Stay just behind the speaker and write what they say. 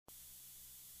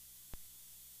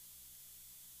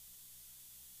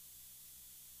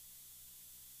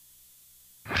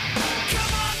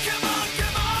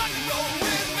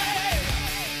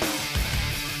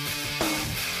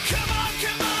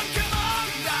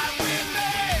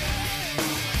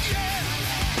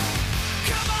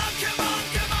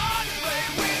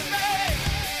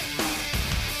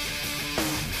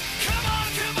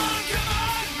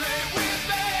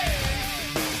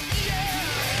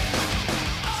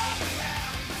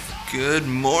Good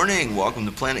morning. Welcome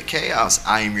to Planet Chaos.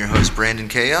 I am your host, Brandon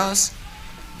Chaos.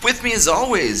 With me, as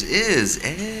always, is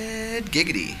Ed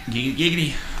Giggity.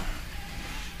 Giggity.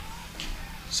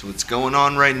 So what's going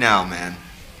on right now, man?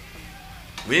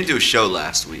 We didn't do a show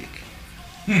last week.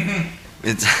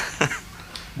 It's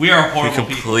We are we horrible people.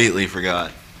 completely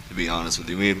forgot, to be honest with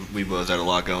you. We both had a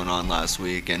lot going on last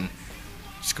week and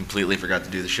just completely forgot to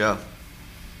do the show.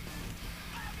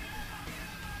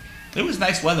 It was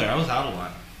nice weather. I was out a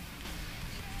lot.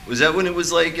 Was that when it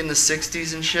was like in the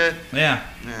 60s and shit? Yeah.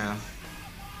 Yeah.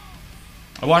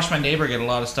 I watched my neighbor get a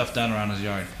lot of stuff done around his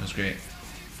yard. It was great.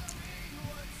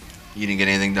 You didn't get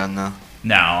anything done, though?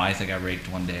 No, I think I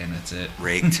raked one day and that's it.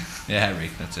 Raked? Yeah, I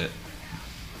raked. That's it.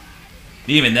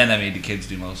 Even then, I made the kids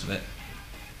do most of it.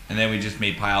 And then we just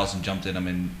made piles and jumped in them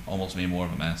and almost made more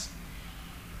of a mess.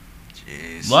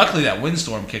 Jeez. Luckily, that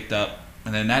windstorm kicked up.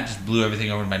 And then that just blew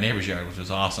everything over to my neighbor's yard, which was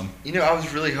awesome. You know, I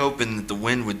was really hoping that the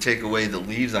wind would take away the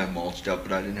leaves I mulched up,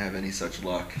 but I didn't have any such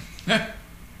luck. Kind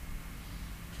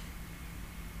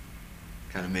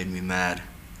of made me mad.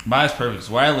 Mine's perfect.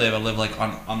 'Cause where I live like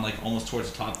on like almost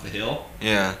towards the top of the hill.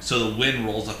 Yeah. So the wind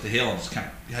rolls up the hill and just kind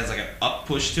of has like an up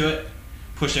push to it.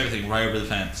 Pushed everything right over the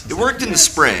fence. It worked in the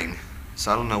spring,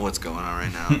 so I don't know what's going on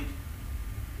right now.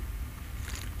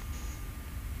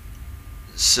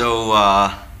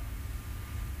 So,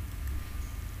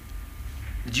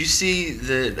 did you see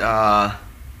that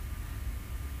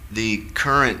the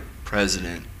current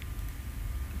president,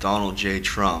 Donald J.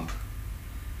 Trump,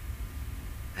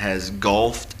 has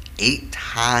golfed 8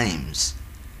 times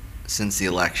since the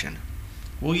election?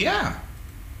 Well, yeah.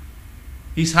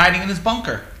 He's hiding in his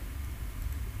bunker.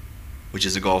 Which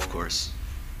is a golf course.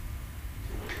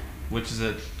 Which is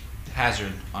a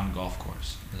hazard on a golf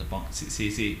course. There's a bunker.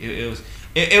 See,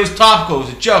 it was topical. It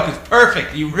was a joke. It's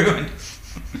perfect. You ruined.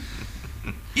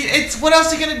 It's what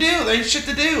else are you gonna do? There's shit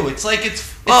to do. It's like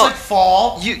like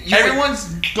fall. Everyone's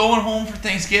going home for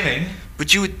Thanksgiving.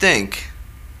 But you would think,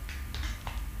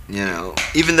 you know,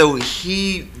 even though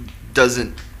he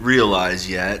doesn't realize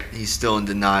yet, he's still in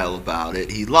denial about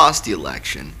it. He lost the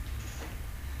election.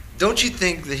 Don't you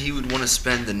think that he would want to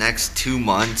spend the next 2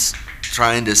 months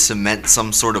trying to cement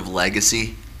some sort of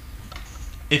legacy?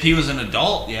 If he was an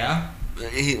adult, yeah.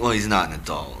 He's not an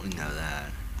adult. We know that.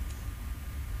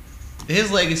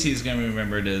 His legacy is going to be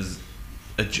remembered as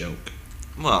a joke.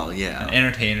 Well, yeah. An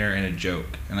entertainer and a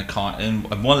joke. And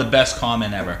one of the best con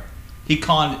men ever. He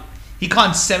conned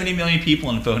 70 million people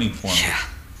in voting for him. Yeah.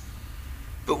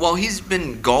 But while he's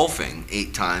been golfing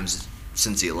 8 times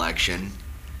since the election,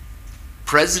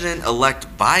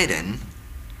 President-elect Biden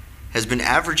has been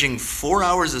averaging 4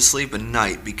 hours of sleep a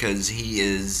night because he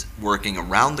is working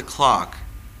around the clock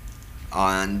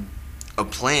on a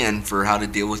plan for how to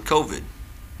deal with COVID.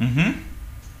 Mm-hmm.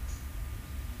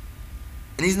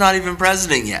 And he's not even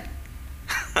president yet.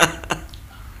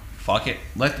 Fuck it.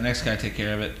 Let the next guy take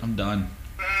care of it. I'm done.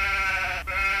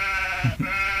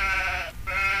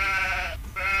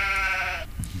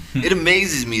 It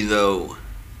amazes me, though,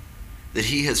 that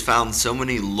he has found so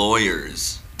many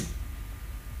lawyers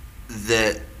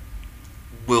that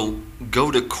will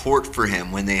go to court for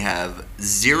him when they have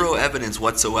zero evidence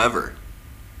whatsoever.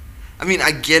 I mean, I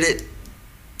get it.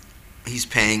 He's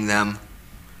paying them.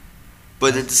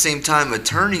 But at the same time,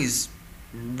 attorneys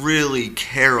really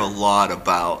care a lot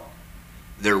about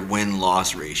their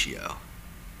win-loss ratio.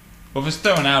 Well, if it's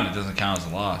thrown out, it doesn't count as a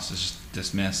loss. It's just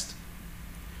dismissed.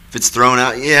 If it's thrown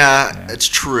out, yeah, it's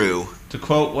true. To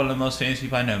quote one of the most famous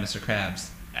people I know, Mr.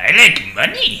 Krabs, I like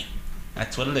money.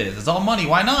 That's what it is. It's all money.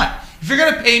 Why not? If you're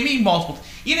going to pay me multiple...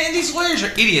 You know, and these lawyers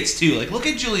are idiots, too. Like, look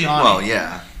at Giuliani. Well,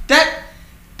 yeah. That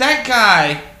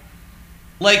guy...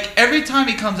 Like, every time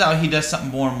he comes out, he does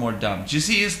something more and more dumb. Did you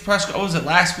see his press... What was it,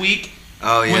 last week?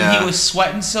 Oh, yeah. When he was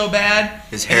sweating so bad.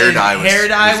 His hair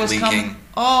dye was leaking. Coming.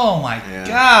 Oh, my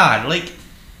God. Like,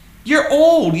 you're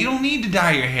old. You don't need to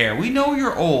dye your hair. We know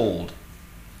you're old.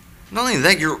 Not only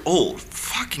that, you're old.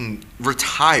 Fucking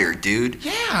retire, dude.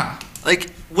 Yeah.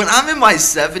 Like, when I'm in my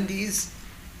 70s,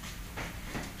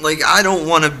 like, I don't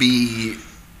want to be,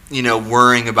 you know,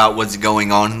 worrying about what's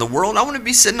going on in the world. I want to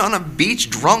be sitting on a beach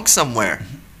drunk somewhere.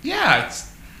 Yeah,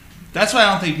 that's why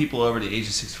I don't think people over the age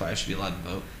of 65 should be allowed to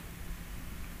vote.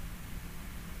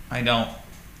 I don't.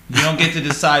 You don't get to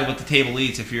decide what the table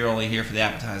eats if you're only here for the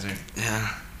appetizer.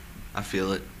 Yeah, I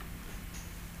feel it.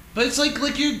 But it's like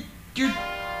you're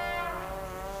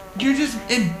just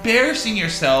embarrassing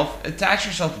yourself, attach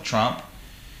yourself to Trump,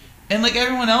 and like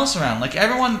everyone else around. Like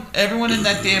everyone in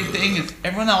that damn thing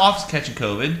everyone in the office catching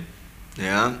COVID.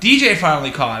 Yeah. DJ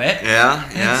finally caught it. Yeah,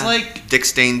 and yeah. it's like Dick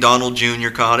Stain Donald Jr.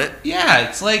 caught it. Yeah,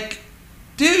 it's like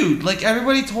dude, like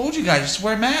everybody told you guys, just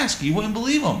wear a mask. You wouldn't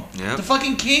believe him. Yep. The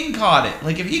fucking king caught it.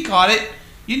 Like if he caught it,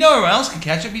 you know everyone else could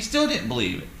catch it. But he still didn't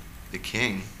believe it. The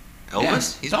king.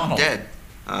 Elvis? Yeah, He's Donald. dead.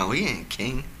 Oh, he ain't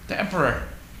king. The emperor,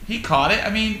 he caught it.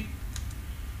 I mean,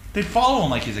 they follow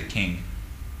him like he's a king.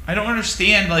 I don't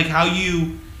understand like how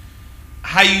you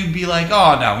be like,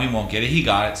 oh no, we won't get it. He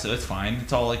got it, so it's fine.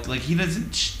 It's all like he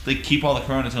doesn't like keep all the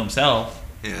corona to himself.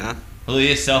 Yeah. Well,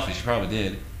 he is selfish. He probably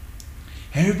did.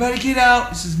 Everybody get out.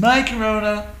 This is my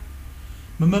corona.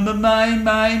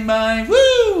 Mine.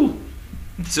 Woo!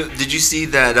 So, did you see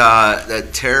that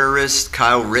that terrorist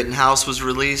Kyle Rittenhouse was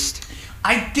released?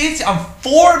 I did see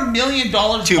 $4 million $2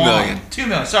 bond. million. $2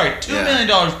 million. Sorry, $2 Yeah. million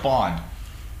bond.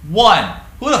 One.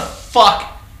 Who the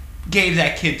fuck gave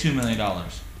that kid $2 million?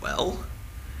 Well,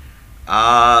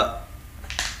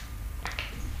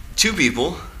 two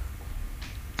people.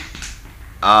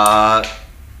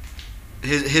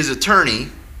 His attorney,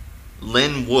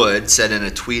 Lynn Wood, said in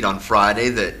a tweet on Friday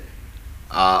that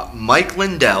Mike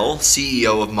Lindell,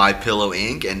 CEO of MyPillow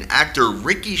Inc., and actor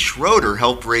Ricky Schroeder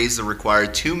helped raise the required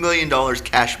 $2 million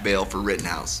cash bail for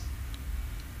Rittenhouse.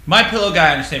 My pillow guy,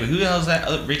 I understand, but who the hell is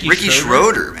that? Ricky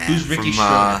Schroeder, man. Who's Ricky from,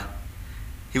 Schroeder?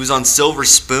 He was on Silver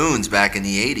Spoons back in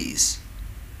the 80s.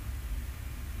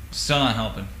 Still not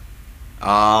helping.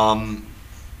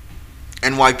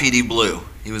 NYPD Blue.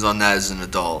 He was on that as an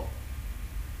adult.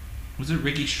 Was it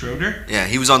Ricky Schroeder? Yeah,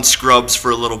 he was on Scrubs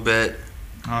for a little bit.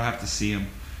 I'll have to see him.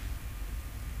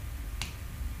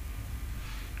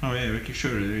 Oh yeah, Ricky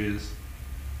Schroeder, there he is.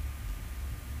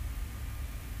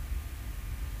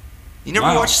 You never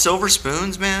Wow. watched Silver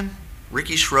Spoons, man?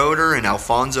 Ricky Schroeder and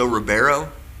Alfonso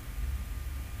Ribeiro?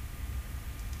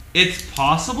 It's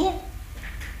possible.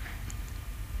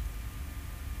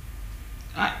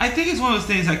 I think it's one of those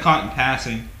things I caught in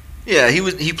passing. Yeah,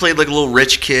 he played like a little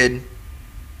rich kid.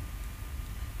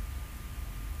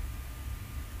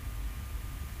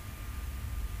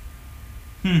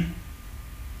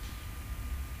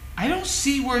 I don't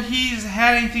see where he's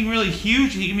had anything really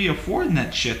huge. He can be affording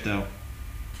that shit though.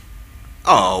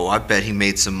 Oh, I bet he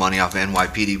made some money off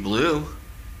NYPD Blue.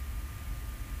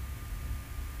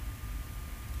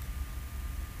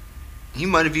 He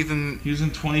might have even He was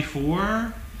in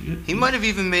 24. he might have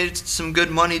even made some good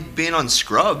money being on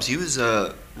Scrubs. He was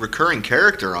a recurring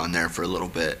character on there for a little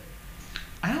bit.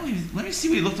 I don't even. Let me see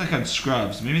what he looked like on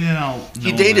Scrubs. Maybe then I'll.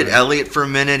 He know dated better. Elliot for a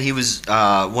minute. He was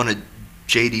one of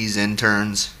JD's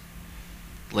interns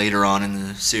later on in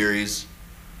the series.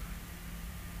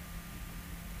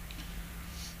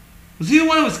 Was he the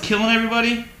one who was killing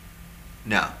everybody?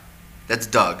 No, that's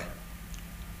Doug.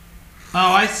 Oh,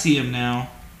 I see him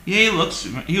now. Yeah, he looks.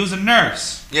 He was a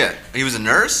nurse. Yeah, he was a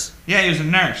nurse? Yeah, he was a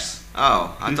nurse.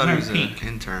 Oh, I He's thought he very was an pink.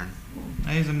 intern.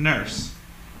 Yeah, he's a nurse.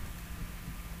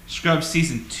 Scrubs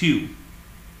season 2.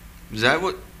 Was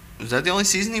that the only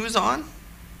season he was on?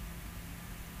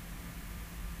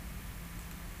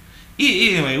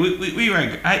 Anyway, we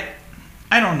were.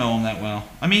 I don't know him that well.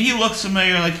 I mean, he looks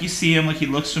familiar. Like you see him, like he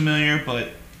looks familiar, but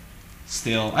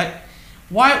still,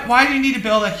 why do you need to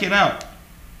bail that kid out?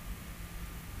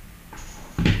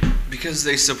 Because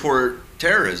they support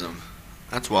terrorism.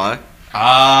 That's why.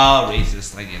 Ah,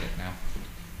 racist. I get it now.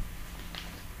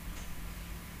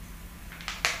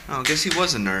 Oh, I guess he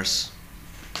was a nurse.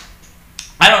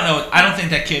 I don't know. I don't think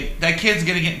that kid's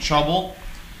gonna get in trouble,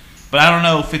 but I don't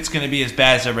know if it's gonna be as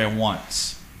bad as everyone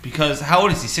wants. Because how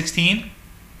old is he? 16?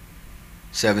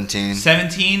 17.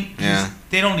 17? Yeah.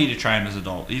 They don't need to try him as an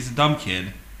adult. He's a dumb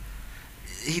kid.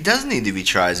 He does need to be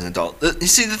tried as an adult. You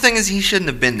see, the thing is, he shouldn't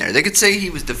have been there. They could say he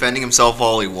was defending himself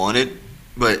all he wanted,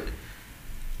 but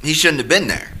he shouldn't have been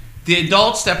there. The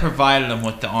adults that provided him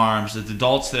with the arms, the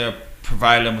adults that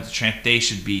provided him with the strength, they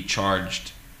should be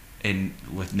charged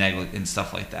with negligence and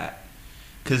stuff like that.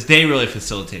 Because they really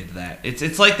facilitated that.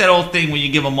 It's like that old thing when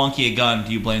you give a monkey a gun,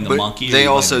 do you blame the But monkey? Or they do you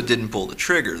blame also didn't pull the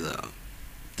trigger, though.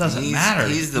 Doesn't matter.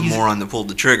 He's the moron that pulled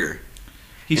the trigger.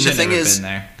 He and the shouldn't thing have is- been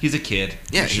there. He's a kid.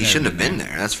 Yeah, he shouldn't have been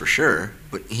there, that's for sure.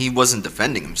 But he wasn't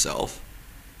defending himself.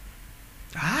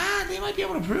 They might be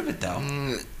able to prove it,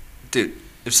 though. Dude,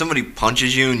 if somebody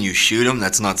punches you and you shoot him,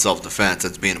 that's not self-defense.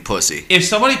 That's being a pussy. If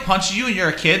somebody punches you and you're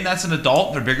a kid and that's an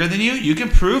adult, they're bigger than you can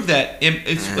prove that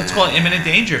it's called imminent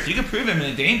danger. If you can prove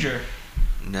imminent danger.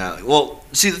 No. Well,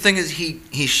 see, the thing is,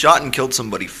 he shot and killed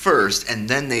somebody first, and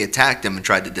then they attacked him and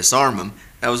tried to disarm him.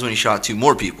 That was when he shot 2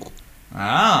 more people.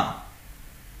 Ah.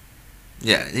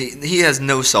 Yeah, he has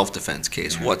no self-defense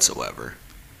case whatsoever.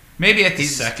 Maybe at the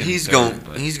second. He's third,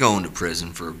 but going to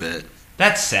prison for a bit.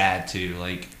 That's sad too.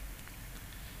 Like,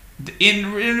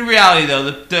 In reality,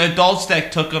 though, the adults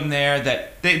that took him there,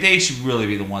 that they should really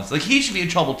be the ones. Like, he should be in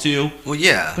trouble, too. Well,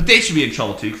 yeah. But they should be in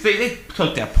trouble, too. Because they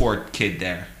took that poor kid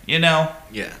there, you know?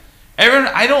 Yeah.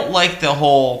 Everyone, I don't like the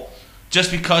whole,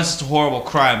 just because it's a horrible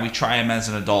crime, we try him as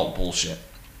an adult bullshit.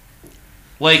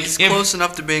 Like, he's close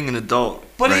enough to being an adult.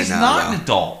 But right he's now, not though. an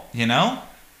adult, you know?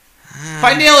 If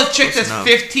I nail a chick that's enough.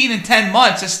 15 and 10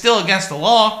 months, it's still against the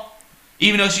law.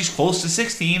 Even though she's close to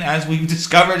 16, as we've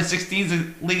discovered, 16 is a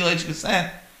legal age of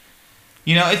consent.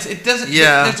 You know, it doesn't.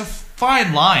 Yeah. There's a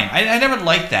fine line. I never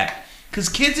liked that, because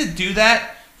kids that do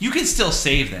that, you can still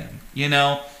save them. You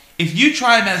know, if you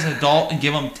try them as an adult and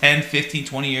give them 10, 15,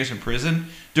 20 years in prison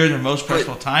during their most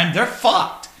stressful time, they're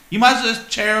fucked. You might as well just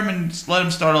chair them and just let them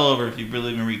start all over if you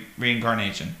believe in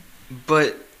reincarnation.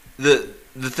 But the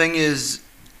thing is,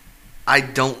 I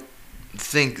don't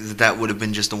think that would have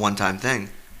been just a one-time thing.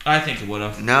 I think it would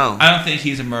have. No. I don't think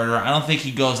he's a murderer. I don't think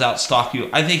he goes out stalk you.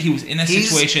 I think he was in a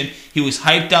situation. He was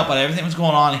hyped up by everything that was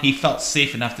going on, and he felt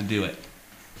safe enough to do it.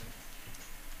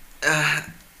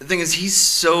 The thing is, he's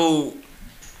so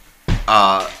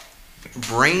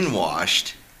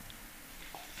brainwashed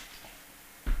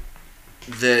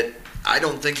that I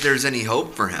don't think there's any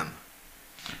hope for him.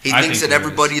 He thinks that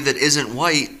everybody that isn't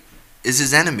white is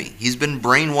his enemy. He's been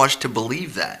brainwashed to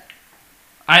believe that.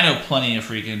 I know plenty of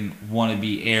freaking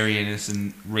wannabe Aryanists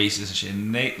and racists and shit,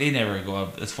 and they never go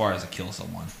up as far as to kill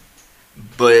someone.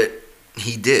 But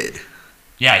he did.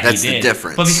 Yeah, That's he did. the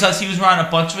difference. But because he was around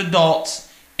a bunch of adults,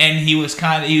 and he was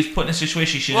put in a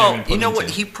situation he should never have been put into. Well, you know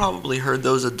what? He probably heard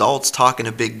those adults talking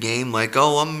a big game, like,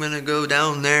 "Oh, I'm gonna go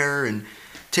down there and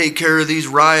take care of these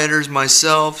rioters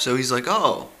myself." So he's like,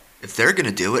 "Oh, if they're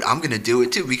gonna do it, I'm gonna do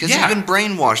it too," because he's been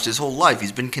brainwashed his whole life.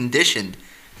 He's been conditioned.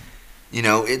 You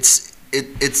know, it's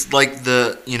like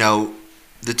the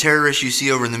terrorists you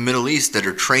see over in the Middle East that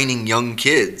are training young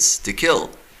kids to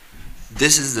kill.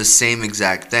 This is the same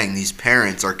exact thing. These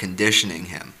parents are conditioning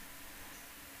him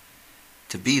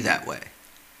to be that way.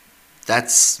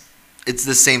 It's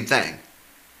the same thing.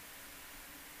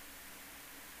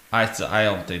 I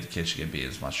don't think the kid should be in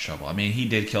as much trouble. I mean, he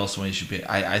did kill someone. He should be.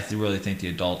 I really think the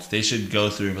adults, they should go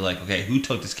through and be like, okay, who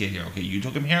took this kid here? Okay, you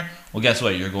took him here. Well, guess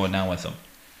what? You're going down with him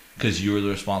because you were the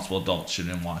responsible adult.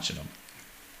 Shouldn't have been watching him.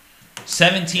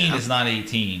 17 is not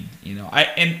 18. You know,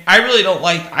 I really don't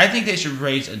like. I think they should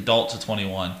raise adults to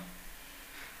 21.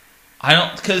 I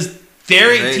don't, because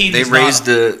they're 18. They raised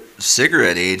the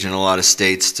cigarette age in a lot of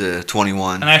states to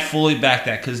 21. And I fully back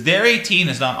that, because their 18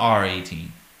 is not our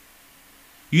 18.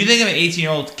 You think of an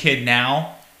 18-year-old kid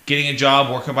now getting a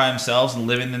job, working by themselves, and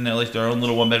living in their own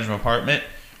little one-bedroom apartment?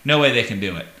 No way they can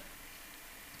do it.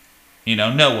 You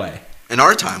know, no way. In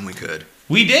our time, we could.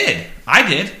 We did. I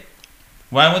did.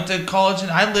 When I went to college, and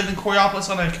I lived in Coriopolis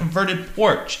on a converted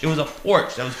porch. It was a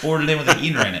porch that was boarded in with a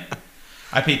heater in it.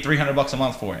 I paid $300 a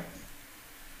month for it.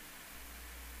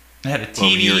 I had a TV.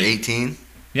 Well, when you were 18?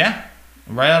 Yeah,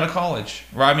 right out of college.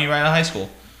 Right out of high school.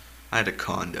 I had a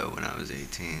condo when I was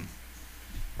 18.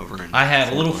 I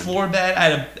had a little floor bed.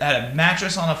 I had a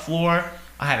mattress on the floor.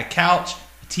 I had a couch,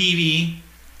 a TV,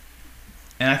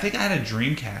 and I think I had a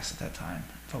Dreamcast at that time,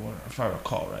 if I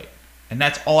recall right. And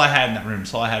that's all I had in that room.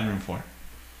 That's all I had room for.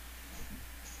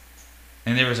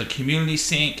 And there was a community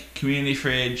sink, community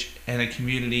fridge, and a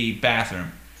community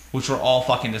bathroom, which were all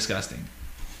fucking disgusting.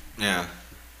 Yeah.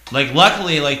 Like,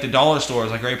 luckily, like, the dollar store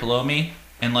is like right below me.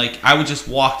 And, like, I would just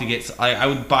walk to get... I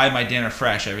would buy my dinner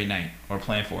fresh every night, or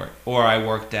plan for it. Or I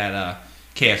worked at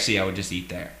KFC, I would just eat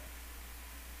there.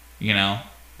 You know?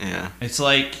 Yeah. It's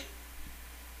like...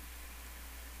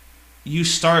 You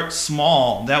start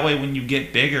small. That way, when you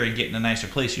get bigger and get in a nicer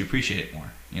place, you appreciate it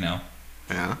more. You know?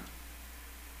 Yeah.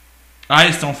 I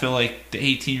just don't feel like the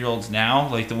 18-year-olds now,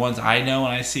 like the ones I know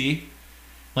and I see,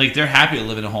 like, they're happy to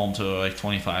live in a home till like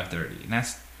 25, 30. And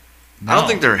that's... No. I don't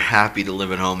think they're happy to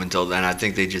live at home until then. I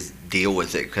think they just deal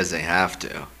with it because they have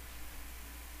to.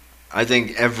 I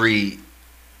think every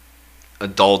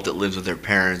adult that lives with their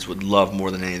parents would love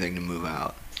more than anything to move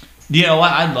out. You know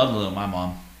what? I'd love to live with my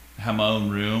mom. Have my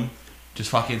own room. Just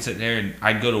fucking sit there, and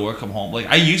I'd go to work, come home. Like,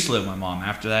 I used to live with my mom.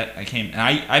 After that, I came... And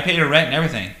I paid her rent and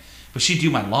everything. But she'd do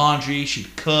my laundry.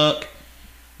 She'd cook.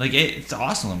 Like, it's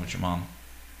awesome living with your mom.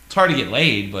 It's hard to get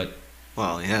laid, but...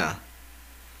 Well, yeah.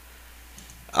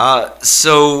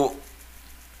 So,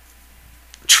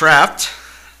 Trapped.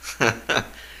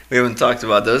 We haven't talked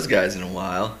about those guys in a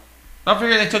while. I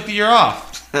figured they took the year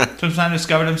off. Took some time to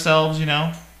discover themselves, you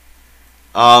know?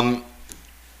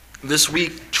 This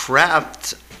week,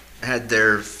 Trapped had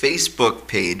their Facebook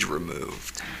page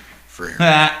removed for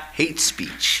hate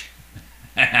speech.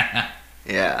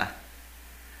 Yeah.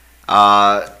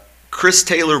 Chris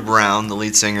Taylor Brown, the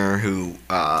lead singer who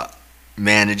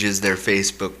manages their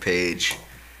Facebook page,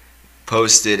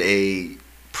 posted a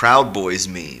Proud Boys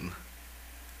meme.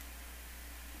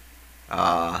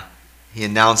 He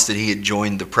announced that he had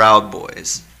joined the Proud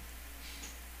Boys.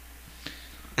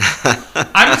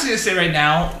 I'm just gonna say right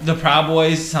now, the Proud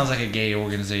Boys sounds like a gay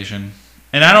organization,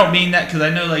 and I don't mean that because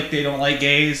I know like they don't like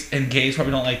gays, and gays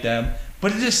probably don't like them,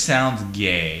 but it just sounds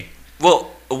gay. Well,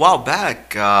 a while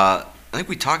back, I think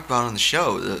we talked about it on the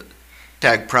show. The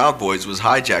tag Proud Boys was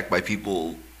hijacked by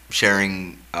people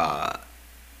sharing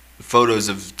photos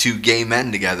of two gay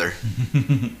men together.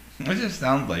 It just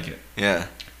sounds like it. Yeah.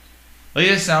 Like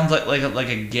it just sounds like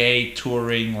a gay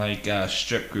touring like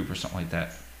strip group or something like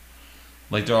that.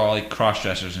 Like they're all like cross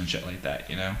dressers and shit like that,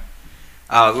 you know.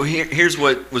 Well, here's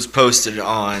what was posted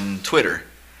on Twitter.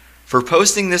 For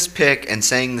posting this pic and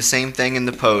saying the same thing in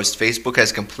the post, Facebook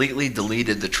has completely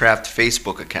deleted the Trapped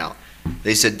Facebook account.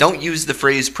 They said, don't use the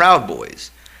phrase Proud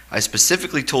Boys. I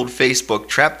specifically told Facebook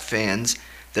Trapped fans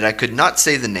that I could not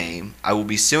say the name. I will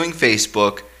be suing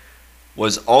Facebook.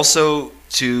 Was also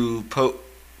to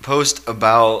post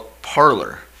about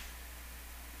Parler.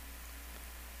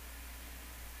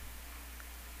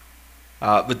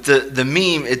 But the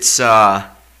meme, it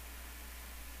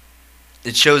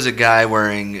shows a guy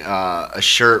wearing a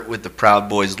shirt with the Proud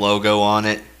Boys logo on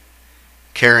it,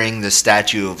 carrying the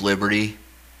Statue of Liberty,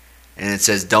 and it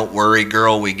says, "Don't worry,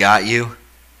 girl, we got you."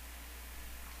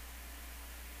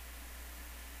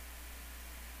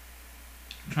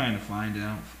 I'm trying to find it.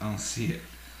 I don't see it.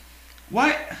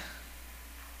 What?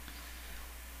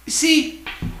 See,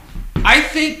 I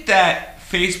think that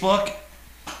Facebook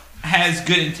has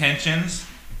good intentions,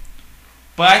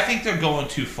 but I think they're going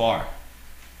too far.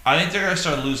 I think they're going to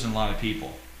start losing a lot of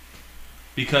people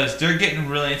because they're getting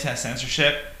really into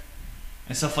censorship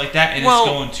and stuff like that, and it's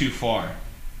going too far.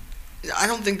 I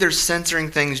don't think they're censoring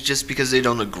things just because they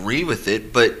don't agree with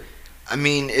it, but I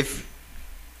mean, if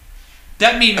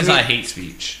that meme is not hate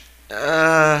speech.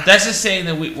 That's just saying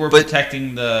that we're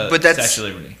protecting the Statue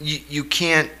of Liberty. You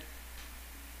can't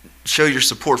show your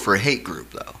support for a hate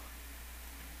group, though,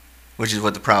 which is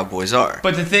what the Proud Boys are.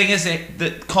 But the thing is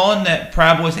that calling that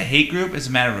Proud Boys a hate group is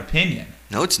a matter of opinion.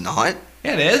 No, it's not.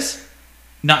 Yeah, it is.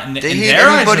 Not in, they in hate their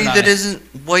everybody eyes that isn't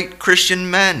white Christian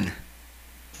men.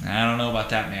 I don't know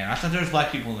about that, man. I thought there was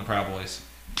black people in the Proud Boys.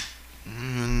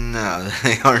 No,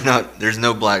 they are not. There's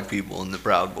no black people in the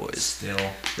Proud Boys. Still.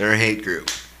 They're a hate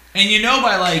group. And you know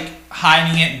by like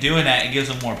hiding it and doing that, it gives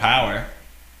them more power.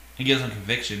 It gives them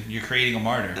conviction. You're creating a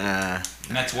martyr. And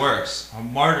that's worse. A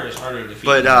martyr is harder to defeat.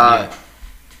 But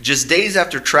just days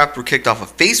after Trapped were kicked off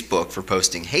of Facebook for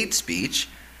posting hate speech,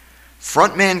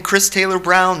 frontman Chris Taylor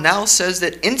Brown now says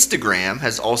that Instagram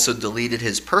has also deleted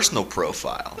his personal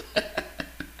profile.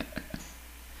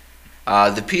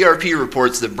 The PRP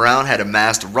reports that Brown had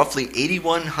amassed roughly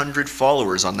 8,100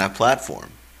 followers on that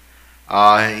platform.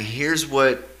 Here's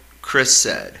what Chris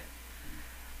said.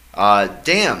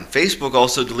 Damn, Facebook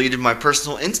also deleted my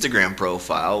personal Instagram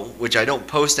profile, which I don't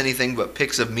post anything but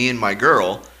pics of me and my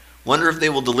girl. Wonder if they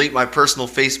will delete my personal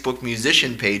Facebook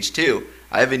musician page too.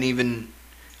 I haven't even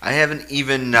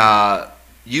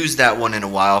used that one in a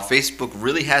while. Facebook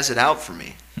really has it out for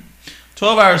me.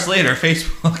 12 hours later,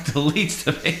 Facebook deletes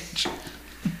the page.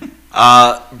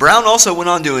 Brown also went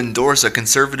on to endorse a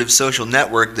conservative social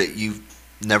network that you've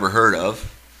never heard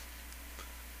of.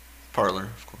 Parler,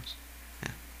 of course. Yeah.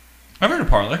 I've heard of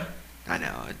Parler. I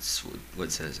know, it's what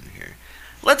it says in here.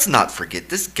 Let's not forget,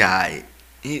 this guy,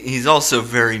 he's also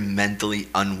very mentally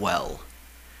unwell.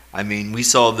 I mean, we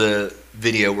saw the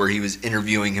video where he was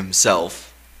interviewing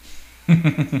himself.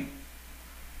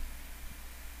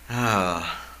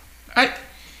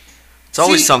 It's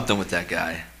always something with that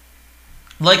guy.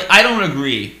 Like, I don't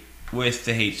agree with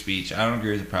the hate speech. I don't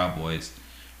agree with the Proud Boys.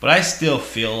 But I still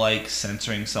feel like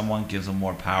censoring someone gives them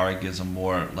more power, gives them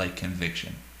more, like,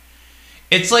 conviction.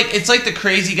 It's like the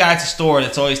crazy guy at the store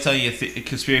that's always telling you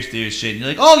conspiracy theory shit. And you're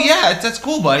like, oh, yeah, that's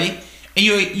cool, buddy. And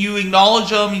you acknowledge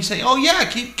them, and you say, oh, yeah,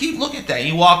 keep looking at that. And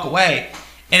you walk away,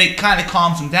 and it kind of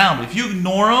calms him down. But if you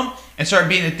ignore him and start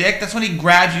being a dick, that's when he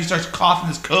grabs you, starts coughing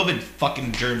his COVID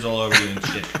fucking germs all over you and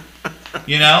shit.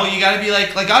 You know, you got to be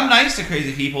like I'm nice to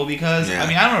crazy people because, I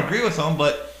mean, I don't agree with them,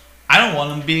 but I don't want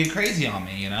them being crazy on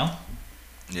me, you know?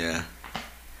 Yeah.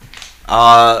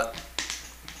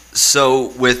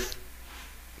 So with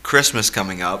Christmas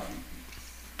coming up,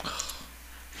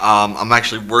 I'm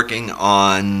actually working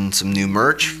on some new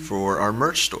merch for our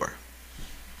merch store,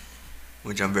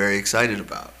 which I'm very excited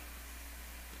about.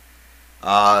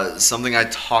 Something I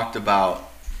talked about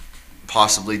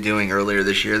possibly doing earlier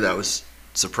this year that I was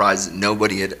surprised that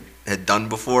nobody had done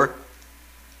before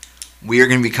we are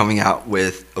going to be coming out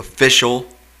with official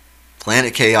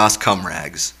Planet Chaos cum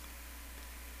rags.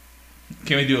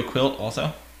 Can we do a quilt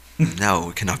also? No,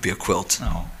 it cannot be a quilt.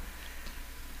 No.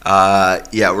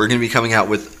 Yeah, we're going to be coming out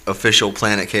with official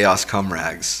Planet Chaos cum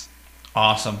rags.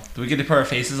 Awesome. Do we get to put our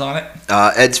faces on it?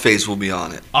 Ed's face will be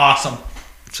on it. Awesome.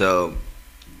 So,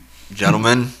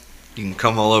 gentlemen, you can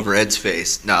come all over Ed's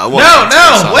face. No, I won't.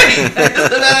 No, wait.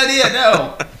 That's a bad idea.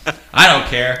 No. I don't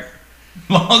care. As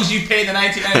long as you pay the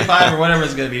 $19.95 or whatever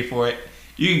it's going to be for it,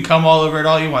 you can come all over it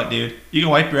all you want, dude. You can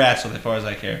wipe your ass with it as far as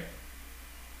I care.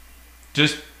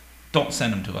 Just don't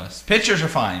send them to us. Pictures are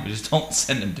fine, but just don't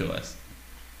send them to us.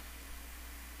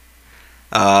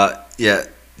 Yeah,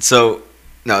 so,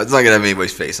 no, it's not going to have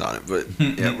anybody's face on it, but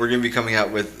yeah, we're going to be coming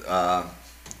out with an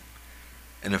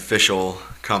official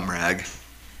cum rag.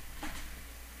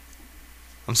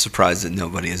 I'm surprised that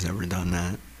nobody has ever done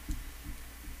that.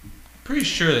 Pretty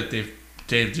sure that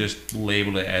they've just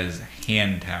labeled it as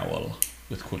hand towel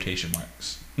with quotation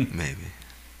marks. Maybe.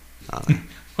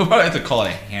 We'll probably have to call it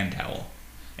a hand towel.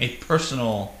 A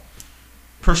personal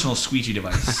squeegee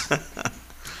device.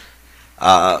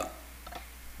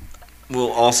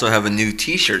 We'll also have a new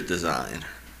t-shirt design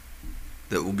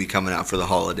that will be coming out for the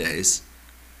holidays.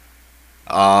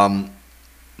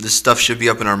 This stuff should be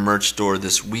up in our merch store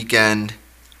this weekend.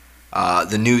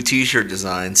 The new t-shirt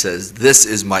design says, "This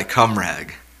is my cum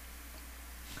rag."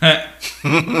 I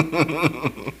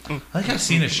think I've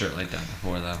seen a shirt like that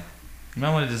before, though. You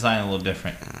might want to design it a little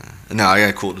different. No, I got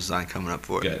a cool design coming up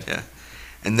for it. Good. Yeah.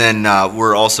 And then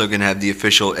we're also going to have the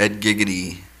official Ed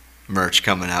Giggity merch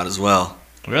coming out as well.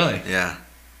 Really? Yeah.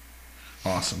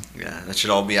 Awesome. Yeah, that should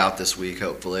all be out this week,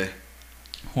 hopefully.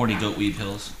 Horny goat weed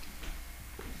pills.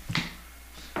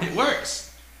 It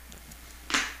works.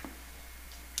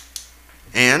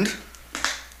 And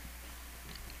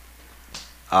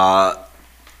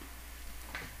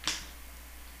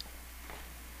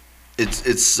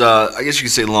it's I guess you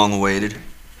could say long awaited.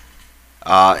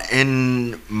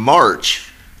 In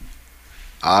March,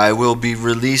 I will be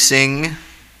releasing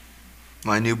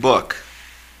my new book.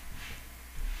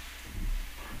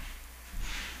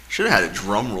 Should have had a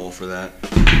drum roll for that.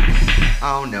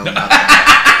 Oh no! Not that.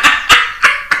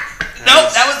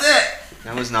 Nope, that was it.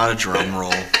 That was not a drum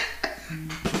roll.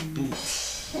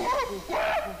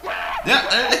 Yeah,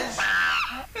 there it is.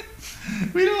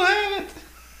 We don't have it.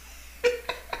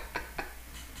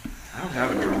 I don't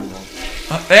have a drum roll.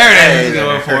 Oh, there it is.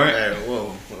 Go for it. Hey,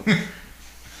 whoa.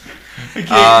 I can't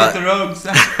get the wrong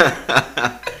side.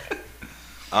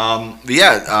 But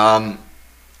yeah,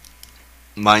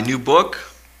 my new book.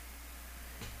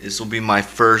 This will be my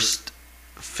first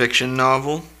fiction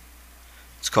novel.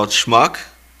 It's called Schmuck.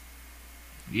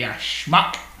 Yeah,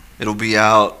 schmuck. It'll be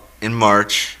out in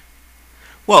March.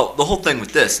 Well, the whole thing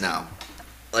with this now,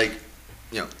 like,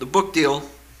 you know, the book deal.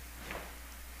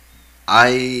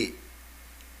 I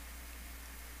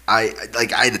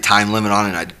had a time limit on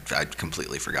it. I'd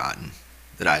completely forgotten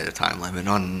that I had a time limit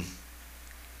on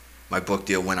my book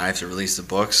deal when I have to release the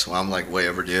books. Well, I'm like way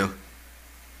overdue.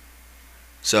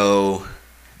 So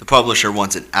the publisher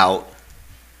wants it out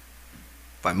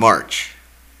by March.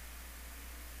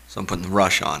 So I'm putting the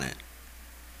rush on it.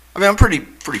 I mean, I'm pretty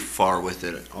far with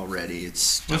it already.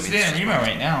 What's NaNoWriMo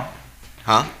right now?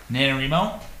 Huh?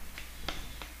 NaNoWriMo?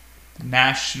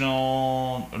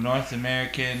 North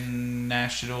American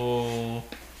National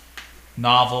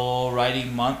Novel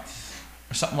Writing Month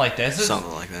or something like that.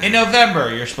 Something like that. In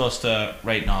November, you're supposed to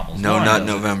write novels. No, not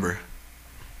November.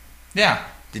 Yeah.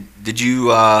 Did you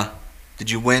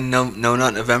win No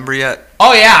Not November yet?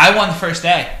 Oh yeah, I won the first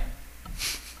day.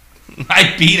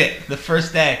 I beat it the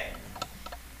first day.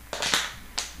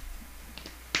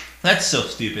 That's so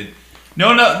stupid.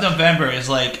 No November is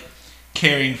like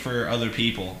caring for other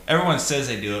people. Everyone says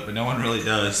they do it, but no one really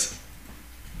does.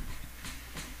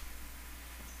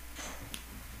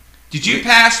 Did you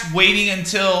pass waiting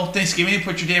until Thanksgiving to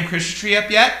put your damn Christmas tree up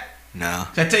yet? No.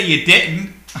 I tell you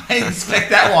didn't. I didn't expect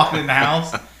that walking in the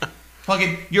house.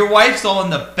 Fucking, your wife's all in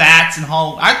the bats and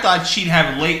Halloween. I thought she'd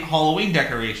have late Halloween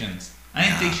decorations. I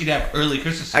didn't think she'd have early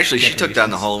Christmas Actually, she decorations. took down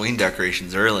the Halloween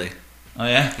decorations early. Oh,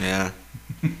 yeah? Yeah.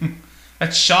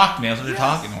 That shocked me. I was really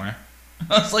talking to her.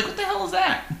 I was like, what the hell is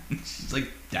that? She's like,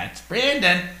 that's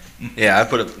Brandon. Yeah,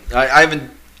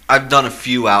 I've done a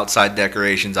few outside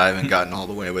decorations. I haven't gotten all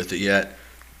the way with it yet.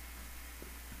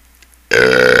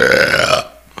 Yeah.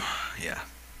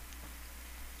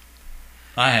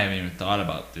 I haven't even thought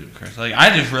about doing Christmas. Like,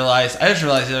 I just realized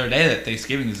the other day that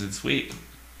Thanksgiving is this week.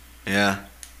 Yeah.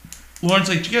 Lauren's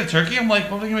like, did you get a turkey? I'm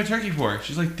like, what am I getting a turkey for?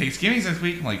 She's like, Thanksgiving's this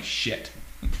week. I'm like, shit.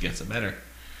 Gets it better.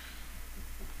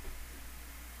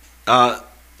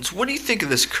 So what do you think of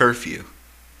this curfew?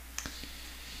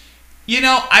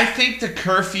 I think the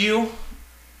curfew,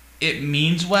 it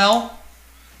means well,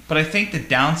 but I think the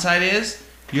downside is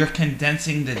you're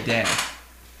condensing the day.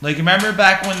 Like, remember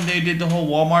back when they did the whole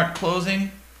Walmart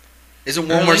closing? Isn't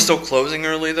Walmart early? still closing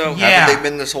early, though? Yeah. Haven't they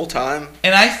been this whole time?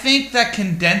 And I think that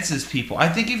condenses people. I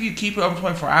think if you keep it over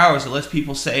 24 hours, it lets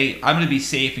people say, I'm going to be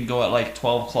safe and go at like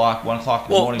 12 o'clock, 1 o'clock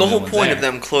in the morning. Well, the when whole no one's point of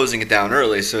there. them closing it down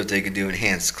early is so that they could do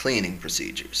enhanced cleaning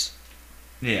procedures.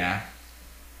 Yeah.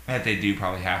 That they do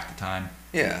probably half the time.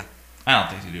 Yeah. I don't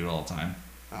think they do it all the time.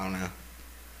 I don't know.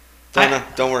 Don't know.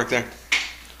 Don't work there.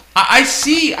 I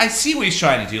see what he's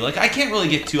trying to do. Like, I can't really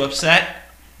get too upset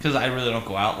because I really don't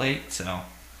go out late, so.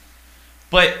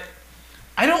 But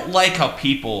I don't like how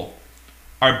people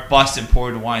are busting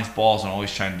Porter DeWine's balls and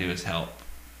always trying to do his help.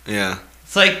 Yeah.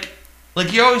 It's like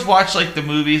you always watch like the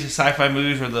movies, the sci-fi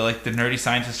movies where the nerdy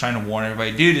scientists trying to warn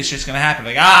everybody, dude, it's just gonna happen.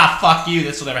 Like, fuck you,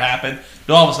 this will never happen.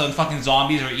 Then all of a sudden, fucking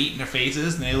zombies are eating their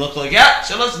faces, and they look like, yeah,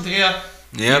 she'll listen to you.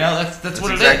 Yep. That's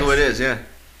what exactly what it is. it is. Yeah.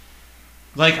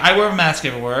 Like, I wear a mask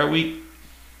everywhere.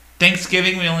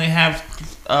 Thanksgiving, we only have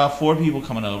 4 people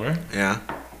coming over. Yeah.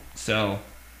 So,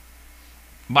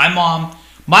 my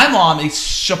mom is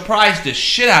surprised the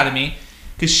shit out of me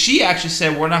because she actually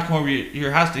said, we're not coming over to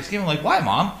your house Thanksgiving. I'm like, why,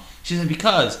 Mom? She said,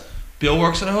 because Bill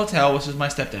works at a hotel, which is my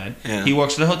stepdad. Yeah. He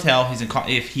works at a hotel.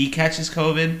 If he catches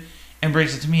COVID and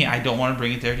brings it to me, I don't want to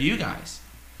bring it there to you guys.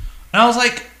 And I was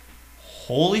like,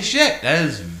 holy shit, that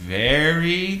is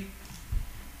very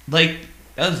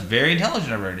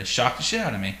intelligent of her to shock the shit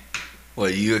out of me.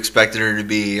 What, you expected her to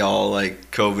be all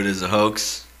like COVID is a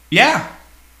hoax? Yeah.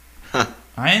 Huh.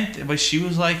 But she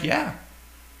was like, yeah.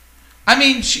 I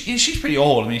mean, she's pretty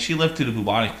old. I mean, she lived through the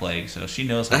bubonic plague, so she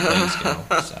knows how plagues go.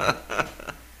 So.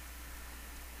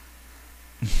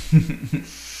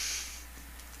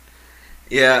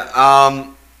 Yeah.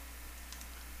 I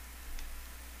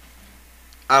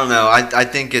don't know. I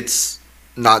think it's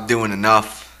not doing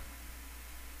enough.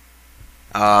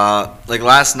 Like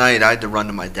last night, I had to run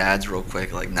to my dad's real quick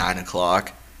at like 9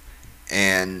 o'clock,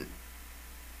 and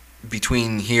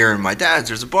between here and my dad's,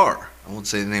 there's a bar. I won't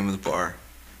say the name of the bar,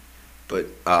 but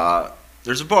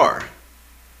there's a bar.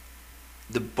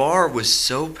 The bar was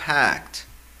so packed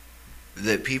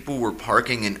that people were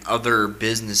parking in other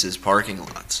businesses' parking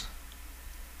lots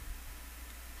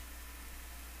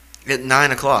at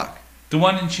 9 o'clock. The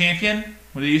one in Champion,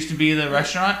 where there used to be the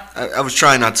restaurant? I was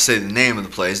trying not to say the name of the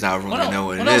place. Now everyone can know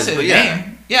what it is. Say But the yeah,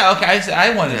 name. Yeah, okay.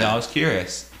 I wanted to know. Yeah. I was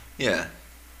curious. yeah,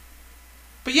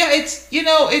 But yeah,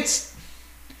 it's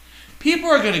people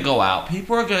are gonna go out.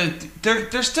 People are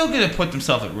they're still gonna put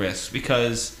themselves at risk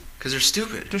because they're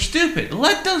stupid. they're stupid.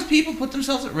 Let those people put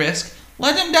themselves at risk.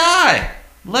 Let them die.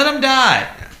 Let them die.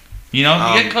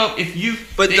 Yeah. You get COVID if you.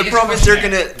 But the problem is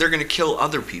they're gonna kill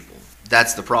other people.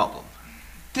 That's the problem.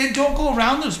 Then don't go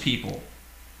around those people.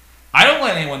 I don't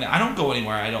go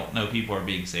anywhere I don't know people are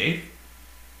being safe.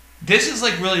 This is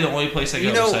like really the only place I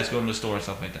go besides going to the store and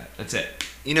stuff like that. That's it.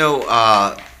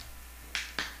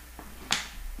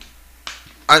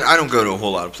 I don't go to a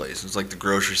whole lot of places like the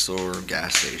grocery store,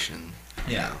 gas station.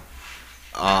 Yeah.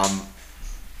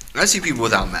 I see people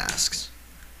without masks,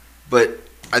 but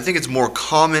I think it's more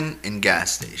common in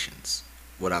gas stations.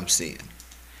 What I'm seeing,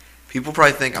 people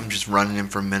probably think I'm just running in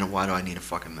for a minute. Why do I need a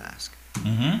fucking mask?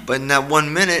 Mm-hmm. But in that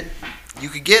 1 minute, you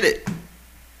could get it.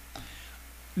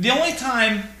 The only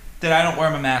time that I don't wear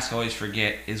my mask, I always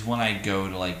forget, is when I go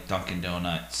to like Dunkin'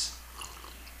 Donuts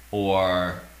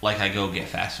or like I go get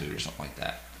fast food or something like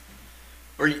that.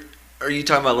 Are you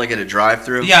talking about like at a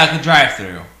drive-thru? Yeah, like a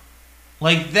drive-thru.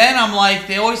 Like then I'm like,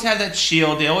 they always have that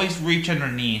shield. They always reach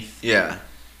underneath. Yeah.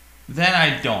 Then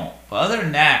I don't. But other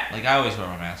than that, like I always wear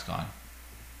my mask on.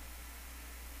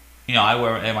 I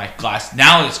wear my glass.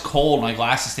 Now it's cold. My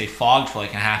glasses stay fogged for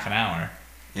like a half an hour.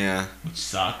 Yeah. Which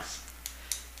sucks.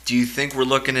 Do you think we're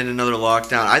looking at another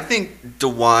lockdown? I think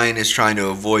DeWine is trying to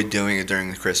avoid doing it during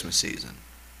the Christmas season.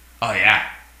 Oh yeah.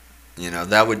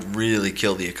 That would really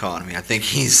kill the economy. I think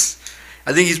he's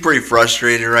pretty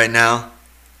frustrated right now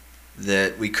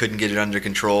that we couldn't get it under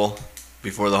control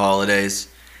before the holidays.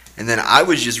 And then I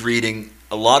was just reading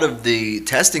a lot of the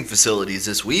testing facilities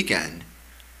this weekend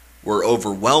were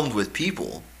overwhelmed with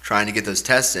people trying to get those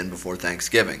tests in before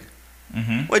Thanksgiving.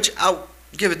 Mm-hmm. Which I'll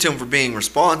give it to him for being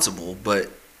responsible,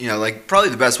 but probably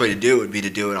the best way to do it would be to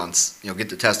do it on get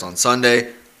the test on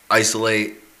Sunday,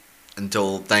 isolate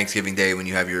until Thanksgiving Day when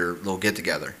you have your little get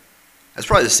together. That's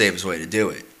probably the safest way to do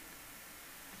it.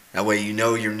 That way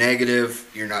you're negative,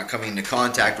 you're not coming into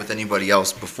contact with anybody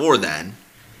else before then.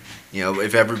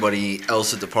 If everybody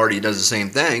else at the party does the same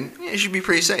thing, it should be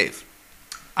pretty safe.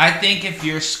 I think if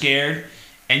you're scared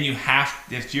and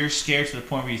if you're scared to the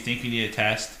point where you think you need a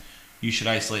test, you should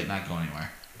isolate and not go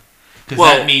anywhere.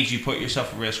 Because that means you put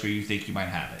yourself at risk where you think you might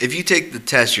have it. If you take the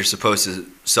test, you're supposed to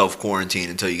self-quarantine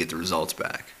until you get the results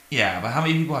back. Yeah, but how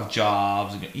many people have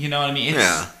jobs? You know what I mean?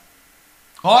 Yeah.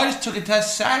 Oh, I just took a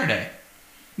test Saturday.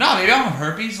 No, maybe I don't have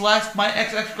herpes. My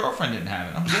ex-girlfriend didn't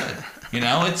have it. I'm good. You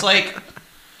know, it's like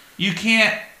you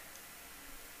can't.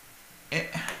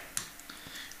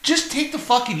 Just take the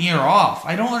fucking year off.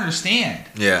 I don't understand.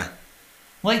 Yeah.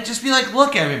 Like, just be like,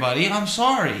 look, everybody, I'm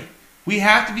sorry. We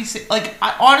have to be safe. Like,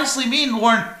 honestly, me and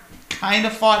Lauren kind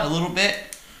of fought a little bit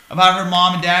about her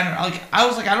mom and dad. Like, I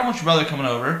was like, I don't want your brother coming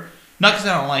over. Not because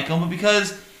I don't like him, but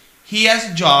because he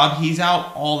has a job. He's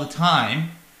out all the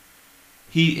time.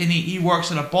 He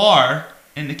works in a bar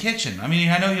in the kitchen. I mean,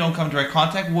 I know you don't come in direct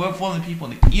contact with one of the people.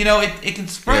 It can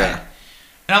spread. Yeah.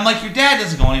 And I'm like, your dad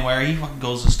doesn't go anywhere. He fucking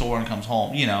goes to the store and comes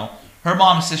home. You know, her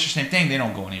mom and sister, same thing. They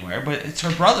don't go anywhere. But it's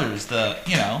her brother's But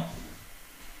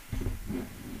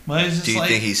it's just Do you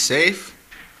think he's safe?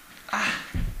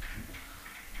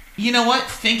 You know what?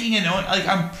 Thinking and knowing, like,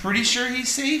 I'm pretty sure he's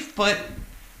safe, but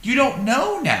you don't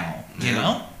know now. You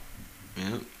know?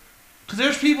 Yeah. Because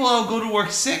there's people that'll go to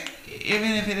work sick,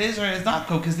 even if it is or is not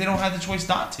go, because they don't have the choice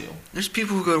not to. There's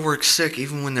people who go to work sick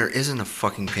even when there isn't a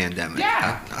fucking pandemic.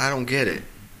 Yeah. I don't get it.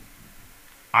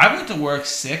 I went to work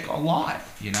sick a lot,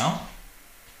 you know?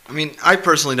 I mean, I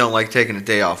personally don't like taking a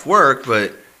day off work,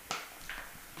 but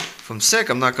if I'm sick,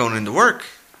 I'm not going into work.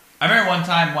 I remember one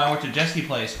time when I worked at Jesse's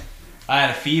place, I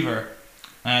had a fever,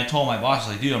 and I told my boss, I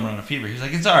was like, dude, I'm running a fever. He was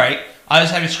like, it's alright. I'll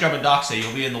just have you scrub a dock, say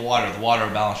you'll be in the water. The water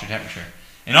will balance your temperature.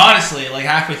 And honestly, like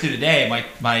halfway through the day, my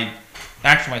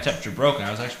temperature broke, and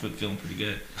I was actually feeling pretty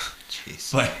good.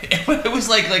 Jeez. But it was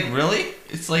like really?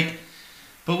 It's like,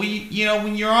 but when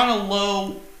you're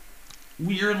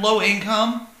low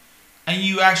income, and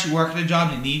you actually work at a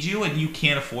job that needs you, and you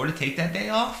can't afford to take that day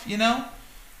off, you know?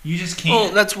 You just can't.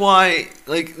 Well, that's why,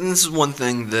 like, this is one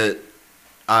thing that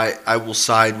I will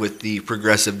side with the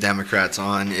progressive Democrats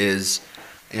on is,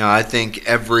 I think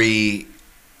every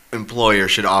employer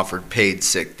should offer paid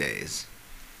sick days.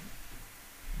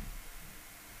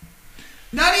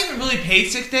 Not even really paid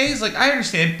sick days, like, I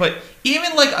understand, but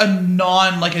even like a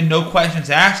no questions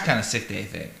asked kind of sick day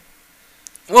thing.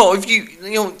 Well, if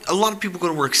a lot of people go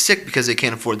to work sick because they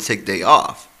can't afford to take the day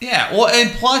off. Yeah, well, and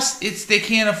plus, they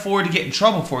can't afford to get in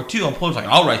trouble for it too. Employers like,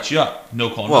 I'll write you up, no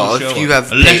call, no show. Well,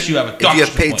 if you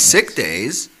have paid sick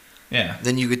days, yeah,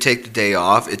 then you could take the day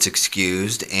off. It's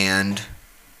excused, and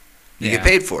you get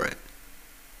paid for it.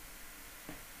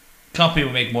 Company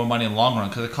will make more money in the long run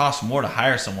because it costs more to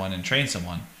hire someone and train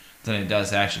someone than it does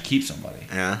to actually keep somebody.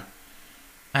 Yeah,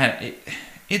 and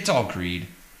it's all greed.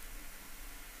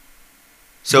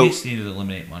 So we just need to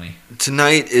eliminate money.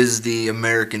 Tonight is the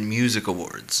American Music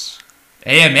Awards.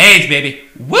 AMAs, baby.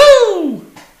 Woo!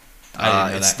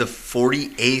 It's the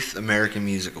 48th American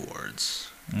Music Awards.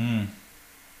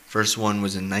 First one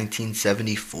was in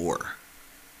 1974.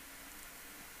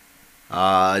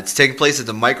 It's taking place at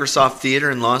the Microsoft Theater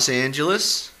in Los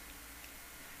Angeles,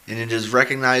 and it is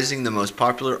recognizing the most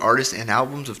popular artists and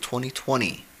albums of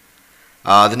 2020.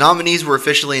 The nominees were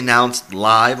officially announced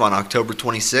live on October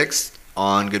 26th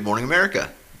on Good Morning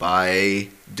America by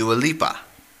Dua Lipa.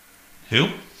 Who?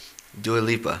 Dua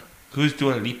Lipa. Who's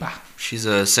Dua Lipa? She's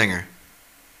a singer.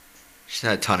 She's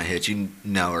had a ton of hits. You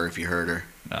know her if you heard her.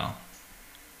 No.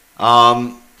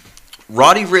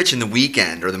 Roddy Ricch and The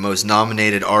Weeknd are the most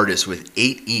nominated artists with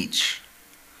 8 each.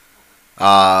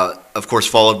 Of course,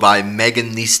 followed by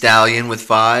Megan Thee Stallion with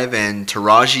 5, and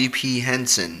Taraji P.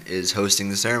 Henson is hosting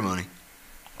the ceremony.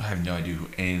 I have no idea who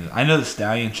any of them. I know the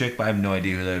Stallion chick, but I have no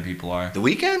idea who the other people are. The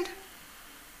Weeknd?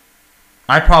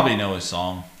 I probably know his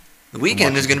song. The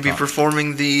Weeknd is going to be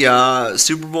performing the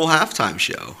Super Bowl halftime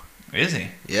show. Is he?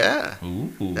 Yeah.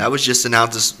 Ooh. That was just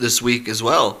announced this week as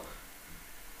well.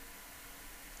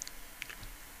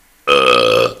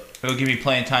 It'll give me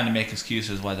plenty of time to make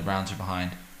excuses why the Browns are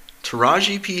behind.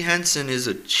 Taraji P. Henson is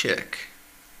a chick.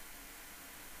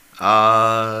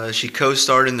 She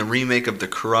co-starred in the remake of The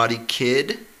Karate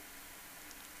Kid.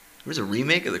 There's a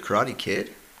remake of The Karate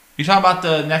Kid? You talking about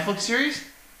the Netflix series?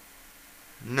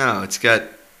 No, it's got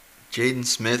Jaden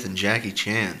Smith and Jackie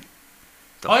Chan.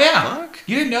 Oh, yeah. Fuck?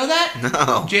 You didn't know that?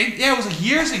 No. Yeah, it was like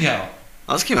years ago.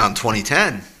 Oh, this came out in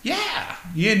 2010. Yeah.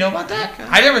 You didn't know about that? Okay.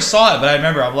 I never saw it, but I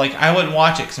remember. I'm like, I wouldn't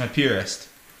watch it because I'm a purist.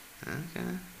 Okay.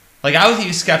 Like, I was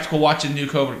even skeptical watching the new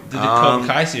Cobra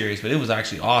Kai series, but it was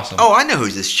actually awesome. Oh, I know who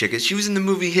this chick is. She was in the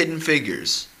movie Hidden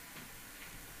Figures.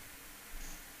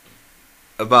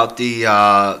 About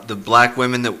the black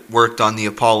women that worked on the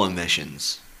Apollo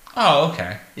missions. Oh,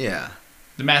 okay. Yeah.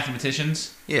 The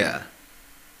mathematicians? Yeah.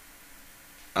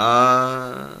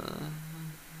 Uh,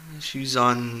 she's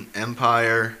on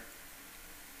Empire.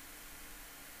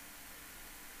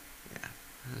 Yeah.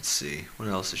 Let's see. What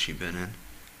else has she been in?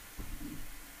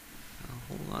 A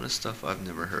whole lot of stuff I've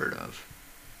never heard of.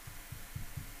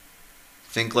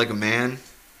 Think Like a Man.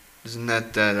 Isn't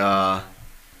that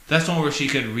That's one where she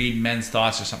could read men's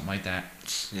thoughts or something like that.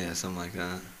 yeah, something like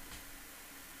that.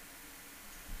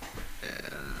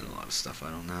 Yeah, a lot of stuff I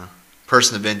don't know.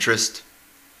 Person of Interest.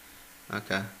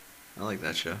 Okay. I like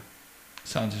that show.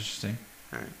 Sounds interesting.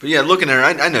 All right. But yeah, looking at her,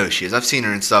 I know who she is. I've seen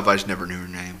her and stuff. I just never knew her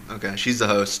name. Okay. She's the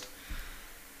host.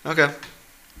 Okay.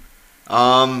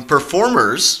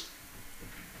 Performers.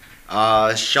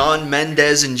 Shawn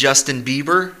Mendes and Justin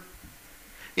Bieber.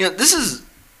 You know, this is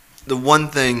the one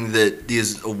thing that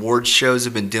these awards shows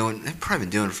have been doing. They've probably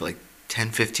been doing it for like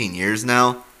 10, 15 years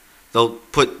now. They'll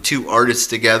put two artists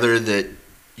together that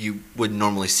you wouldn't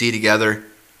normally see together.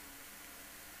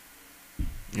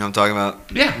 You know what I'm talking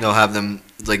about? Yeah. They'll have them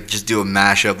like just do a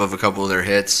mashup of a couple of their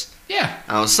hits.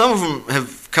 Yeah. Some of them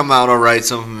have come out all right.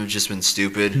 Some of them have just been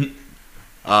stupid.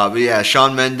 But yeah,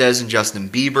 Shawn Mendes and Justin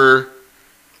Bieber,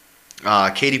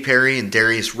 Katy Perry and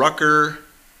Darius Rucker,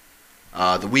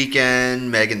 The Weeknd,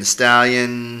 Megan Thee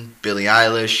Stallion, Billie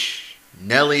Eilish.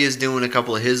 Nelly is doing a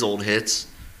couple of his old hits.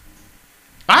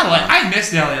 I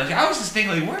miss Nelly. Like, I was just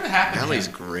thinking, like, where did it happen? Nelly's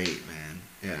great, man.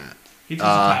 Yeah. He took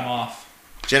some time off.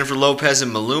 Jennifer Lopez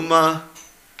and Maluma,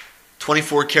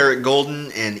 24 Karat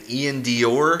Golden and Ian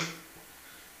Dior,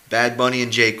 Bad Bunny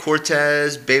and Jay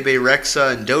Cortez, Bebe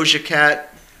Rexha and Doja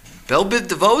Cat. Belle Biv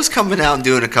DeVoe's coming out and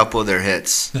doing a couple of their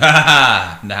hits.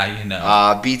 Now you know.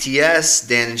 BTS,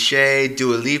 Dan and Shay,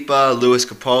 Dua Lipa, Louis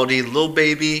Capaldi, Lil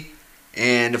Baby,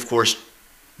 and of course,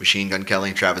 Machine Gun Kelly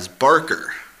and Travis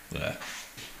Barker. Yeah.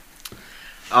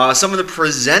 Some of the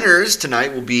presenters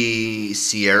tonight will be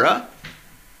Sierra,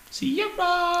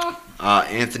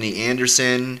 Anthony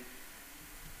Anderson,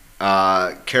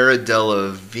 Cara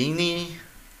Delevingne,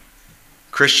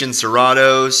 Christian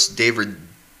Serratos, David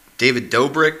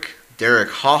Dobrik, Derek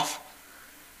Hoff,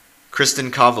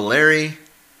 Kristen Cavallari,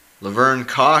 Laverne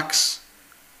Cox,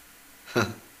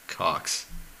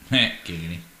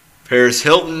 Giggity. Paris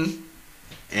Hilton,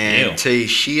 and Ew.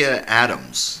 Tashia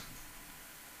Adams.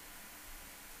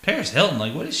 Paris Hilton,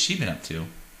 like, what has she been up to?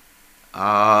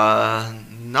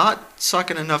 Not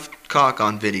sucking enough cock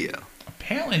on video.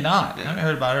 Apparently not. Yeah. I haven't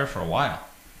heard about her for a while.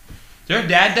 Did her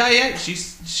dad die yet?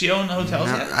 She owned the hotels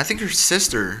No, yet? I think her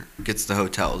sister gets the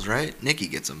hotels, right? Nikki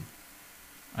gets them.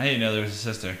 I didn't know there was a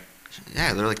sister.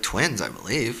 Yeah, they're like twins, I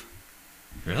believe.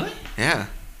 Really? Yeah,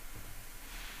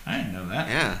 I didn't know that.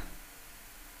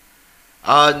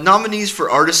 yeah. Nominees for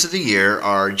Artist of the Year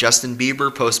are Justin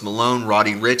Bieber, Post Malone,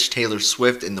 Roddy Ricch, Taylor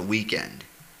Swift, and The Weeknd.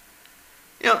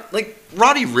 You know, like,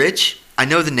 Roddy Ricch, I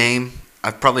know the name.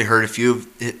 I've probably heard a few of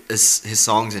his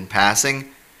songs in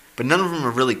passing, but none of them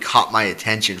have really caught my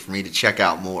attention for me to check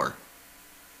out more.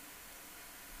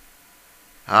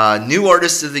 New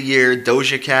Artist of the Year,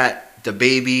 Doja Cat,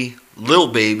 DaBaby, Lil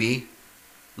Baby,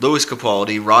 Louis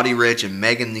Capaldi, Roddy Ricch, and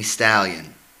Megan Thee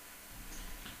Stallion.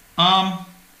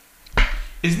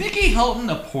 Is Nikki Hilton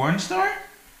a porn star?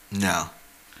 No.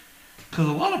 Because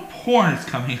a lot of porn is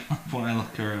coming up when I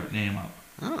look her name up.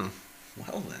 Oh,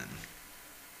 well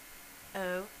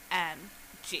then.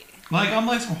 OMG. Like, I'm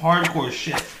like some hardcore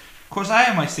shit. Of course, I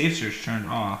have my safe search turned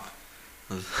off.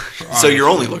 So you're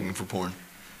only looking for porn.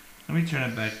 Let me turn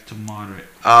it back to moderate.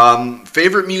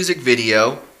 Favorite music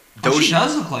video. Oh, she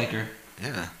does look like her.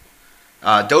 Yeah.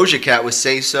 Doja Cat with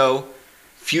Say So.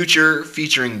 Future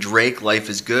featuring Drake, Life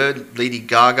is Good. Lady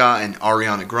Gaga and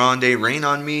Ariana Grande, Rain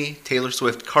on Me. Taylor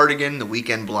Swift, Cardigan. The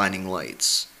Weeknd, Blinding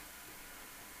Lights.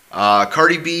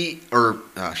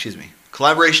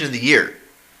 Collaboration of the Year.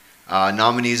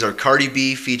 Nominees are Cardi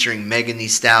B featuring Megan Thee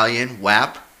Stallion,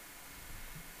 WAP.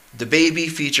 DaBaby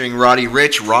featuring Roddy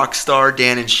Ricch, Rockstar,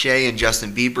 Dan and Shay, and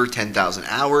Justin Bieber, 10,000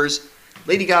 Hours.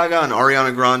 Lady Gaga and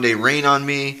Ariana Grande, Rain on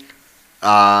Me.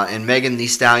 And Megan Thee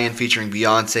Stallion featuring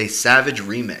Beyonce, Savage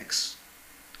Remix.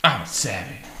 I'm a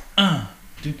savage.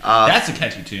 Dude, that's a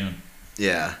catchy tune.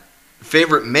 Yeah.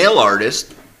 Favorite male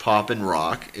artist, pop and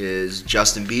rock, is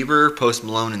Justin Bieber, Post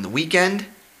Malone, and The Weeknd.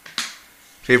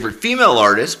 Favorite female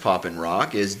artist, pop and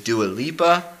rock, is Dua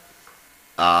Lipa,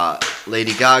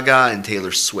 Lady Gaga, and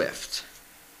Taylor Swift.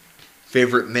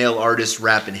 Favorite male artist,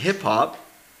 rap and hip hop,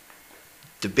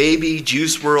 DaBaby,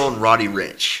 Juice WRLD, and Roddy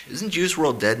Ricch. Isn't Juice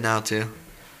WRLD dead now too?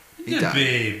 He died.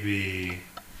 DaBaby.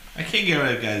 I can't get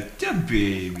rid of guys.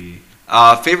 DaBaby.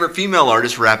 Favorite female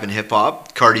artist, rap and hip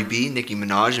hop, Cardi B, Nicki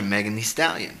Minaj, and Megan Thee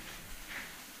Stallion.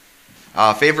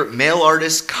 Favorite male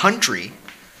artist, country.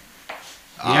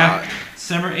 Yeah.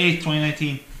 December 8th,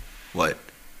 2019. What?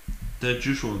 The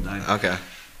Juice WRLD died. Okay.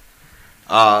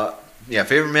 Yeah,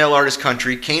 favorite male artist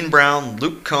country: Kane Brown,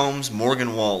 Luke Combs,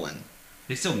 Morgan Wallen.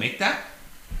 They still make that?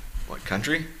 What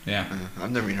country? Yeah.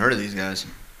 I've never even heard of these guys.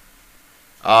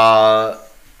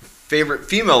 Favorite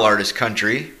female artist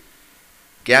country: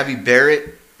 Gabby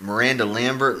Barrett, Miranda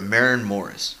Lambert, Maren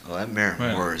Morris. Oh, that Maren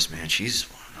Morris, man, she's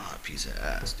a piece of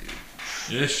ass,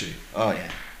 dude. Is she? Oh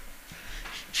yeah.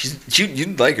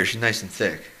 You'd like her. She's nice and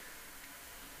thick.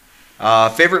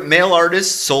 Favorite male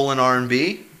artist, soul and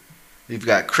R&B. We've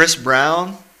got Chris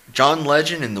Brown, John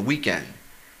Legend, and The Weeknd.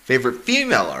 Favorite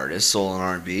female artist, soul and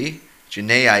R&B.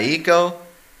 Jhené Aiko,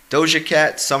 Doja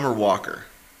Cat, Summer Walker.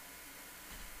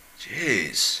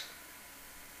 Jeez.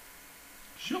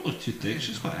 She don't look too thick.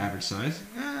 She's about average size.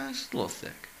 She's a little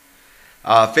thick.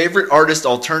 Favorite artist,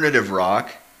 alternative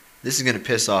rock. This is going to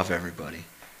piss off everybody.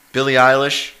 Billie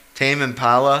Eilish, Tame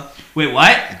Impala, Wait,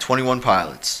 what? and 21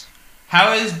 Pilots.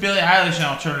 How is Billie Eilish an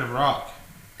alternative rock?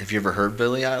 Have you ever heard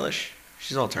Billie Eilish?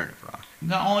 She's alternative rock.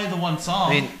 Not only the one song.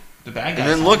 I mean, the bad guy. And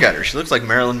then song. look at her. She looks like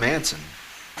Marilyn Manson.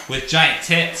 With giant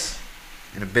tits.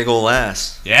 And a big old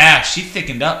ass. Yeah, she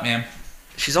thickened up, man.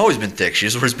 She's always been thick. She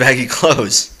just wears baggy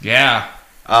clothes. Yeah.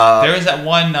 There was that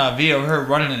one video of her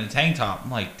running in a tank top.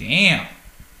 I'm like, damn.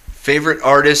 Favorite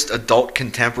artist, adult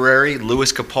contemporary: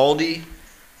 Louis Capaldi,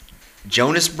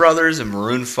 Jonas Brothers, and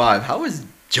Maroon 5. How is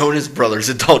Jonas Brothers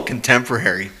adult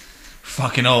contemporary?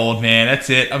 Fucking old, man. That's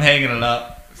it. I'm hanging it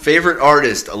up. Favorite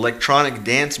artist, electronic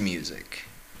dance music: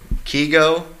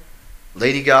 Kygo,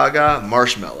 Lady Gaga,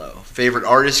 Marshmello. Favorite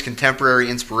artist,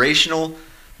 contemporary inspirational: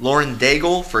 Lauren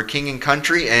Daigle for King and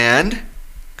Country, and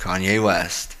Kanye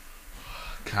West.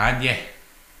 Kanye.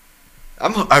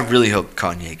 I really hope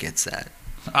Kanye gets that.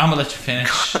 I'm going to let you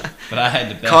finish, but I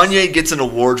had the best. Kanye gets an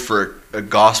award for a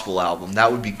gospel album.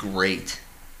 That would be great.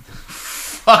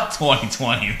 Fuck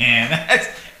 2020, man.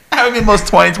 That would be the most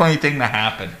 2020 thing to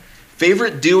happen.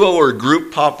 Favorite duo or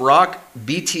group, pop rock: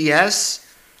 BTS,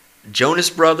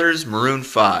 Jonas Brothers, Maroon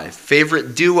 5.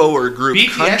 Favorite duo or group,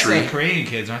 BTS country? are Korean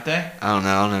kids, aren't they? I don't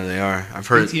know who they are. I've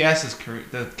heard. BTS is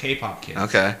the K-pop kids.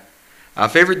 Okay.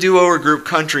 Favorite duo or group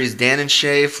country is Dan and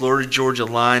Shay, Florida Georgia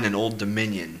Line, and Old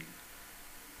Dominion.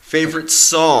 Favorite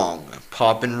song,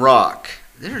 pop and rock.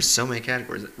 There are so many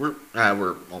categories. We're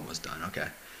almost done. Okay.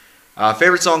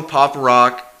 Favorite song, pop and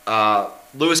rock.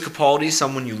 Louis Capaldi,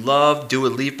 Someone You Love. Dua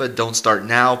Lipa, Don't Start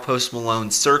Now. Post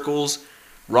Malone, Circles.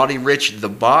 Roddy Ricch, The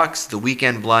Box. The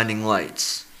Weeknd, Blinding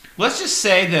Lights. Let's just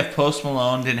say that if Post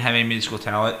Malone didn't have any musical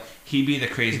talent, he'd be the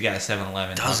crazy guy at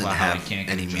 7-Eleven. Doesn't have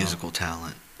any musical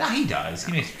talent. Nah, he does.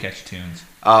 He makes catchy tunes.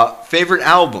 Favorite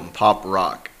album, pop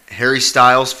rock. Harry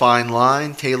Styles, Fine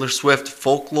Line. Taylor Swift,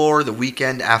 Folklore. The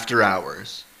Weeknd, After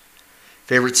Hours.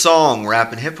 Favorite song,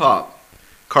 rap and hip hop.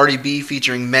 Cardi B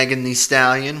featuring Megan Thee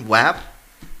Stallion, WAP.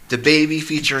 DaBaby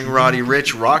featuring Roddy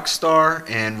Ricch, Rockstar.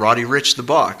 And Roddy Ricch, The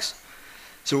Box.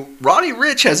 So Roddy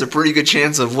Ricch has a pretty good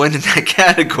chance of winning that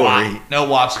category. Wow. No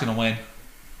WAP's going to win.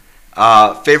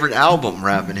 Favorite album,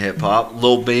 rap and hip hop.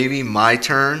 Lil Baby, My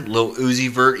Turn. Lil Uzi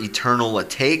Vert, Eternal A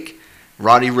Take.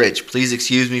 Roddy Ricch, Please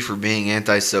Excuse Me for Being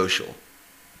Antisocial.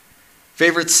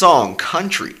 Favorite song,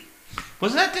 country.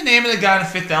 Wasn't that the name of the guy in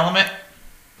Fifth Element?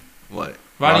 What?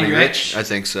 Roddy Ricch? I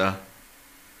think so.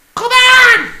 Come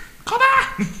on! Come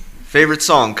on! Favorite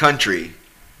song, country.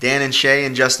 Dan and Shay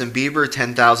and Justin Bieber,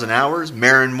 10,000 Hours.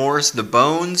 Maren Morris, The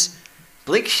Bones.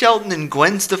 Blake Shelton and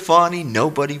Gwen Stefani,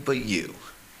 Nobody But You.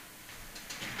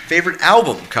 Favorite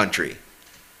album, country.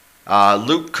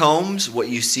 Luke Combs, What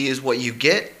You See Is What You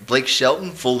Get. Blake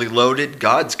Shelton, Fully Loaded,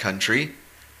 God's Country.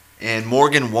 And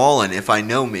Morgan Wallen, If I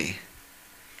Know Me.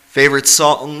 Favorite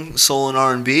song, soul and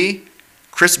R&B.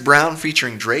 Chris Brown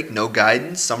featuring Drake, No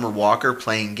Guidance. Summer Walker,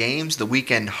 Playing Games. The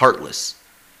Weeknd, Heartless.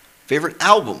 Favorite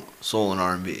album, soul and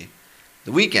R&B.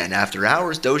 The Weeknd, After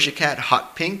Hours. Doja Cat,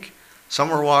 Hot Pink.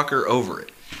 Summer Walker, Over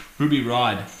It. Ruby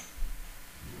Rod.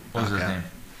 What was his name?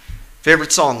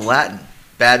 Favorite song, Latin.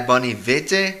 Bad Bunny,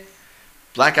 Vete.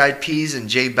 Black Eyed Peas and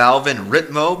J Balvin,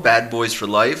 Ritmo, Bad Boys for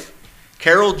Life.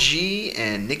 Karol G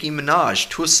and Nicki Minaj,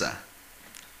 Tusa.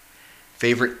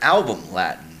 Favorite album,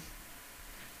 Latin.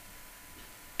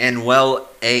 Anuel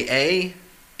AA,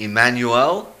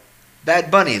 Emmanuel. Bad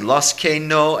Bunny, Los Que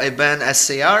No Eben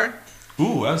Esar.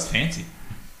 Ooh, that was fancy.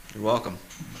 You're welcome.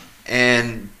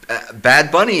 And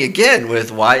Bad Bunny again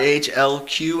with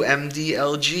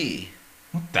YHLQMDLG.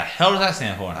 What the hell does that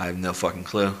stand for? I have no fucking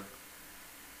clue.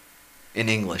 In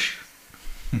English.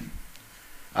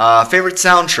 Favorite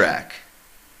soundtrack.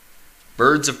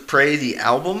 Birds of Prey, the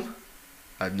album.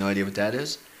 I have no idea what that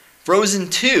is. Frozen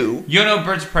 2, You know what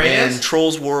Birds of Prey and is?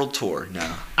 Trolls World Tour.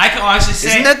 No. I can honestly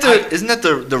say... Isn't that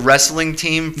the wrestling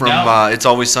team from No. It's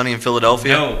Always Sunny in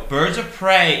Philadelphia? No, Birds of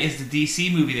Prey is the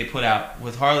DC movie they put out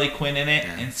with Harley Quinn in it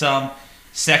and some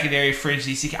secondary fringe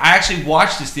DC. I actually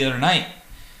watched this the other night.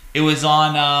 It was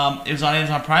on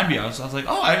Amazon Prime Video. So I was like,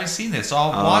 oh, I haven't seen this, so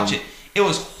I'll watch it. It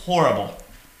was horrible.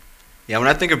 Yeah, when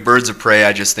I think of Birds of Prey,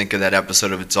 I just think of that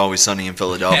episode of It's Always Sunny in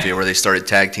Philadelphia where they started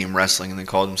tag team wrestling and they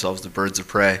called themselves the Birds of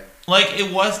Prey. Like,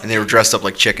 it was... And they were dressed up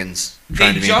like chickens,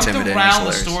 trying to be intimidating. They jumped around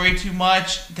the story too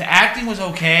much. The acting was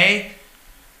okay,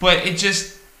 but it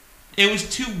was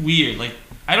too weird. Like,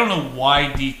 I don't know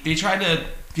why they tried to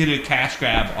get a cash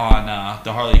grab on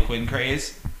the Harley Quinn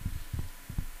craze,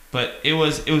 but it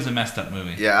was a messed up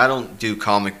movie. Yeah, I don't do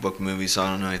comic book movies, so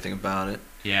I don't know anything about it.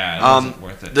 Yeah, it wasn't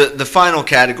worth it. The final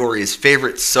category is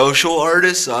favorite social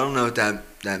artist. So I don't know what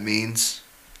that means.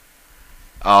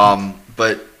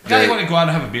 But Guy you want to go out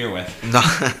and have a beer with.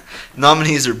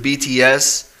 Nominees are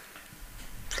BTS,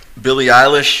 Billie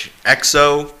Eilish,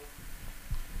 EXO,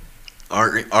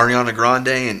 Ariana Grande,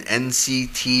 and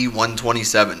NCT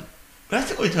 127.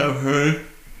 That's the only time I've heard.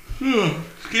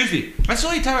 Excuse me. That's the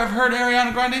only time I've heard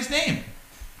Ariana Grande's name.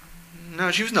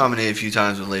 No, she was nominated a few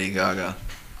times with Lady Gaga.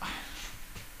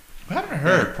 What happened to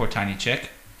her, poor tiny chick?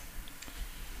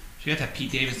 She got that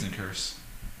Pete Davidson curse.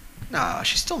 Nah,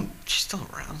 she's still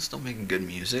around, still making good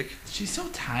music. She's so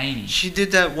tiny. She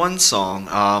did that one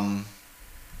song.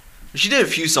 She did a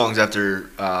few songs after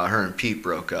her and Pete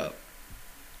broke up.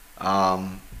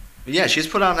 But yeah, she's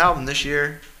put out an album this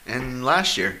year and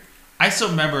last year. I still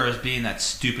remember her as being that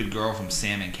stupid girl from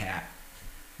Sam and Cat.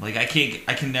 Like I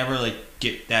can never like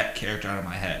get that character out of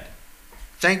my head.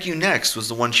 Thank You Next was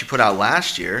the one she put out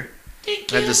last year.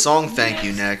 Thank you. Had the song Thank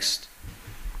You Next.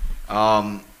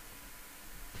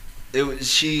 It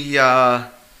was she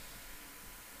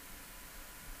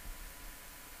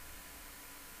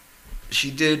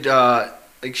did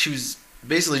like she was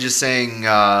basically just saying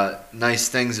nice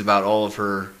things about all of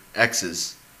her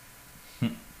exes.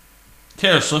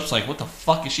 Taylor Swift's like, what the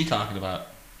fuck is she talking about?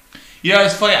 You know,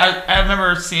 it's funny. I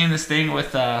remember seeing this thing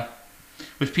with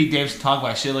Pete Davidson talk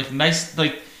about shit. Like nice,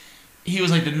 like he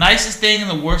was like the nicest thing and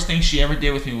the worst thing she ever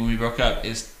did with me when we broke up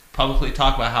is publicly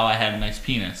talk about how I had a nice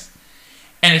penis.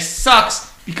 And it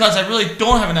sucks because I really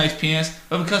don't have a nice penis,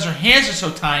 but because her hands are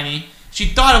so tiny, she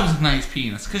thought it was a nice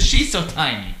penis because she's so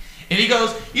tiny. And he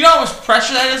goes, you know how much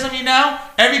pressure that is on me now?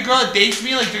 Every girl that dates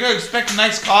me, like they're gonna expect a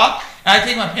nice cock, and I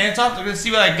take my pants off, they're gonna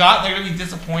see what I got, and they're gonna be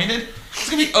disappointed. It's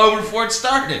gonna be over before it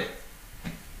started.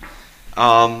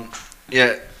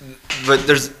 Yeah, but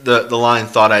there's the line,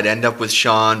 thought I'd end up with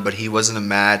Sean, but he wasn't a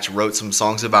match, wrote some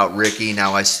songs about Ricky,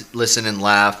 now I listen and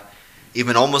laugh,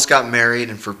 even almost got married,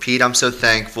 and for Pete I'm so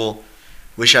thankful,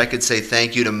 wish I could say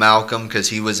thank you to Malcolm because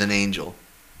he was an angel.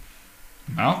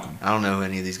 Malcolm? I don't know who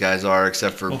any of these guys are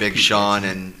except for Big Pete Sean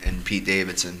and Pete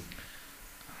Davidson.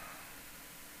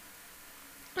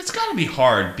 It's gotta be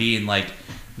hard being like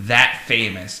that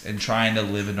famous and trying to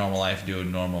live a normal life and do a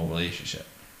normal relationship.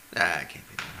 It can't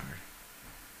be that hard.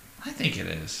 I think it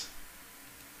is.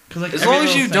 Cause like as long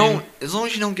as you don't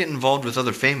get involved with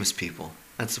other famous people,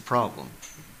 that's the problem.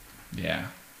 Yeah.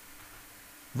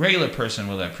 Regular person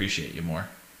will appreciate you more.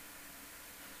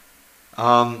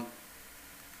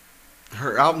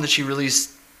 Her album that she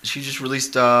just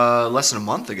released less than a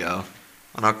month ago,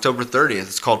 on October 30th.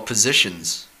 It's called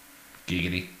Positions.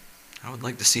 Giggity. I would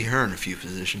like to see her in a few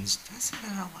positions. Did I say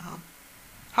that out loud?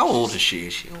 How old is she?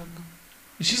 Is she old?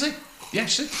 She's like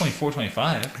 24, 25.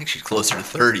 I think she's closer to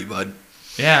 30, bud.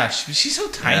 Yeah, she's so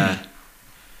tiny. Yeah.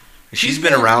 She's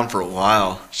been around for a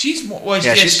while. She's more. Well,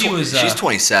 she's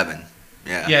 27.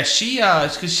 Yeah. Yeah,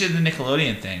 it's because she did the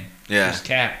Nickelodeon thing. Yeah. She's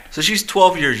Cat. So she's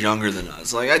 12 years younger than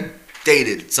us. Like I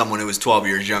dated someone who was 12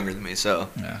 years younger than me. So.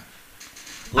 Yeah.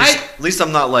 At least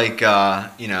I'm not like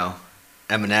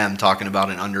Eminem talking about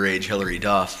an underage Hillary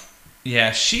Duff.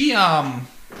 Yeah, she's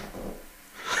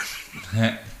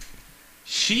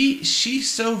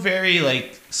so very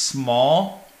like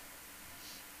small.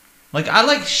 Like I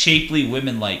like shapely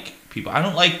women like people. I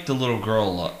don't like the little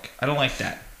girl look. I don't like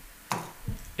that.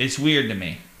 It's weird to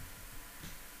me.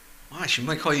 Why? She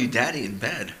might call you daddy in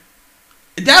bed.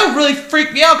 That would really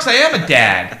freak me out because I am a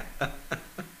dad.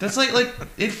 That's like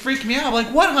it freaked me out. I'm like,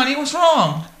 what, honey? What's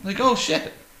wrong? Like, oh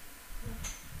shit.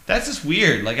 That's just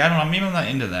weird. Like, I don't know. Maybe I'm not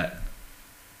into that.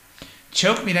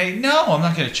 Choke me, daddy? No, I'm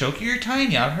not gonna choke you. You're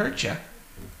tiny. I'll hurt you.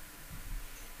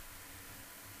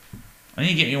 I need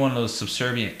to get me one of those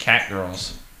subservient cat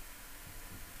girls.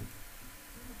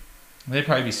 They'd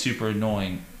probably be super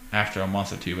annoying after a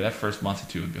month or two, but that first month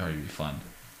or two would probably be fun.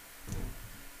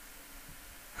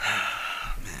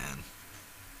 Man.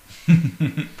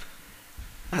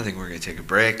 I think we're going to take a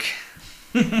break.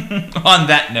 On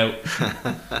that note. All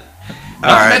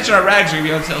right. Mention our rags are going to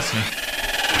be on sale soon.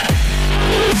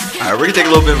 All right, we're going to take a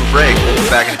little bit of a break. We'll be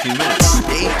back in a few minutes.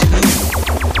 Stay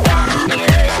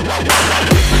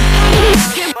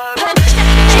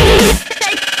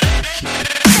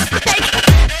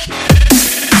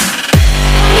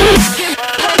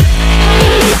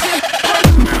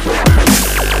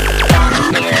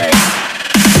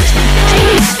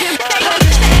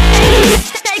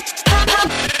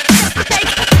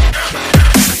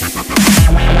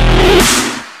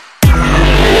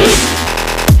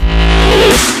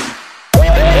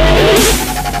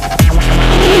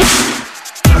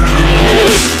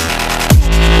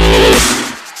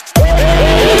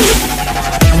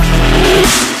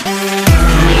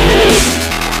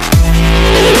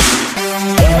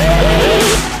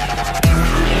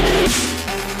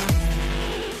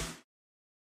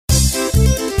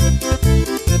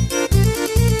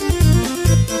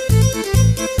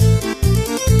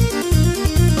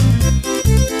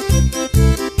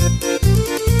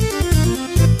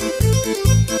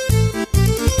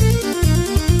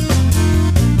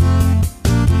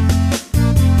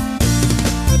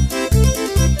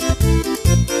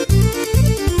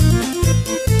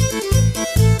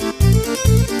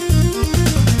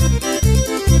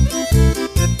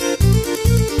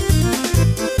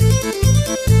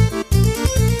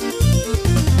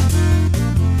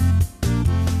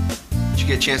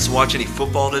chance to watch any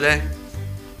football today?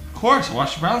 Of course, I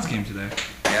watched the Browns game today.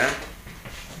 Yeah?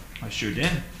 I sure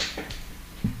did.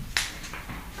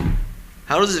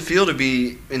 How does it feel to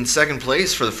be in second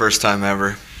place for the first time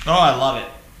ever? Oh, I love it.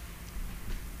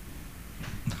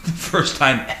 First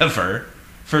time ever.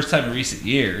 First time in recent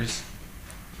years.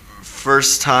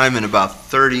 First time in about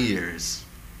 30 years.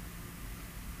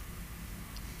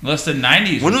 Less than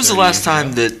 90s. When was the last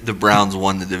time that the Browns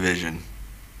won the division?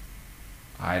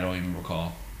 I don't even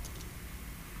recall.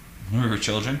 When we were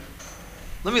children.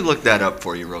 Let me look that up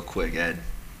for you real quick, Ed.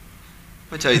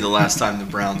 Let me tell you the last time the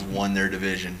Browns won their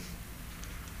division.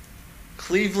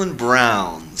 Cleveland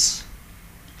Browns.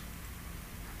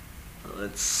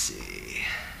 Let's see.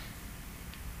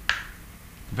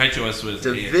 I bet you it was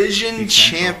Division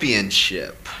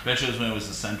Championship. I bet you it was when it was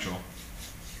the Central.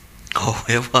 Oh,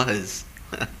 it was.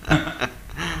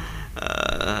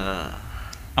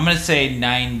 I'm going to say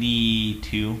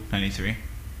 92, 93.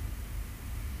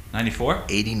 94?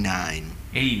 89.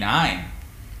 89.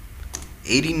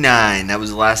 89. That was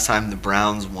the last time the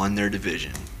Browns won their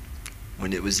division.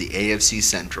 When it was the AFC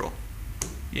Central.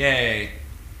 Yay.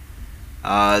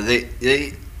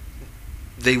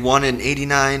 They won in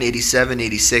 89, 87,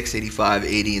 86, 85,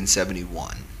 80, and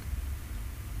 71.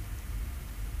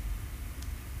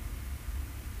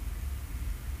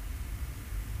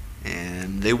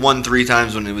 And they won 3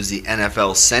 times when it was the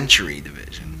NFL Century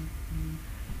Division.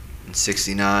 In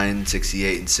 69,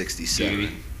 68, and 67.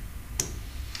 Baby.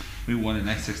 We won in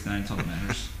 69, that's all that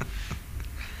matters.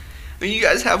 I mean, you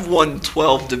guys have won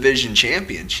 12 division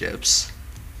championships.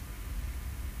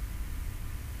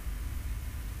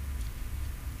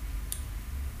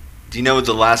 Do you know what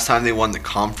the last time they won the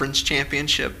conference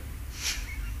championship?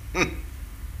 I'm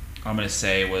going to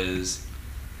say it was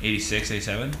 86,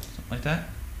 87, something like that.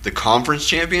 The conference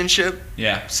championship?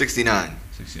 Yeah. 69.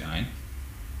 69.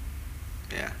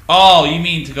 Yeah. Oh, you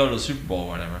mean to go to the Super Bowl or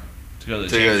whatever? To go to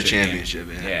the championship,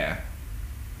 game. yeah.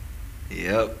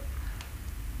 Yep.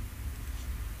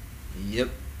 Yep.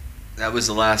 That was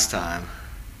the last time.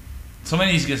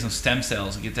 Somebody needs to get some stem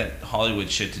cells and get that Hollywood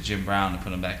shit to Jim Brown and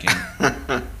put him back in.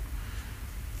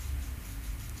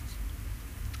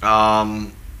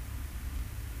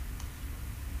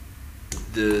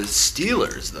 The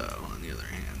Steelers, though, on the other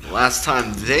hand, the last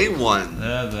time they won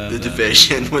the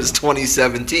division was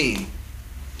 2017.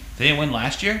 They didn't win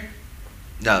last year?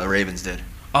 No, the Ravens did.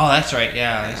 Oh, that's right.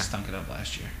 Yeah, they stunk it up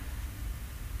last year.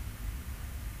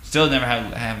 Still never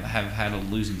have had a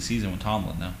losing season with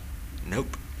Tomlin, though.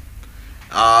 Nope.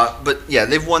 But, yeah,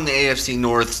 they've won the AFC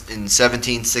North in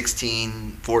 17,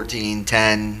 16, 14,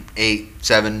 10, 8,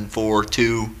 7, 4,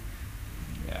 2.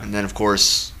 Yeah. And then, of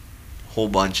course, a whole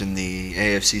bunch in the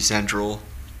AFC Central.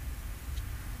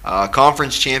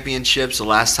 Conference championships, the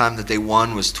last time that they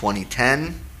won was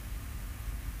 2010.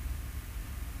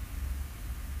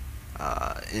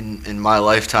 In my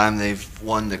lifetime, they've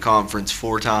won the conference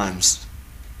 4 times.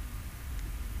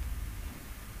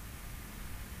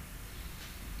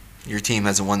 Your team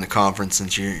hasn't won the conference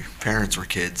since your parents were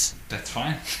kids. That's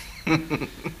fine.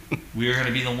 We are going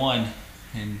to be the one.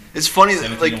 It's funny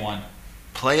that, like, 1.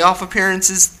 Playoff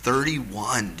appearances,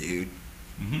 31, dude.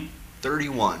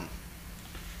 31.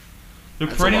 They're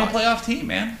That's a perennial lot. playoff team,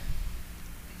 man.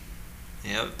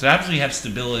 Yep. So absolutely have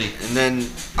stability. And then,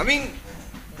 I mean,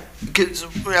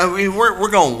 we're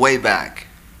going way back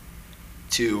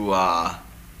to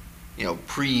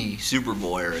pre Super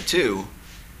Bowl era too.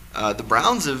 The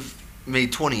Browns have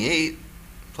made 28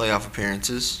 playoff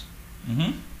appearances.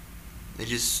 Mm-hmm. They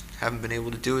just haven't been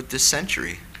able to do it this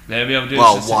century. They'll be able to do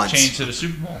Well, it since once. it changed to the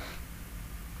Super Bowl.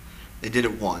 They did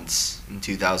it once in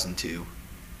 2002.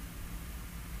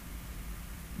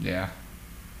 Yeah.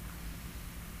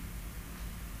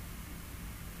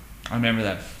 I remember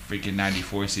that freaking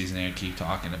 94 season they would keep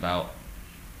talking about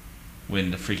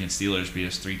when the freaking Steelers beat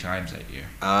us 3 times that year.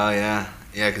 Oh, yeah.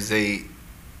 Yeah, because they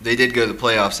did go to the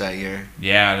playoffs that year.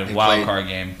 Yeah, the They wild played- card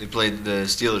game. They played the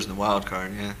Steelers in the wild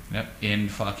card, yeah. Yep, in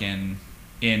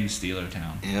Steeler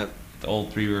Town. Yep. The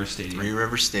old Three River Stadium. Three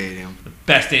River Stadium. The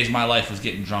best days of my life was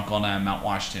getting drunk all night in Mount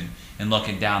Washington and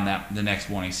looking down the next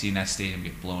morning, seeing that stadium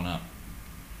get blown up.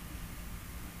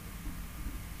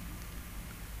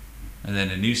 And then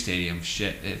the new stadium,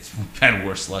 shit, it's had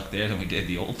worse luck there than we did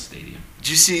the old stadium. Did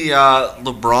you see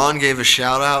LeBron gave a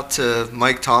shout out to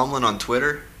Mike Tomlin on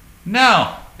Twitter?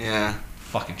 No! Yeah.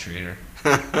 Fucking traitor.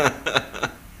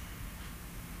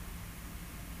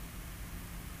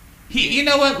 You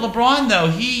know what, LeBron though,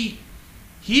 he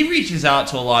reaches out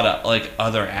to a lot of like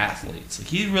other athletes. Like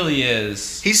he really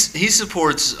is. He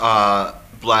supports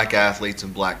black athletes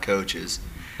and black coaches.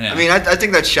 Yeah. I mean, I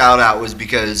think that shout out was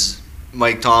because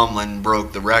Mike Tomlin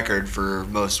broke the record for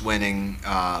most winning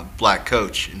black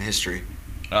coach in history.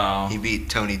 Oh. He beat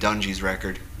Tony Dungy's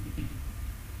record.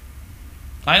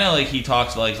 I know, like he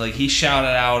talks like he shouted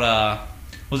out.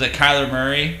 Was it Kyler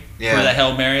Murray for Yeah. the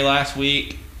Hail Mary last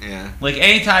week? Yeah. Like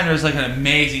anytime there's like an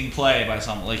amazing play by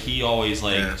someone, like he always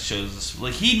Yeah. shows us.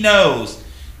 Like he knows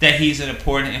that he's an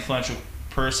important, influential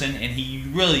person, and he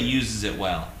really uses it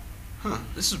well. Huh.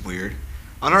 This is weird.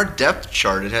 On our depth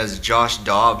chart, it has Josh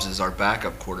Dobbs as our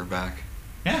backup quarterback.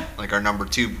 Yeah. Like our number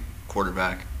 2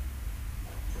 quarterback.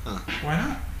 Why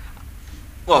not?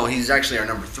 Well, he's actually our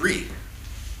number 3.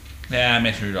 Yeah,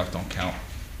 Mason Rudolph don't count.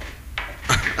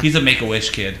 He's a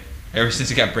Make-A-Wish kid. Ever since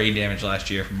he got brain damage last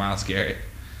year from Myles Garrett.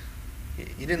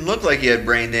 He didn't look like he had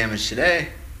brain damage today.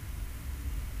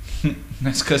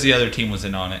 That's because the other team was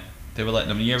in on it. They were letting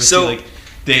them. You ever So, see like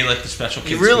they let the special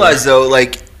kids You realize, score? though,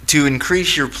 like, to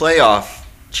increase your playoff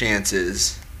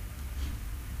chances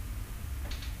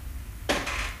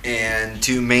and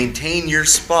to maintain your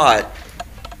spot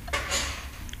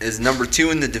as number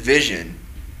 2 in the division,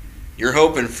 you're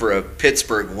hoping for a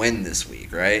Pittsburgh win this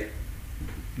week, right?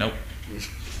 Nope.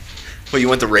 Well, you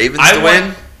want the Ravens to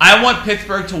win? I want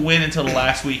Pittsburgh to win until the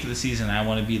last week of the season. I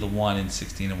want to be the 1 in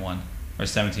 16-1 or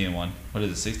 17-1. What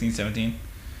is it? 16, 17?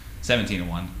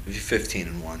 17-1.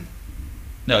 15-1.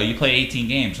 No, you play 18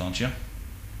 games, don't you?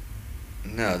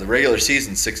 No, the regular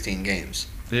season's 16 games.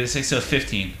 Did it say so?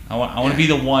 15. I want to be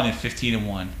the 1 in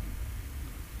 15-1.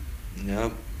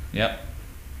 Nope. Yep.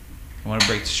 I want to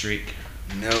break the streak.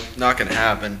 Nope, not going to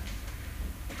happen.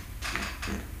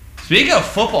 Speaking of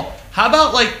football, how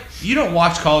about like you don't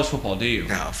watch college football, do you?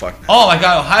 No, fuck no. Oh my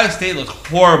God, Ohio State looked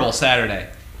horrible Saturday.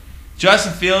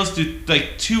 Justin Fields did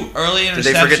like 2 early interceptions.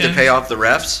 Did they forget to pay off the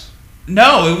refs?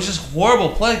 No, it was just horrible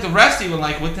play. Like the rest even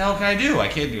like, what the hell can I do? I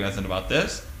can't do nothing about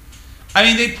this. I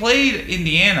mean, they played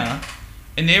Indiana,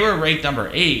 and they were ranked number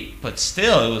 8, but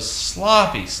still, it was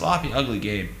sloppy, ugly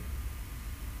game.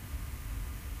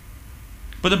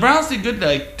 But the Browns did good.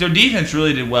 Like their defense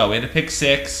really did well. We had a pick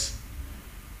 6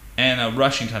 and a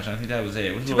rushing touchdown. I think that was it.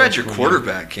 It was a Too little bad your score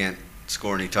quarterback can't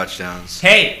score any touchdowns.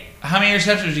 Hey, how many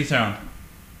interceptions has he thrown?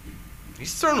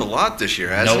 He's thrown a lot this year,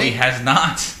 hasn't No, he? he has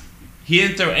not. He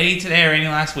didn't throw any today or any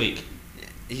last week.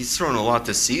 He's thrown a lot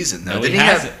this season, though. No, Didn't he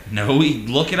hasn't. No,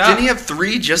 look it up. Didn't he have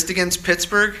 3 just against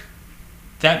Pittsburgh?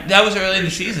 That was early in the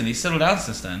season. He's settled down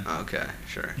since then. Okay,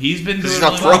 sure. He's been doing He's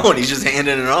not really well. throwing. He's just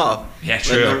handing it off. Yeah,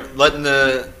 true. Letting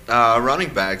the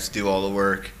running backs do all the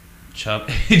work. Chubb.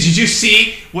 Did you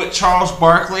see what Charles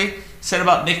Barkley said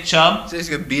about Nick Chubb? So he's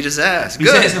going to beat his ass. He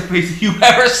Good. says, if you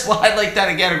ever slide like that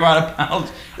again or go out of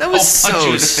bounds, That was I'll punch so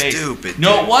you in the face. stupid,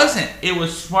 No, dude. it wasn't. It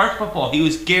was smart football. He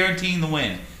was guaranteeing the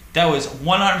win. That was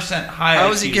 100% high How IQ.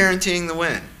 was he guaranteeing the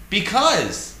win?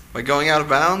 Because By going out of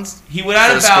bounds? he went out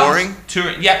of Instead of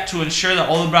bounds to ensure that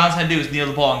all the Browns had to do was kneel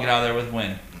the ball and get out of there with a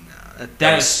win. No,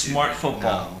 That was is smart stupid.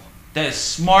 football. No. That is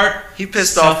smart. He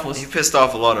pissed selfless. off. He pissed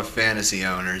off a lot of fantasy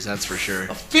owners. That's for sure.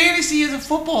 Fantasy isn't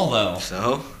football, though.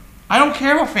 So I don't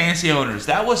care about fantasy owners.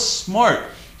 That was smart.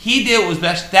 He did what was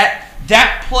best.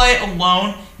 That play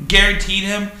alone guaranteed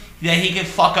him that he could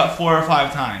fuck up 4 or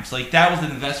 5 times. Like, that was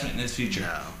an investment in his future.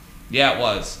 no. Yeah, it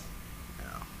was.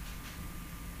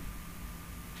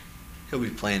 He'll be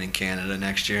playing in Canada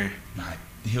next year.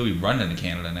 He'll be running to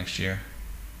Canada next year.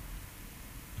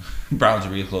 Browns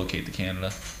will relocate to Canada.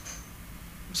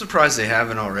 I'm surprised they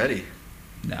haven't already.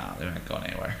 No, they're not going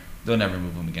anywhere. They'll never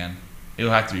move him again.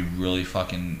 It'll have to be really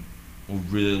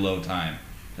low time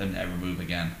for them to ever move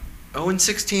again.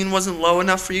 0-16 wasn't low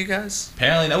enough for you guys?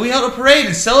 Apparently, no. We held a parade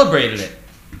and celebrated it.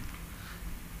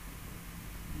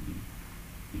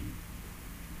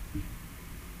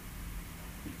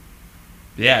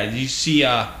 Yeah, did you see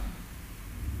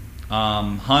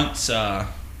Hunt's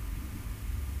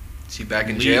Is he back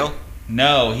in lead? jail?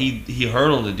 No, he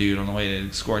hurdled a dude on the way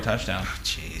to score a touchdown.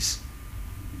 Jeez.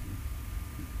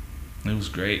 It was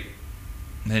great.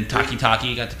 And then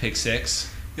Taki got the pick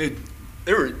six. Dude,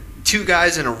 there were 2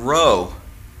 guys in a row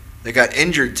that got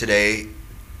injured today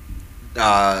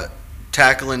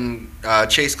tackling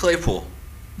Chase Claypool.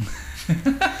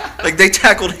 Like, they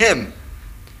tackled him.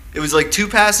 It was like 2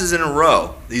 passes in a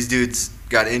row. These dudes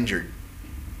got injured.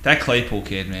 That Claypool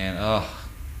kid, man. Oh,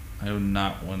 I would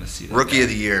not want to see that. Rookie guy. of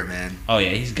the year, man. Oh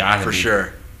yeah, he's got to For be.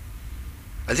 sure.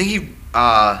 I think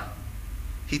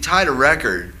he tied a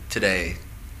record today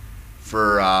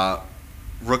for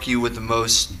rookie with the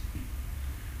most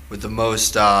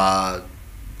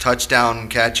touchdown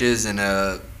catches in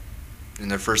their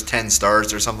first 10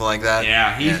 starts or something like that.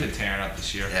 Yeah, he's been tearing up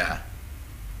this year. Yeah.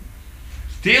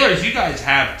 Steelers, you guys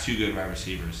have 2 good wide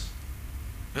receivers.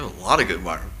 We have a lot of good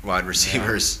wide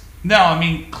receivers. No, I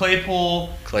mean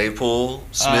Claypool,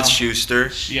 Smith-Schuster,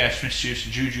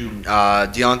 Smith-Schuster, Juju.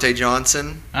 Deontay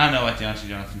Johnson. I don't know about Deontay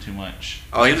Johnson too much.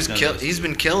 Oh, he's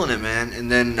been killing it, man.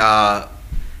 And then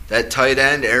that tight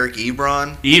end, Eric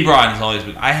Ebron. Ebron has always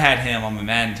been. I had him on the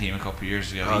Madden team a couple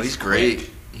years ago. Oh, he's great.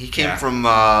 He came from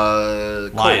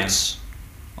Lions. Colts.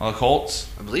 Oh, the Colts?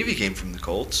 I believe he came from the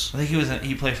Colts. I think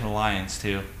he played for the Lions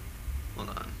too. Hold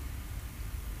on.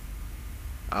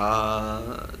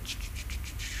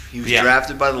 He was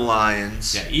drafted by the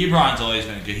Lions. Yeah, Ebron's always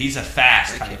been good. He's a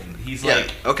fast tight end. He's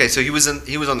okay. So he was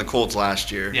on the Colts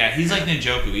last year. Yeah, he's like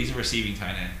Njoku. He's a receiving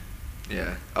tight end.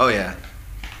 Yeah. Oh yeah.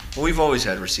 Well, we've always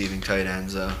had receiving tight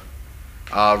ends though.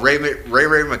 Ray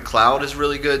McLeod is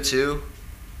really good too,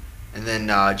 and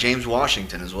then James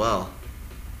Washington as well.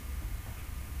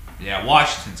 Yeah,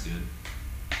 Washington's good.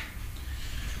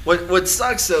 What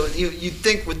sucks though, you'd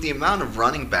think with the amount of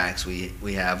running backs we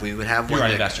have, we would have Your one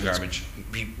running backs are garbage.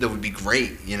 That would be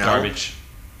great, you know. Garbage.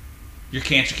 Your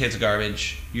cancer kids are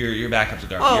garbage. Your backups are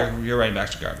garbage. Oh. Your running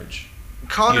backs are garbage.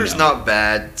 Connor's not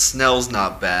bad. Snell's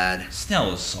not bad.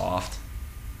 Snell is soft.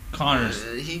 Connor's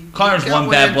got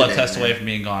one bad blood today, test man. away from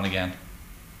being gone again.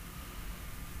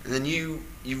 And then you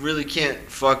really can't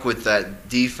fuck with that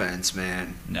defense,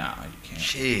 man. No, you can't.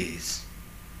 Jeez.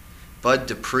 Bud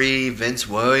Dupree, Vince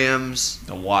Williams,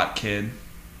 The Watt kid.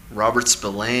 Robert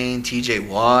Spillane, T.J.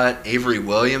 Watt, Avery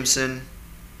Williamson.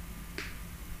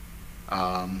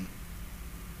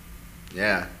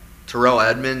 Yeah. Terrell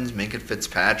Edmonds, Minka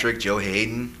Fitzpatrick, Joe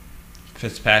Hayden.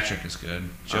 Fitzpatrick is good.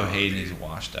 Joe Hayden, dude. he's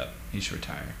washed up. He should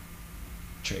retire.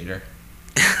 Traitor.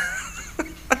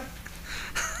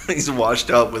 He's washed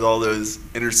up with all those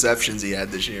interceptions he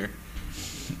had this year.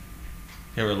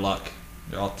 They were luck.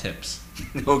 They're all tips.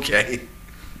 Okay.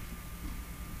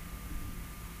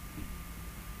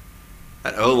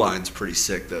 That O-line's pretty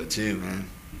sick, though, too, man.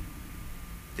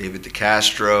 David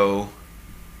DeCastro,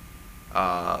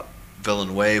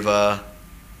 Villanueva,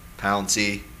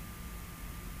 Pouncey.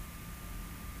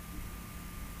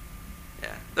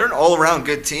 Yeah. They're an all-around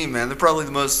good team, man. They're probably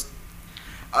the most...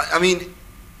 I mean,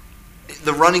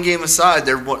 the running game aside,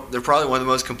 they're probably one of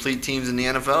the most complete teams in the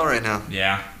NFL right now.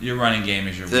 Yeah, your running game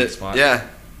is your weak spot. Yeah.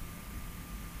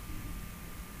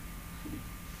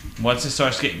 Once it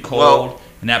starts getting cold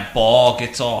and that ball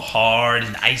gets all hard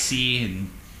and icy and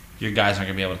your guys aren't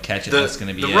going to be able to catch it, that's going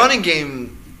to be the running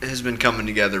game has been coming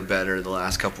together better the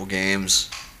last couple games.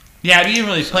 Yeah, we didn't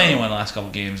really play anyone the last couple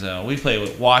games, though. We played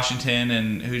with Washington,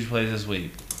 and who'd you play this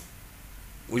week?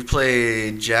 We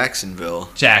played Jacksonville.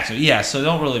 Jacksonville. Yeah, so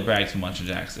don't really brag too much on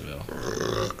Jacksonville.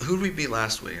 Who did we beat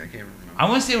last week? I can't remember. I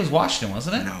want to say it was Washington,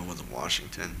 wasn't it? No, it wasn't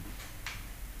Washington.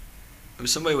 It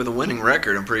was somebody with a winning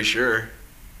record, I'm pretty sure.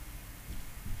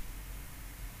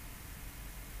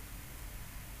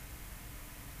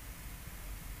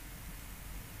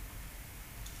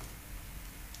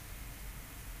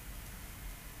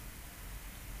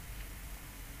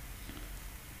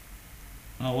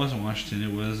 Oh, it wasn't Washington.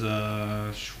 It was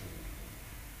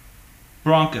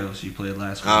Broncos you played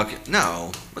last week. Okay,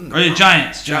 no. Or the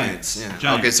Giants. Giants, yeah.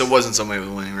 Giants. Okay, so it wasn't somebody with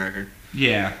a winning record.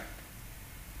 Yeah.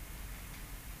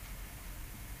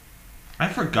 I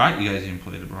forgot you guys even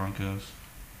played the Broncos.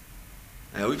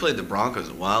 Yeah, we played the Broncos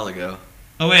a while ago.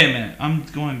 Oh, wait a minute. I'm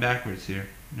going backwards here.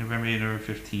 November 8th, November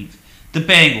 15th. The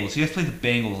Bengals. You guys played the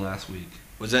Bengals last week.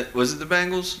 Was it the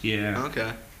Bengals? Yeah.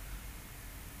 Okay.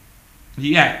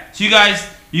 Yeah. So you guys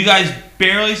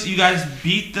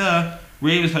beat the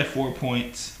Ravens by 4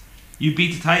 points. You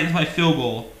beat the Titans by field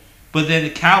goal. But then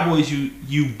the Cowboys,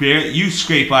 you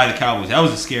scraped by the Cowboys. That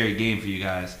was a scary game for you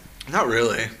guys. Not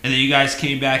really. And then you guys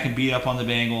came back and beat up on the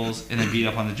Bengals and then beat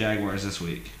up on the Jaguars this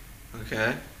week.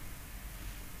 Okay.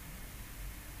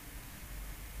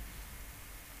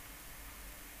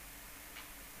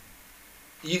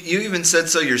 You even said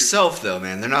so yourself, though,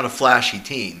 man. They're not a flashy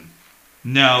team.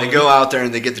 No. They go out there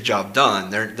and they get the job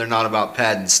done. They're not about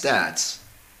padding stats.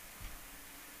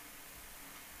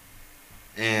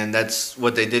 And that's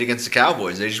what they did against the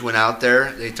Cowboys. They just went out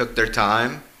there. They took their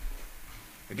time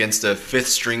against a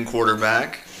fifth-string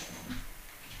quarterback.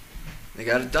 They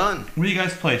got it done. When do you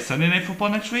guys play? Sunday Night Football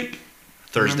next week?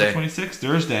 Thursday. November 26th?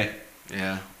 Thursday.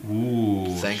 Yeah.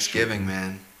 Ooh. Thanksgiving,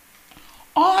 man.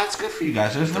 Oh, that's good for you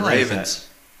guys. I just The realized Ravens. that.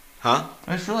 Huh?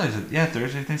 I just realized it. Yeah,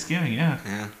 Thursday, Thanksgiving, yeah.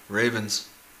 Yeah, Ravens.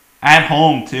 At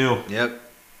home, too. Yep.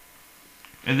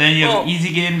 And then you have an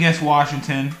easy game against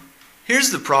Washington.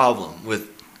 Here's the problem with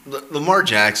Lamar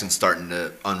Jackson starting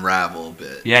to unravel a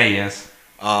bit. Yeah, he is.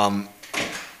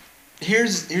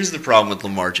 Here's the problem with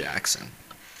Lamar Jackson.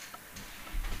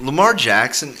 Lamar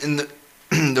Jackson,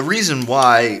 and the reason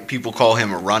why people call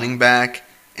him a running back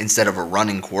instead of a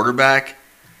running quarterback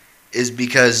is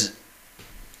because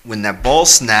when that ball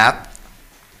snapped,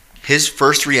 his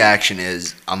first reaction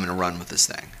is, I'm going to run with this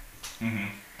thing. Mm-hmm.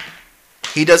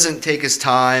 He doesn't take his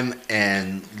time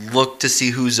and look to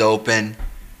see who's open.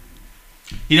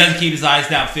 He doesn't keep his eyes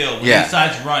downfield. When Yeah. he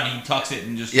decides to run, he tucks it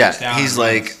and just Yeah, looks down. he's and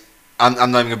like, runs. I'm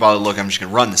not even going to bother to look. I'm just going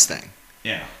to run this thing.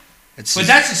 Yeah. It's But just-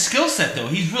 that's his skill set, though.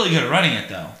 He's really good at running it,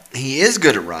 though. he is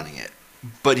good at running it,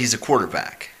 but he's a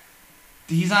quarterback.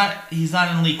 He's not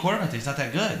an elite quarterback. He's not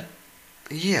that good.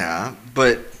 Yeah,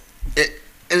 but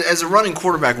as a running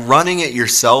quarterback, running it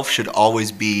yourself should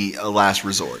always be a last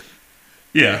resort.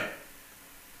 Yeah.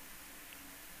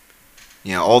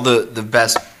 You know, all the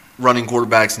best running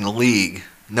quarterbacks in the league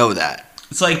know that.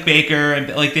 It's like Baker,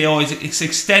 and like they always, it's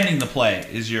extending the play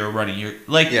is your running.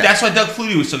 Yeah. That's why Doug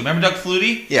Flutie was talking. Remember Doug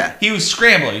Flutie? Yeah. He was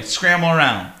scrambling. He'd scramble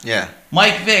around. Yeah.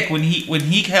 Mike Vick, when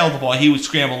he held the ball, he would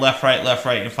scramble left, right,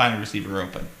 and find a receiver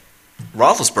open.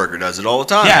 Roethlisberger does it all the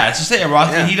time. Yeah, it's just saying,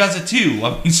 Ross, Yeah. he does it too.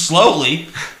 I mean, slowly,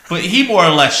 but he more or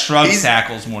less shrugs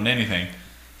tackles more than anything.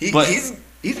 But-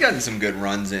 He's gotten some good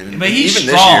runs in. But he's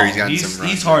even strong. this year he's gotten some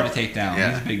runs. He's hard to take down.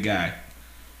 Yeah. He's a big guy.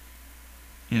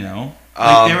 You know,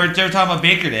 like they were talking about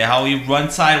Baker Day, how he would run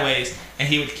sideways and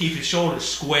he would keep his shoulders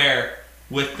square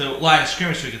with the line of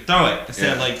scrimmage so he could throw it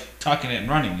instead of Yeah. like tucking it and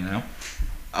running. You know.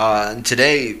 And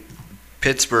today,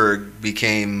 Pittsburgh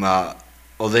became they're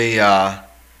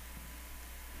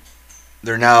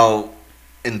now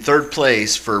in third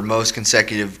place for most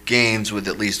consecutive games with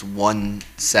at least one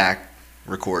sack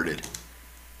recorded.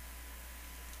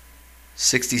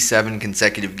 67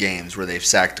 consecutive games where they've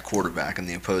sacked the quarterback on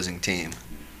the opposing team.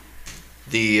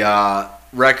 The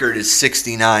record is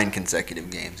 69 consecutive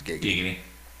games. Giggity.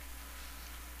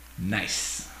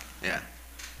 Nice. Yeah.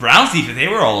 Browns defense, they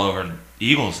were all over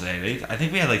Eagles today. I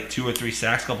think we had like 2 or 3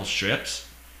 sacks, couple strips.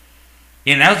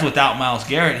 And that was without Myles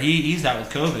Garrett. He's out with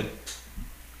COVID.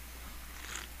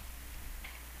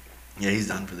 Yeah, he's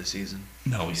done for the season.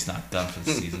 No, he's not done for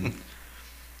the season.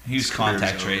 He was His career's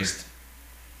contact over. traced.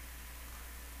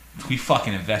 We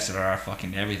fucking invested our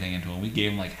fucking everything into him. We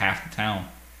gave him like half the town.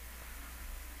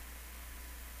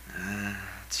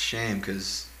 It's a shame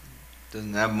because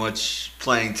doesn't have much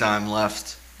playing time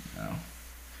left. No.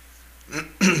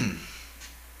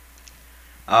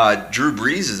 Drew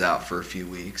Brees is out for a few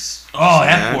weeks. Oh, See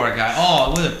that poor guy.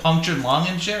 Oh, was it punctured lung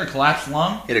and shit or collapsed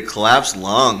lung? He had a collapsed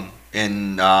lung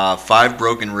and 5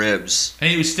 broken ribs. And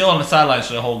he was still on the sidelines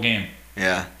for the whole game.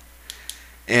 Yeah.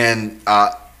 And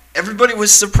everybody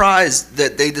was surprised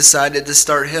that they decided to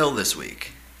start Hill this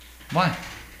week. Why?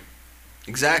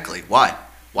 Exactly. Why?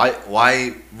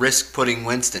 Why risk putting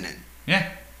Winston in? Yeah.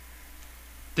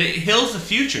 Hill's the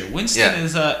future. Winston Yeah.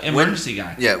 is an emergency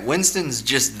guy. Yeah, Winston's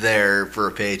just there for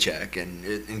a paycheck and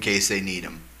in case they need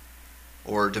him.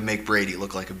 Or to make Brady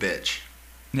look like a bitch.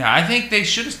 Yeah, I think they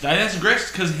should have. That's great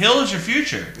because Hill is your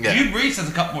future. Yeah. Drew Brees has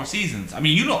a couple more seasons. I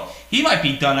mean, he might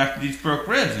be done after these broke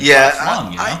ribs. And Yeah, collapsed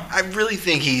lung, you know? I really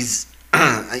think he's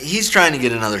he's trying to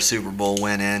get another Super Bowl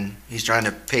win in. He's trying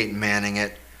to Peyton Manning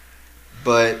it.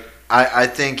 But I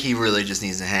think he really just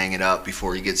needs to hang it up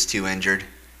before he gets too injured.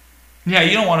 Yeah,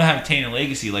 you don't want to have a tainted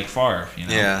legacy like Favre, you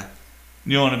know? Yeah,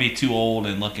 You don't want to be too old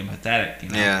and looking pathetic, you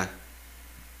know? yeah.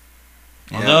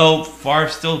 Although Favre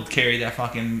still carried that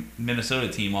fucking Minnesota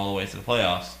team all the way to the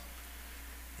playoffs.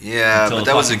 Yeah, Until but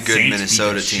the that was a fucking good Saints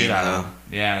Minnesota beat the shit team, out of though. them.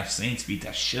 Yeah, Saints beat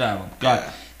that shit out of them.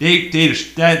 God,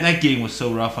 Yeah. that game was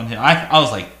so rough on him. I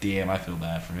was like, damn, I feel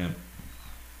bad for him.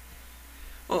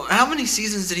 Well, how many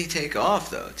seasons did he take off,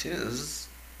 though, too? This is,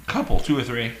 Couple, 2 or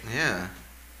 3. yeah.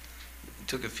 He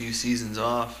took a few seasons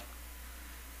off.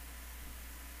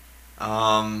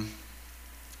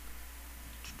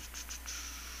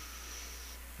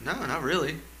 No, not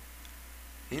really.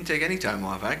 He didn't take any time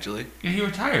off, actually. Yeah, he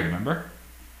retired. Remember?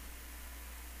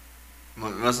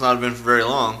 Must not have been for very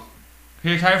long.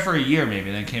 He retired for a year,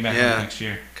 maybe, then came back Yeah. next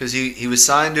year. Because he was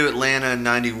signed to Atlanta in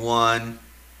 91,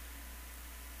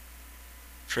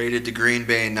 traded to Green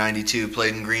Bay in 92,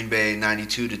 played in Green Bay in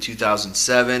 92 to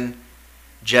 2007,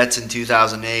 Jets in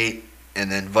 2008,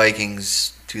 and then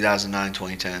Vikings 2009,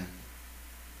 2010.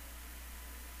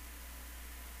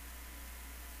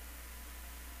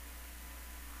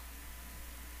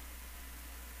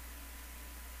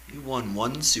 He won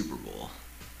one Super Bowl.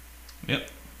 Yep.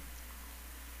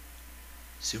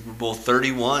 Super Bowl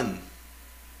 31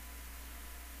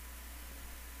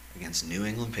 against New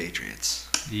England Patriots.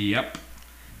 Yep.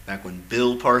 Back when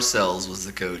Bill Parcells was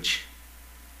the coach.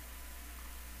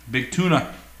 Big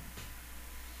tuna.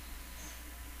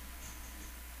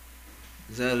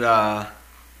 Is that,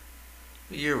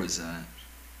 what year was that?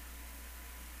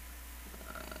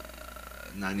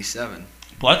 97.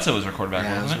 Bledsoe was our quarterback,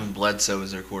 Yeah, that was wasn't it? when Bledsoe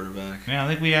was their quarterback. Yeah, I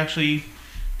think we actually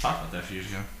talked about that a few years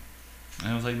ago.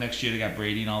 And it was like next year they got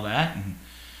Brady and all that, and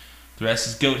the rest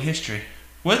is GOAT history.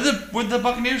 What did the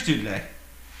Buccaneers do today?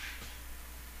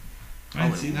 I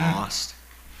didn't Probably see that. lost.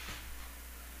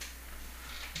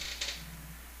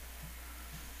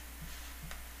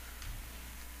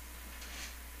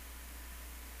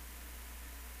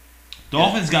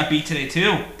 Dolphins got beat today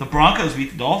too. The Broncos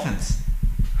beat the Dolphins.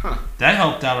 Huh. That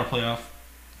helped out our playoff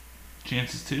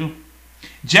chances too.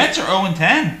 Jets are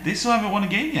 0-10. They still haven't won a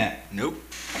game yet. Nope.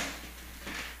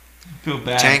 I feel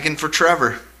bad. Tanking for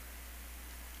Trevor.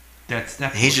 That's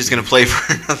He's just going to play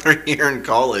for another year in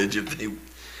college if they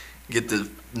get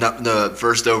the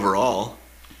first overall.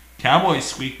 Cowboys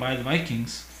squeaked by the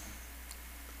Vikings.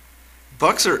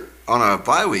 Bucks are on a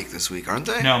bye week this week, aren't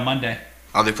they? No, Monday.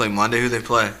 Oh, they play Monday? Who they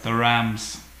play? The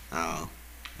Rams. Oh,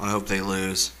 I hope they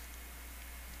lose.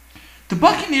 The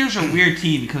Buccaneers are a weird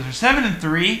team because they're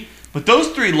 7-3, but those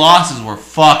 3 losses were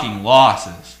fucking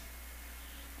losses.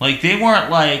 Like, they weren't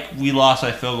like, we lost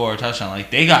by field goal or touchdown.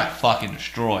 Like, they got fucking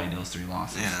destroyed, those 3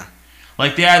 losses. Yeah.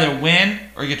 Like, they either win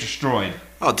or get destroyed.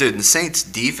 Oh, dude, the Saints'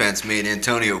 defense made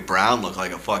Antonio Brown look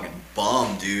like a fucking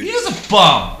bum, dude. He was a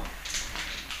bum.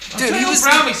 Dude, Antonio he was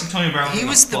Brown the- makes Antonio Brown look He like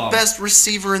was a the bum. best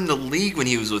receiver in the league when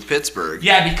he was with Pittsburgh.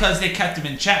 Yeah, because they kept him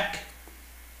in check.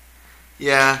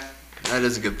 Yeah, that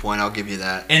is a good point. I'll give you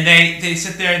that. And they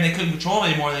sit there and they couldn't control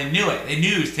him anymore. They knew it. They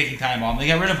knew he was taking time off. They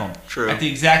got rid of him. True. At the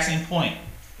exact same point.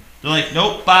 They're like,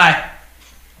 nope, bye.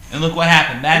 And look what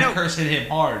happened. Madden Curse hit him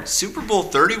hard. Super Bowl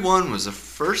 31 was the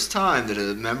first time that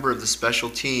a member of the special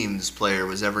teams player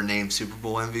was ever named Super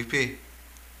Bowl MVP.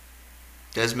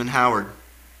 Desmond Howard.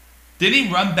 Did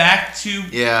he run back to...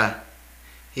 Yeah.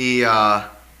 He, hold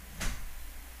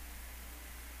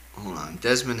on.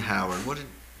 Desmond Howard.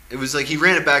 It was like he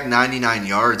ran it back 99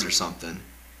 yards or something.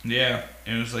 Yeah,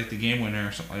 it was like the game winner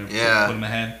or something. Yeah. Put him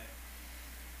ahead.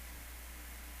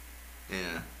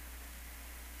 Yeah.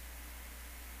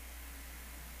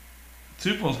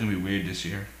 Super Bowl's going to be weird this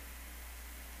year.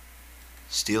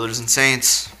 Steelers and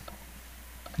Saints.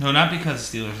 No, not because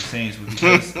the Steelers are Saints, but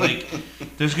because, like,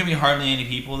 there's going to be hardly any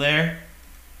people there.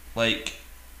 Like,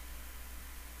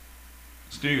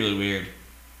 it's going to be really weird.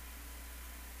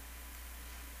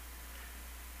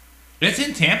 It's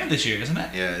in Tampa this year, isn't it?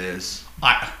 Yeah, it is.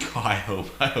 I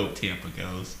hope Tampa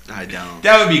goes. I don't.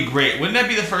 That would be great. Wouldn't that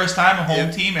be the first time a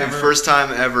home team ever? First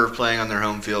time ever playing on their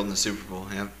home field in the Super Bowl.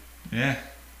 Yep. Yeah.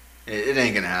 It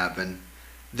ain't gonna happen.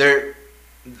 They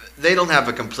don't have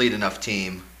a complete enough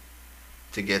team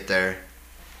to get there.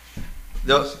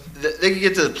 They could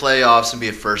get to the playoffs and be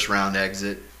a first round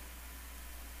exit.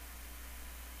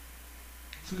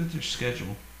 Let's look at their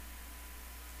schedule.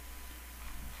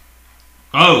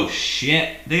 Oh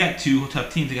shit! They got 2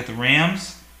 tough teams. They got the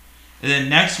Rams, and then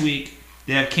next week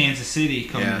they have Kansas City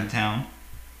coming Yeah. to town,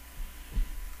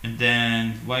 and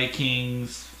then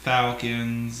Vikings,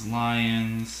 Falcons,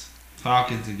 Lions,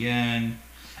 Falcons again.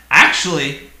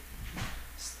 Actually,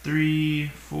 it's 3,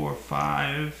 4,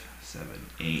 5, 7,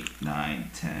 8,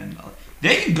 9, 10. 11.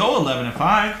 They can go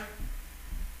 11-5.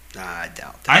 Nah, I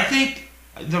doubt that. I think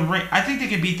they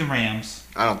can beat the Rams.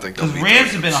 I don't think they'll Because beat Rams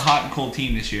the have been a hot and cold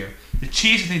team this year. The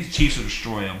Chiefs, I think the Chiefs will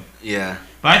destroy them. Yeah.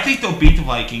 But I think they'll beat the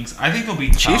Vikings. I think they'll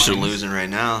beat the Chiefs Falcons. are losing right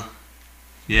now.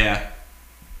 Yeah.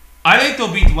 I think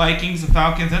they'll beat the Vikings, the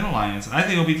Falcons, and the Lions. And I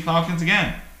think they'll beat the Falcons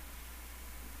again.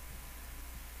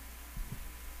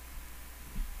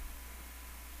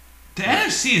 The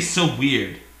NFC is so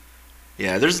weird.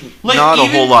 Yeah, there's Like, not a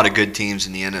even- whole lot of good teams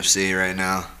in the NFC right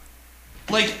now.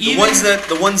 Like The even ones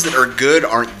that are good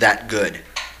aren't that good.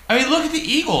 I mean, look at the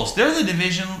Eagles. They're the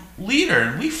division leader,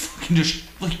 and we fucking just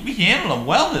we handled them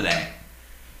well today.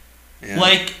 Yeah.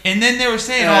 Like, and then they were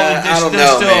saying, I don't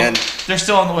know, man. They're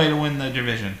still on the way to win the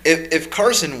division. If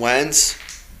Carson Wentz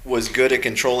was good at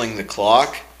controlling the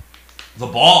clock, The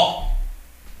ball.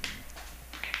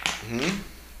 hmm?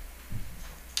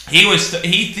 He was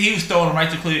throwing them right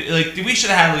to Cleveland. Like, we should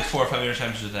have had at least 4 or 5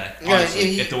 interceptions today. Yeah, Honestly,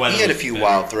 he if the weather had a was few better.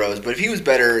 wild throws, but if he was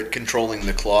better at controlling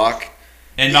the clock,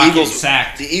 And the not Eagles getting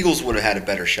sacked. The Eagles would have had a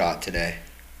better shot today.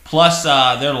 Plus,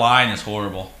 their line is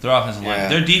horrible. Their offensive line. Yeah.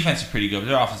 Their defense is pretty good, but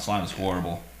their offensive line is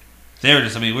horrible. They were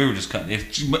just, we were just cutting.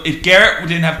 If Garrett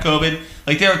didn't have COVID,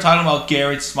 like they were talking about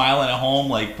Garrett smiling at home,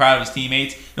 like proud of his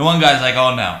teammates, and one guy's like,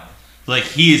 oh no. Like,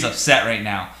 he is upset right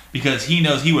now because he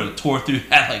knows he would have tore through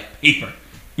that like paper.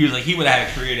 He was like, he would have had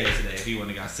a career day today if he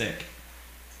wouldn't have got sick.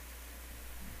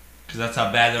 Because that's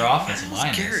how bad their offensive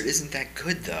line Garrett is. isn't that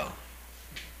good, though.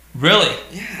 Really?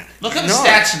 Yeah. Look at he's the not.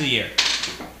 stats of the year.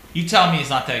 You tell me he's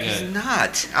not that He's good.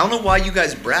 not. I don't know why you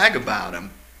guys brag about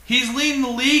him. He's leading the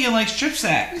league in like strip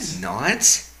sacks. He's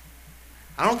not.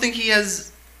 I don't think he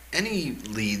has any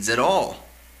leads at all.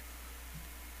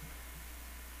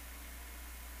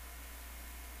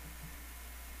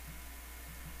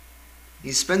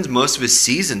 He spends most of his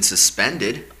season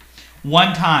suspended.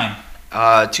 One time.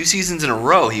 2 seasons in a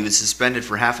row, he was suspended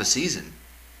for half a season.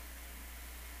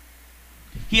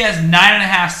 He has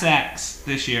 9.5 sacks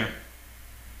this year.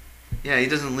 Yeah, he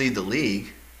doesn't lead the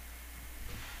league.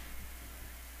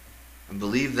 I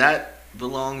believe that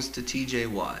belongs to TJ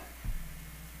Watt.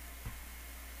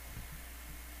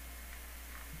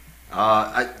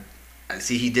 I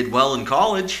see he did well in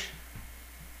college.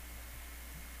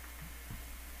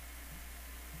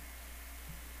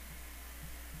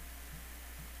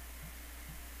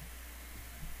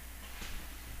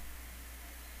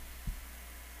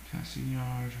 Passing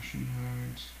yards, rushing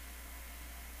yards.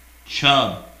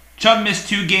 Chubb missed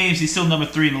 2 games. He's still number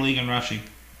 3 in the league in rushing,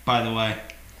 by the way.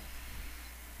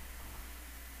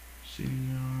 Receiving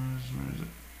yards, where is it?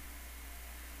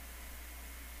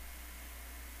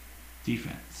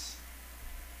 Defense.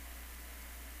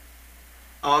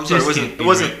 Oh, I'm sorry. This It can't be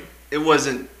wasn't. right. It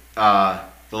wasn't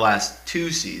the last 2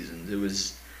 seasons. It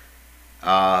was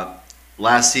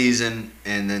last season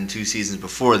and then 2 seasons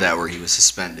before that where he was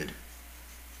suspended.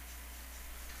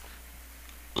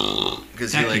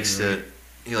 Because That can't be right.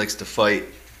 he likes to fight.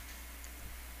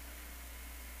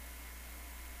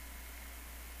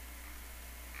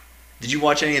 Did you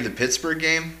watch any of the Pittsburgh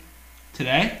game?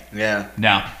 Today? Yeah.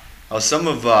 No. Oh, some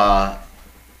of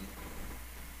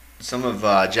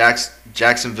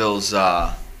Jacksonville's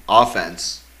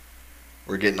offense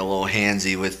were getting a little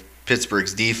handsy with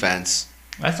Pittsburgh's defense.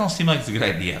 That don't seem like it's a good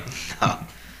idea. No.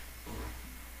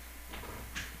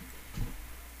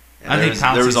 I think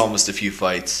there was Pouncey's- almost a few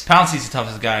fights. Pouncey's the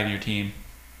toughest guy on your team.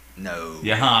 No.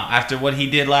 Yeah, huh? After what he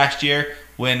did last year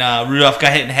when Rudolph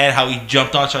got hit in the head, how he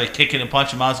jumped on, started kicking and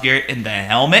punching Myles Garrett in the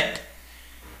helmet.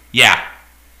 Yeah.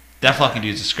 That fucking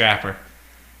dude's a scrapper.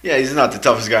 Yeah, he's not the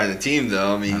toughest guy on the team,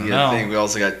 though. I mean, I don't you gotta know. think we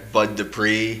also got Bud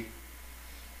Dupree,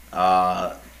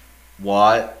 Watt.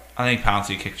 I think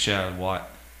Pouncey kicked shit out of Watt.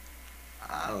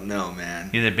 I don't know, man.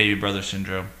 He had that baby brother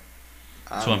syndrome.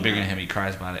 I Someone don't bigger know. than him, he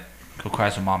cries about it. Go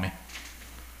cries with mommy.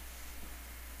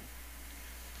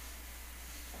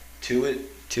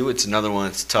 Tuitt's another one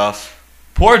that's tough.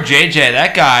 Poor JJ,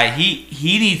 that guy,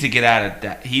 he needs to get out of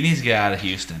that. He needs to get out of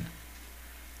Houston.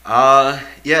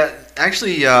 Yeah,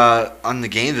 actually, on the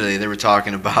game today, they were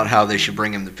talking about how they should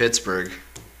bring him to Pittsburgh.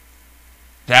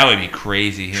 That would be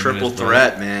crazy. him and Triple his brother.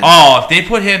 threat, man. Oh, if they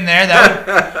put him there,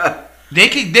 that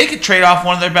would, they could trade off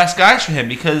one of their best guys for him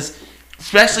because,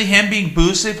 especially him being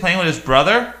boosted, playing with his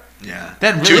brother. Yeah.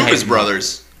 That really 2 of hyped his him up.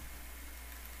 brothers.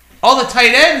 Oh, the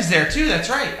tight end is there too. That's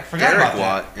right. I forgot Derek about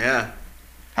Watt, that. yeah.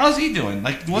 How's he doing?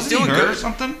 Like, wasn't he doing hurt or good.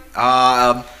 something?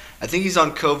 I think he's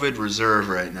on COVID reserve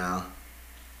right now.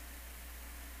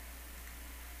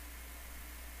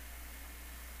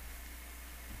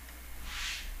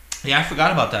 Yeah, I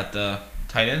forgot about that. The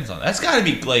tight ends on. That's got to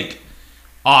be like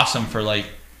awesome for like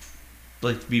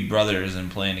to be brothers and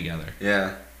playing together.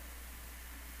 Yeah.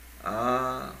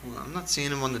 Well, I'm not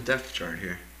seeing him on the depth chart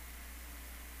here.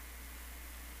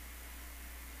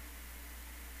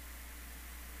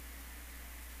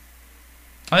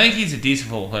 I think he's a decent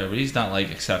football player, but he's not like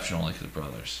exceptional like his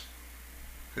brothers.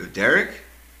 Who, Derek?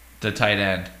 The tight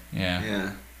end, yeah.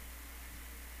 Yeah.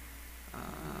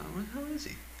 Where the hell is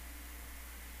he?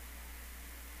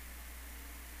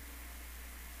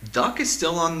 Duck is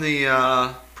still on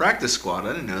the practice squad.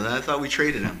 I didn't know that. I thought we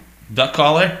traded him. Duck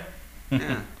caller?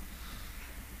 Yeah.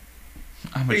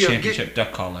 I'm a championship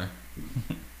duck caller.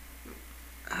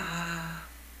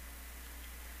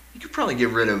 You could probably get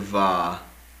rid of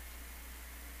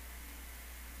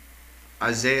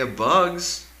Isaiah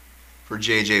Buggs for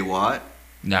J.J. Watt.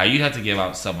 Nah, you'd have to give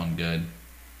out someone good.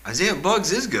 Isaiah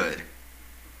Buggs is good.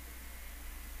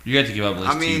 You have to give up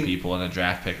at least 2 people in a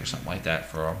draft pick or something like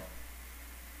that for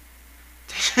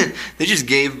him. They just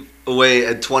gave away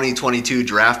a 2022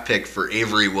 draft pick for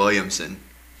Avery Williamson.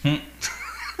 I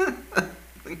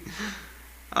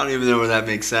don't even know where that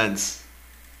makes sense.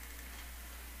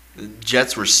 The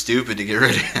Jets were stupid to get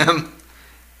rid of him.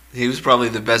 He was probably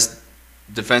the best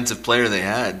defensive player they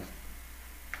had.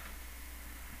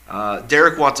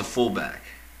 Derek Watt's a fullback.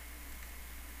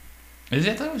 Is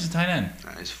it? I thought it was a tight end.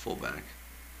 Nah, he's a fullback.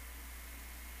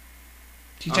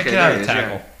 T-Check it out of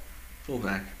tackle. Yeah.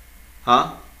 Fullback.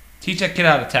 Huh? T-Check it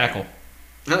out of tackle.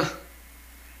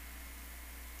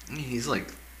 He's a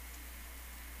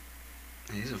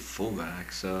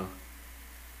fullback, so.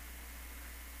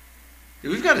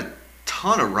 Dude, we've got a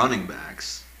ton of running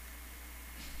backs.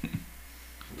 A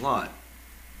lot.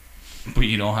 But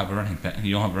you don't have a running back.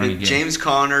 You don't have a running game. James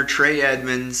Conner, Trey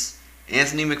Edmonds,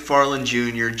 Anthony McFarland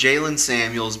Jr., Jalen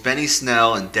Samuels, Benny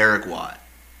Snell, and Derek Watt.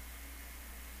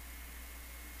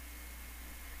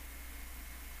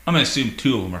 I'm going to assume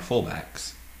 2 of them are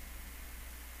fullbacks.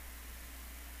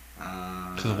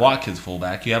 Because Watkins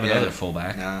fullback. You have another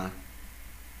fullback. Nah.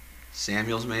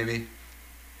 Samuels, maybe? I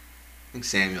think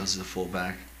Samuels is a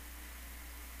fullback.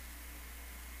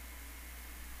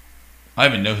 I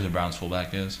don't even know who the Browns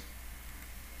fullback is.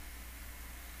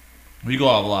 We go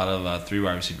off a lot of 3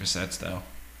 wide receiver sets, though.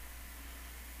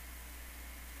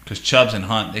 Because Chubbs and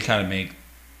Hunt, they kind of make,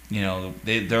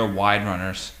 they're wide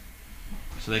runners.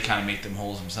 So they kind of make them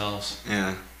holes themselves.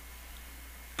 Yeah.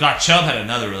 God, Chubb had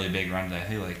another really big run today. I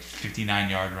think like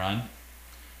 59-yard run.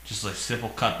 Just like simple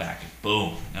cutback. And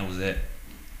boom. That was it.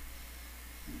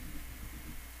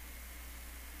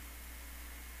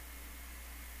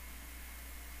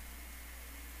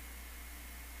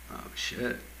 Oh,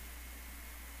 shit.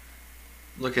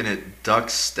 Looking at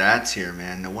Duck's stats here,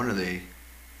 man. No wonder they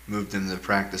moved him to the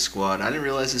practice squad. I didn't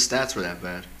realize his stats were that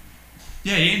bad.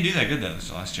 Yeah, he didn't do that good, though,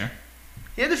 this last year.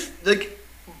 He had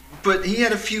but he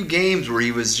had a few games where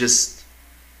he was just,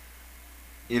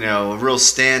 a real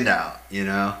standout,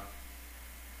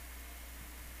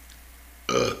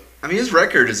 I mean, his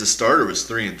record as a starter was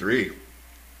 3-3.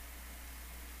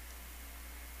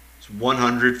 It's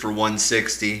 100 for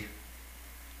 160,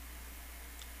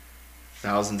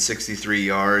 1,063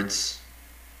 yards,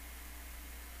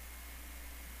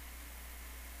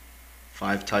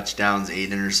 5 touchdowns,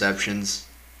 8 interceptions.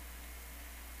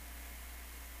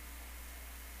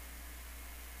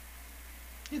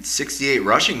 He had 68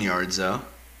 rushing yards, though.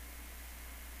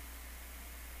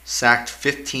 Sacked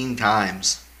 15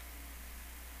 times.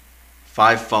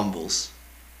 5 fumbles.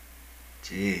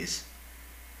 Jeez.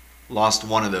 Lost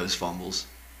one of those fumbles.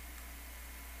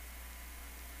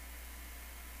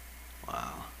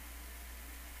 Wow.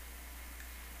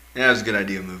 Yeah, it was a good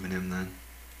idea moving him then.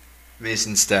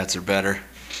 Mason's stats are better.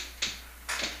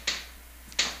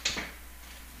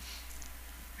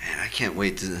 Man, I can't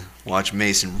wait to watch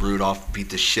Mason Rudolph beat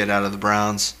the shit out of the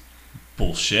Browns.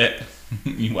 Bullshit.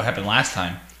 What happened last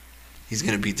time? He's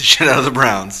going to beat the shit out of the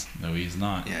Browns. No, he's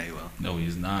not. Yeah, he will. No,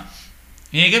 he's not.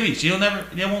 He ain't going to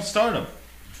beat. They won't start him.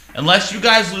 Unless you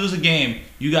guys lose a game,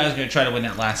 you guys are going to try to win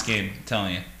that last game. I'm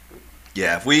telling you.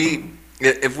 Yeah,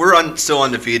 if we're still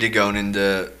undefeated going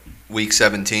into week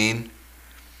 17,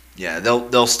 yeah,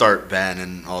 they'll start Ben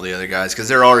and all the other guys because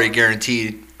they're already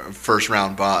guaranteed a first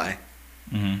round bye.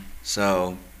 Mm-hmm.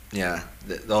 So yeah,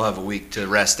 they'll have a week to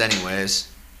rest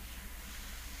anyways.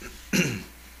 The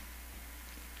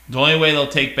only way they'll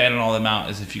take Ben and all them out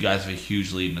is if you guys have a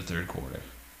huge lead in the third quarter.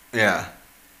 Yeah.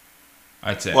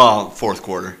 That's it. Well, fourth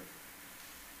quarter.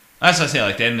 That's what I say,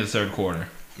 like the end of the third quarter.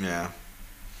 Yeah.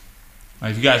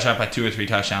 Like if you guys drop by 2 or 3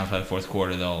 touchdowns by the fourth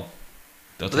quarter, they'll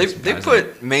They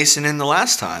put Mason in the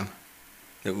last time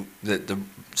that the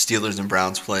Steelers and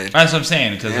Browns played. That's what I'm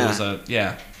saying because it was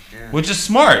which is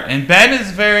smart. And Ben is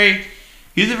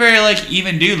he's a very like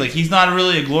even dude. Like he's not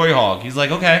really a glory hog. He's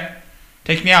like, okay,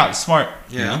 take me out. It's smart.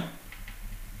 Yeah. You know?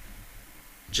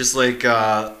 Just like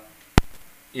how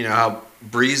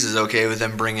Breeze is okay with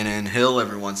them bringing in Hill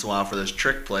every once in a while for those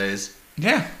trick plays.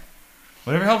 Yeah.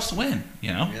 Whatever helps win,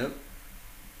 you know? Yep.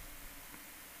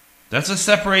 That's what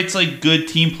separates, like, good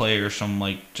team players from,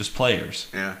 like, just players.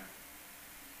 Yeah.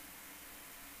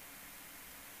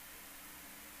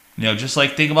 You know, just,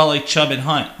 like, think about, like, Chubb and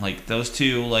Hunt. Like, those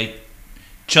two, like,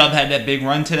 Chubb had that big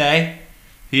run today.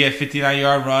 He had a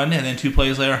 59-yard run, and then 2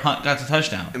 plays later, Hunt got the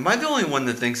touchdown. Am I the only one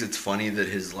that thinks it's funny that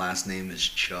his last name is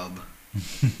Chubb?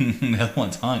 The other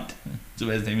one's Hunt. So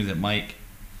his name isn't Mike.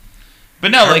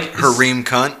 But no, like... Hareem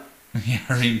Cunt? Yeah,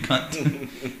 Kareem Hunt.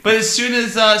 But as soon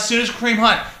as Kareem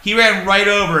Hunt, he ran right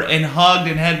over and hugged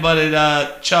and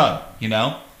headbutted Chubb, you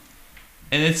know?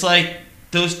 And it's like,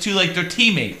 those two, like, they're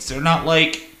teammates. They're not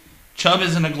like, Chubb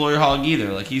isn't a glory hog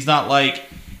either. Like, he's not like,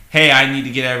 hey, I need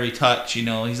to get every touch, you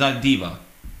know? He's not a diva.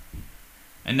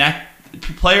 And that,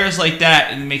 players like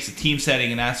that, and it makes a team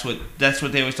setting, and that's what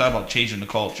they always talk about, changing the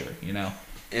culture, you know?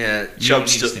 Yeah, Chubb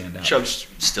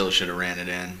still should have ran it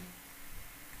in.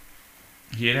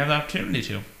 He didn't have the opportunity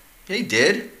to. Yeah, he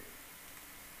did.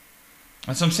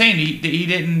 That's what I'm saying. He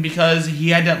didn't because he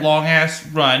had that long-ass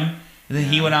run, and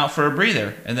then he went out for a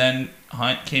breather. And then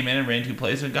Hunt came in and ran 2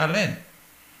 plays and got it in.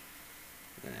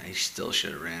 Yeah, he still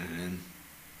should have ran it in.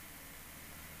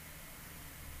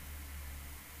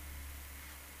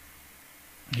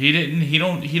 He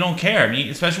don't care. I mean,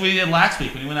 especially what he did last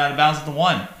week when he went out of bounds at the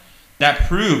 1. That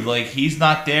proved, like, he's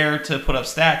not there to put up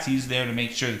stats. He's there to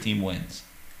make sure the team wins.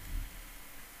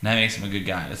 And that makes him a good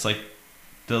guy. It's like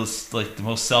the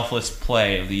most selfless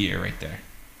play of the year right there.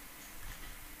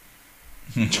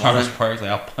 Charles Barkley,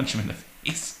 I'll punch him in the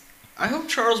face. I hope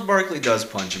Charles Barkley does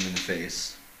punch him in the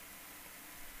face.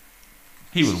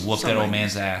 He would whoop that old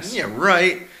man's ass. Yeah,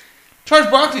 right.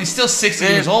 Charles Barkley's still 60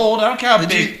 years old. I don't care how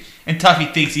big and tough he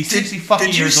thinks. He's 60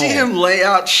 fucking years old. Did you see him lay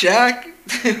out Shaq?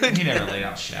 He never laid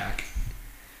out Shaq.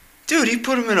 Dude, he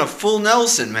put him in a full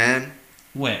Nelson, man.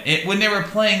 When they were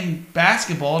playing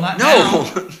basketball, not now.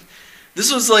 No,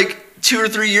 this was like 2 or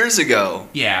 3 years ago.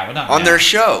 Yeah, but not on now. their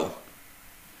show.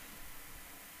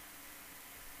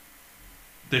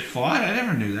 They fought? I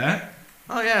never knew that.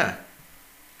 Oh yeah,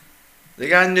 they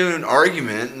got into an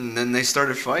argument and then they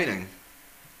started fighting.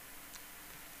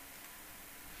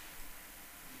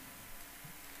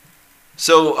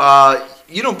 So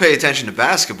you don't pay attention to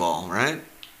basketball, right?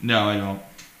 No, I don't.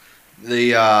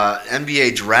 The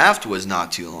NBA draft was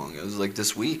not too long. It was like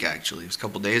this week, actually. It was a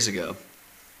couple days ago.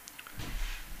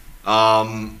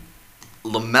 LaMelo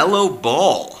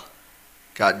Ball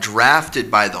got drafted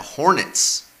by the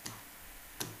Hornets.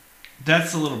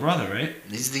 That's the little brother, right?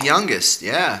 He's the youngest,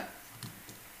 yeah.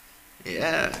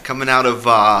 Yeah, coming out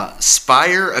of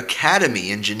Spire Academy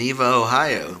in Geneva,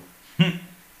 Ohio.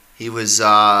 He was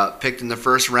picked in the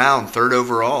first round, 3rd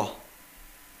overall.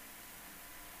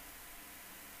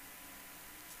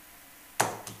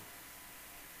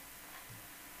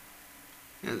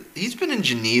 He's been in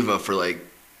Geneva for like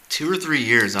 2 or 3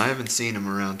 years. I haven't seen him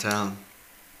around town.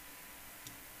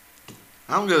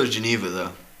 I don't go to Geneva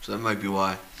though, so that might be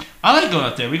why. I like going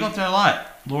up there. We go up there a lot.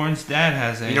 Lauren's dad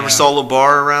has a... You never saw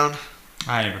LeBar around?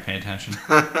 I never pay attention.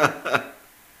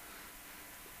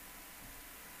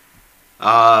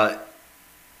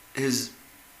 His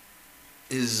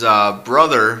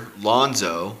brother,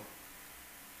 Lonzo,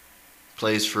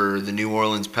 plays for the New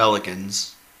Orleans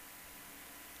Pelicans.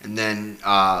 And then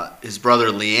his brother,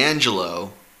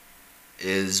 LiAngelo,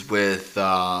 is with...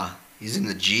 he's in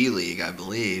the G League, I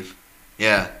believe.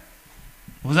 Yeah.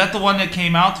 Was that the one that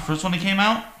came out? The first one that came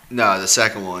out? No, the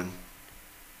second one.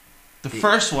 The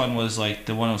first one was like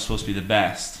the one that was supposed to be the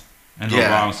best. And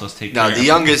LeBron was supposed to take care of it. No, the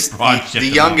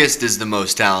youngest is the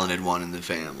most talented one in the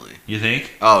family. You think?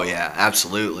 Oh, yeah,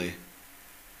 absolutely.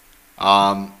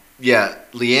 Yeah,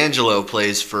 LiAngelo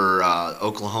plays for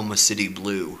Oklahoma City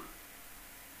Blue.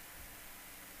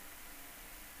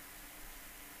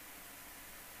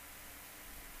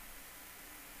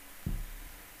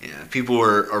 Yeah, people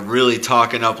are really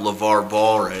talking up LeVar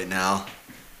Ball right now.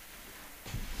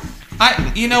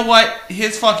 You know what?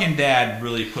 His fucking dad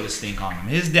really put a stink on him.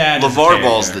 His dad. LeVar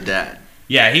Ball's the dad.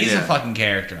 Yeah, he's a fucking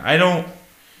character. That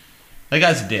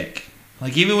guy's a dick.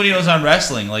 Like even when he was on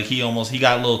wrestling, like he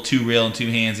got a little too real and too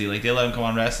handsy. Like they let him come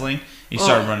on wrestling, he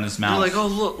started running his mouth. They're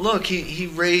like, look, he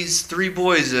raised 3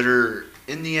 boys that are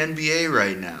in the NBA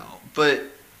right now, but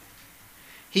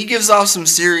he gives off some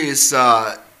serious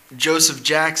Joseph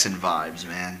Jackson vibes,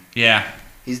 man. Yeah,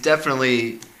 he's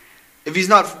definitely, if he's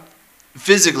not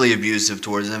physically abusive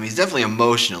towards them, he's definitely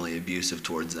emotionally abusive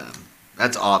towards them.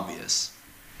 That's obvious.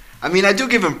 I mean, I do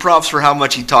give him props for how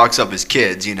much he talks up his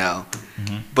kids, you know.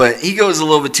 Mm-hmm. But he goes a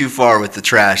little bit too far with the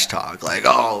trash talk. Like,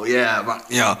 oh,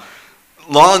 yeah,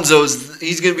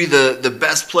 He's going to be the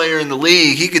best player in the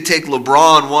league. He could take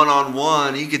LeBron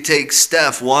one-on-one. He could take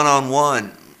Steph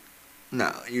one-on-one.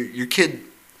 No, your kid,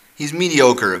 he's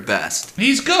mediocre at best.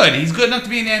 He's good. He's good enough to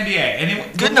be in the NBA.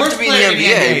 And good enough to be in the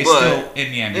NBA, but still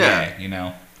in the NBA, yeah. you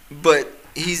know. But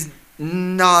he's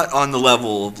not on the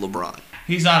level of LeBron.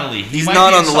 He's not elite. He's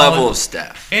not on the level of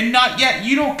Steph. And not yet.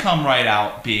 You don't come right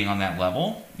out being on that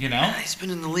level, you know? He's been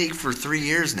in the league for 3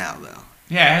 years now, though.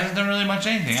 Yeah, it hasn't done really much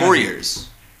anything. 4 years,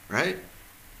 right?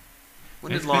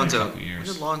 When did It's been a Lonzo couple years.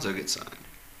 When did Lonzo get signed?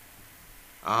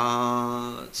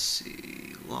 Let's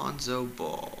see. Lonzo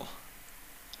Ball.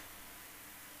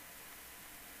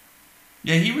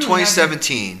 Yeah, he really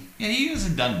 2017. Yeah, he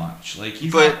hasn't done much. Like,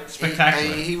 he's not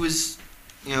spectacular. He was,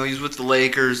 he was with the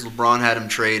Lakers. LeBron had him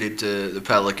traded to the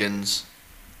Pelicans.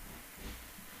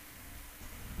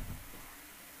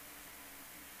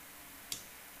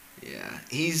 Yeah,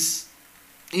 he's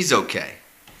okay.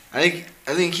 I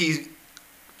think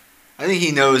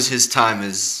he knows his time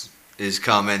is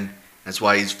coming. That's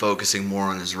why he's focusing more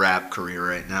on his rap career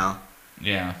right now.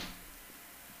 Yeah.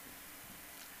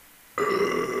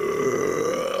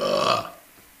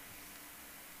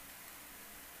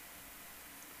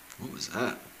 What was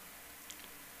that?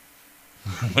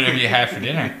 Whatever you had for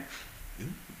dinner.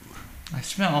 I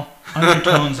smell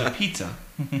undertones of pizza.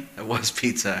 It was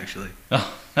pizza, actually.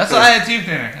 Oh, that's what I had too for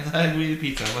dinner. That's what I had to eat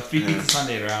pizza. Let's be pizza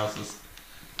Sunday at our houses.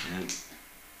 Yeah.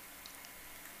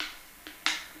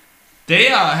 They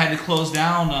had to close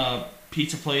down a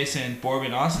pizza place in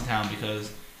Bourbon, Austintown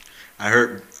because I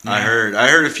heard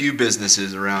a few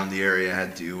businesses around the area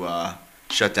had to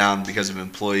shut down because of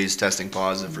employees testing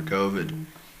positive for COVID.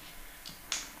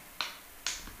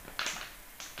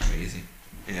 Crazy.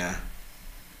 Yeah.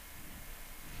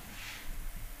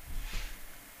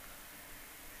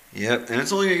 Yep, and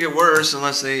it's only gonna get worse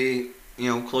unless they,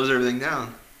 close everything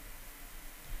down.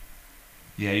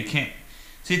 Yeah, you can't.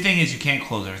 See, the thing is, you can't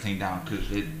close everything down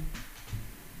because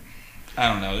I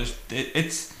don't know.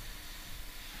 It's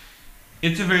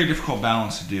a very difficult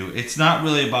balance to do. It's not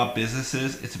really about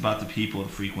businesses. It's about the people that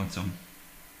frequent them.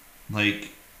 Like,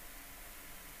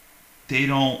 they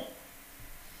don't.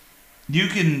 You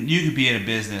could be in a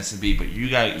business but you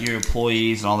got your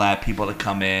employees and all that, people that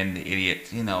come in, the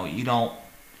idiots. You don't.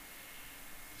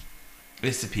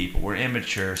 It's the people. We're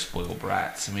immature, spoiled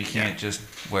brats, and we can't just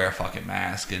wear a fucking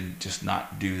mask and just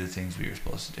not do the things we were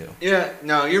supposed to do. Yeah,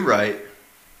 no, you're right.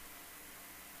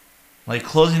 Like,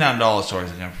 closing down dollar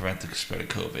stores is going to prevent the spread of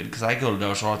COVID. Because I go to the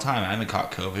dollar store all the time. I haven't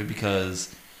caught COVID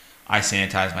because I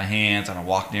sanitize my hands. I don't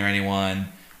walk near anyone.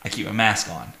 I keep my mask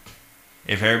on.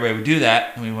 If everybody would do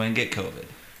that, then we wouldn't get COVID.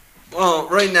 Well,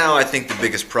 right now I think the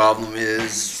biggest problem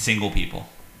is Single people.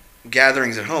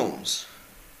 gatherings at homes.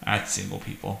 That's single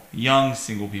people. Young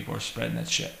single people are spreading that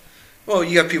shit. Well,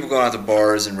 you got people going out to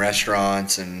bars and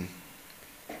restaurants and,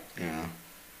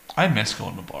 I miss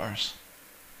going to bars.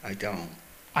 I don't.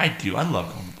 I do. I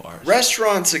love going to bars.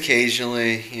 Restaurants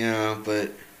occasionally,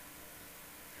 but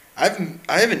I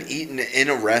haven't eaten in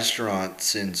a restaurant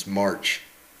since March.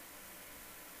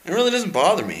 It really doesn't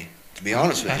bother me, to be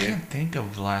honest with you. I can't think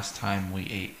of the last time we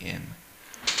ate in.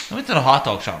 I went to the hot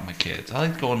dog shop with my kids. I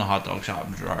like to go in the hot dog shop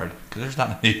in Girard because there's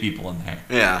not many people in there.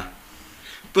 Yeah.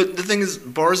 But the thing is,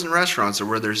 bars and restaurants are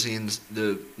where they're seeing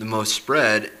the most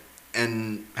spread,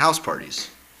 and house parties.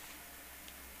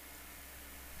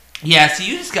 Yeah,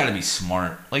 see, you just got to be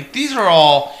smart. Like, these are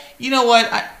all... You know what?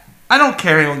 I don't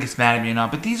care if anyone gets mad at me or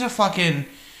not, but these are fucking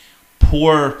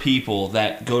poor people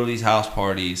that go to these house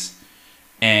parties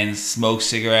and smoke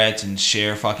cigarettes and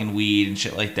share fucking weed and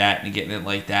shit like that and getting it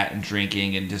like that and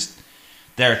drinking and just...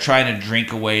 They're trying to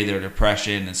drink away their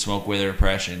depression and smoke away their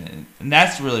depression. And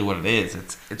that's really what it is.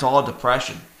 It's all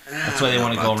depression. That's why they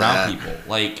want to go around people.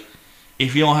 Like,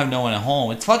 if you don't have no one at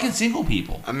home, it's fucking single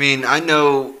people. I mean, I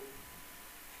know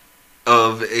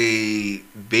of a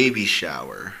baby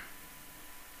shower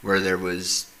where there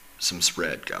was some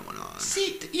spread going on.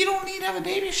 See, you don't need to have a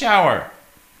baby shower.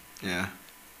 Yeah.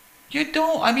 You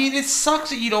don't. I mean, it sucks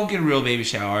that you don't get a real baby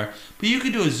shower, but you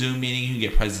can do a Zoom meeting. You can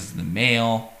get presents in the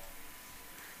mail.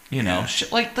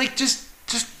 Shit like just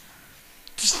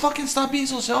fucking stop being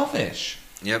so selfish.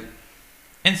 Yep.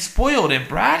 And spoiled and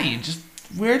bratty and just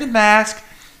wear the mask.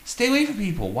 Stay away from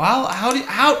people. Wow. How did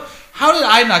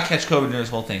I not catch COVID during this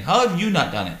whole thing? How have you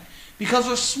not done it? Because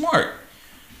we're smart.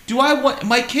 Do I want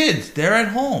my kids? They're at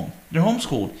home. They're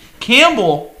homeschooled.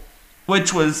 Campbell,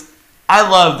 which was I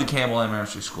love the Campbell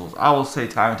Elementary Schools. I will say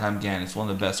time and time again, it's one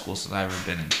of the best schools that I've ever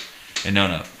been in and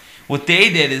known of. What they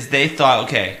did is they thought,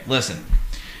 okay, listen,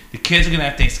 the kids are going to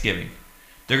have Thanksgiving.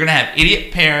 They're going to have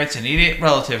idiot parents and idiot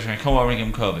relatives are going to come over and give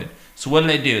them COVID. So what did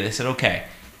they do? They said, okay,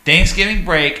 Thanksgiving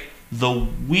break, the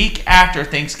week after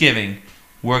Thanksgiving,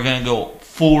 we're going to go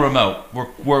full remote.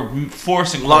 We're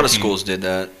forcing A lot of quarantine. schools did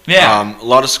that. Yeah. A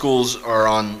lot of schools are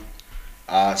on,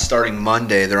 starting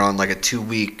Monday, they're on like a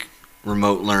 2-week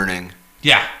remote learning.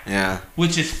 Yeah. Yeah.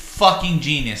 Which is fucking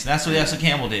genius. That's what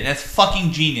Campbell did. That's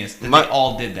fucking genius that they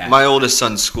all did that. My oldest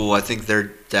son's school, I think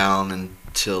they're down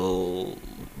until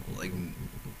like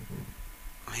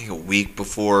I think a week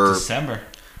before December.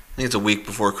 I think it's a week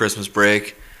before Christmas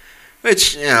break.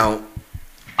 Which, you know,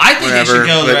 I think they should whatever,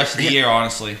 go the but rest of the year,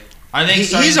 honestly. I think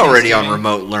he's already on Thanksgiving-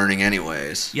 remote learning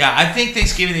anyways. Yeah, I think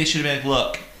Thanksgiving they should have been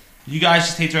like, look, you guys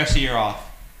just take the rest of the year off.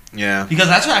 Yeah. Because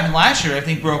that's what happened last year.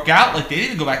 Everything broke out. Like, they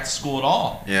didn't go back to school at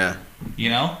all. Yeah. You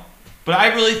know? But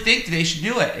I really think that they should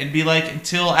do it and be like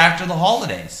until after the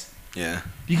holidays. Yeah.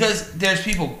 Because there's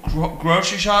people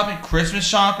grocery shopping, Christmas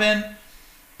shopping.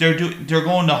 They're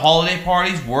going to holiday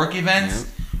parties, work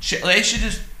events. They should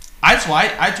just. That's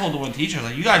why I told the one teacher,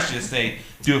 like, you guys should just say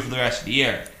do it for the rest of the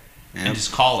year and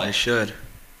just call They it. should.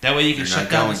 That way you can They're shut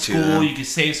not down the going to, school. though. You can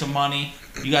save some money.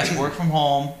 You guys work from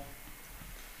home.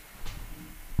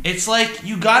 It's like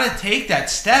you got to take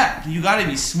that step. You got to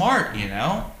be smart, you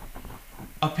know.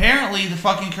 Apparently, the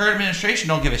fucking current administration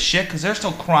don't give a shit because they're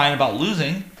still crying about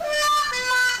losing.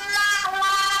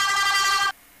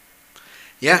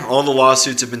 Yeah, all the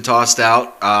lawsuits have been tossed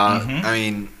out. I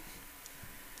mean,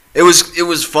 it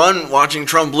was fun watching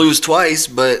Trump lose twice,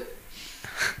 but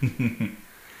It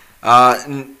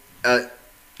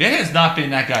has not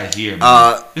been that guy's year.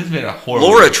 This has been a horrible.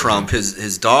 Laura year. Trump,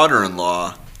 his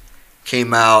daughter-in-law,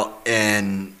 came out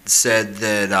and said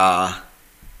that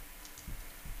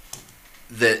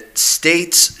that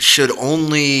states should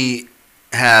only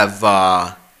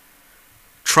have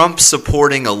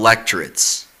Trump-supporting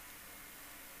electorates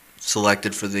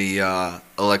selected for the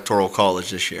Electoral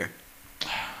College this year.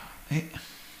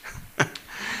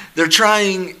 They're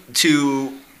trying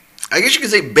to, I guess you could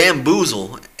say,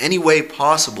 bamboozle any way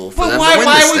possible for them to win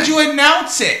Why this would thing. you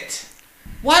announce it?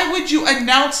 Why would you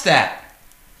announce that?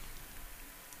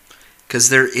 Because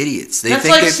they're idiots. They That's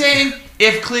think like they- saying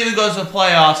if Cleveland goes to the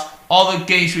playoffs, all the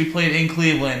games should be played in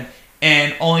Cleveland,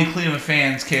 and only Cleveland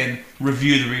fans can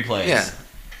review the replays.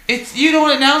 Yeah. You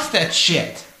don't announce that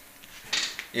shit.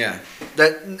 Yeah,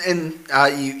 that and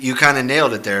you kind of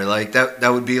nailed it there. Like that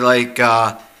would be like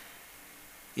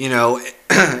you know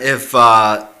if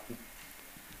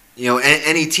you know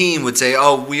any team would say,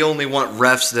 "Oh, we only want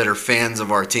refs that are fans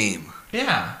of our team."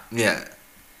 Yeah. Yeah,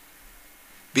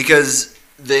 because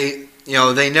they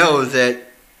know that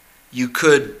you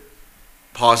could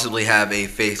possibly have a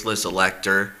faithless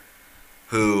elector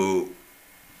who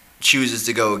chooses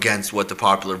to go against what the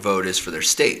popular vote is for their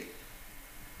state.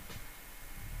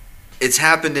 It's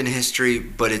happened in history,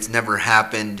 but it's never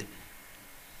happened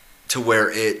to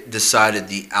where it decided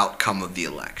the outcome of the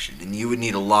election. And you would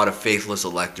need a lot of faithless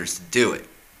electors to do it.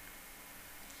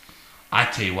 I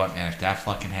tell you what, man, if that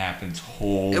fucking happens,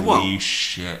 holy won't.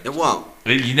 shit. It won't.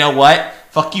 You know what?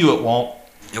 Fuck you, it won't.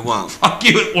 It won't. Fuck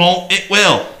you, it won't. It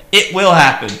will. It will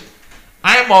happen.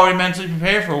 I am already mentally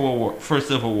prepared for a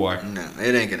civil war. No,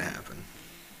 it ain't gonna happen.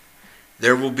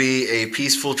 There will be a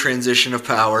peaceful transition of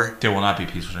power. There will not be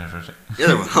peaceful transition. Yeah,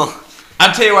 there will.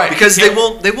 I'll tell you what. Because they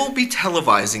won't be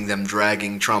televising them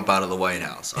dragging Trump out of the White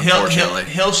House, unfortunately.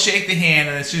 He'll shake the hand,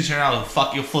 and as soon as you turn around,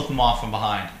 you'll flip him off from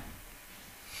behind.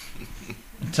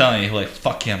 I'm telling you, like,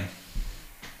 fuck him.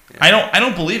 Yeah. I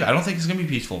don't believe it. I don't think it's gonna be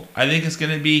peaceful. I think it's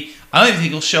gonna be. I don't even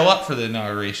think he'll show up for the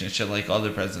inauguration and shit like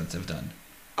other presidents have done.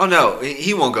 Oh no,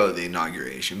 he won't go to the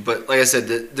inauguration. But like I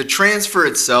said, the transfer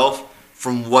itself,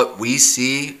 from what we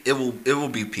see, it will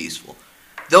be peaceful.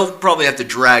 They'll probably have to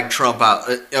drag Trump out,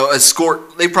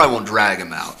 escort. They probably won't drag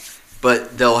him out,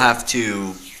 but they'll have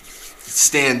to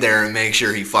stand there and make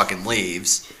sure he fucking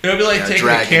leaves. It'll be like taking a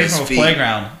dragging kid his from a feet.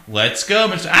 playground. Let's go,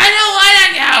 Mr. I don't want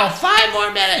to go. 5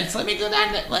 more minutes. Let me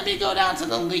go down to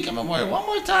the Lincoln Memorial one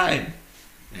more time.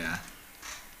 Yeah.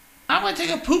 I'm gonna take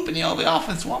a poop in the Oval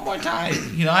Office one more time.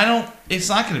 You know, it's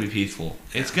not gonna be peaceful.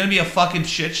 It's gonna be a fucking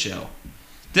shit show.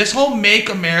 This whole Make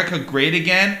America Great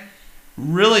Again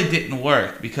really didn't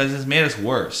work because it's made us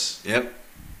worse. Yep.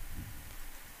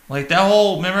 Like that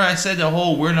whole, remember I said the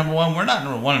whole we're number one? We're not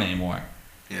number one anymore.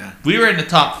 Yeah. We were in the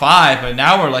top 5, but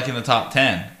now we're like in the top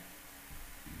 10.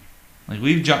 Like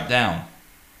we've jumped down.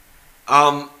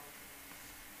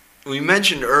 We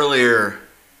mentioned earlier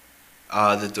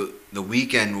that the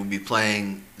Weeknd will be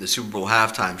playing the Super Bowl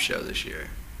halftime show this year.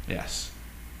 Yes.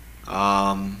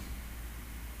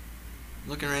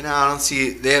 Looking right now, I don't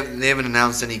see they haven't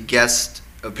announced any guest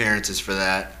appearances for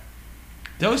that.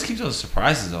 They always keep those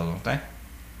surprises though, don't they?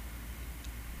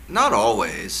 Not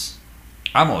always.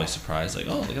 I'm always surprised. Like,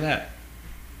 oh, look at that.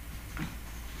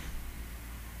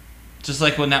 Just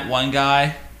like when that one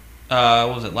guy,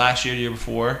 what was it, last year, the year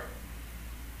before,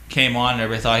 came on and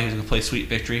everybody thought he was going to play Sweet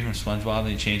Victory from SpongeBob and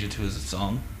he changed it to his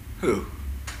song. Who?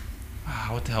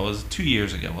 What the hell was it? 2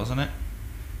 years ago, wasn't it?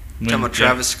 Talking about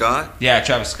Travis Scott? Yeah,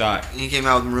 Travis Scott. He came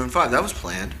out with Maroon 5. That was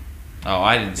planned. Oh,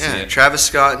 I didn't see it. Travis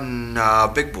Scott and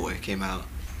Big Boy came out.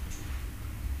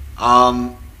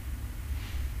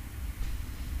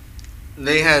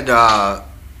 They had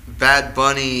Bad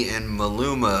Bunny and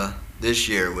Maluma this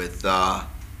year with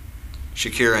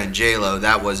Shakira and J-Lo.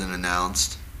 That wasn't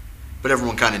announced. But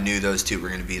everyone kind of knew those two were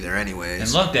going to be there anyways.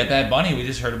 And look, that Bad Bunny, we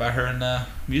just heard about her in the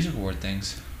music award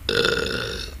things.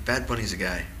 Bad Bunny's a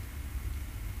guy.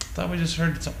 I thought we just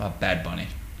heard something about Bad Bunny.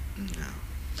 No.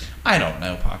 I don't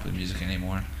know popular music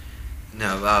anymore.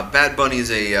 No, Bad Bunny is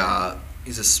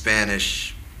he's a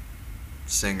Spanish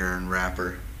singer and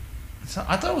rapper.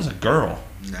 I thought it was a girl.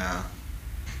 No.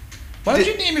 Why would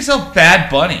you name yourself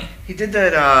Bad Bunny? He did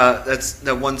that. That's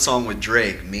that one song with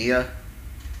Drake, Mia.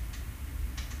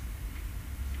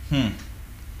 You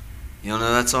don't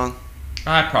know that song?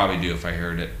 I'd probably do if I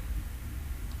heard it.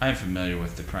 I'm familiar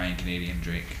with the crying Canadian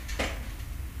Drake.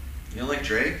 You don't like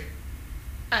Drake?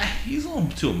 He's a little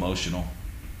too emotional.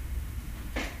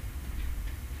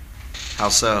 How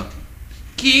so?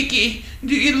 Kiki,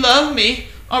 do you love me?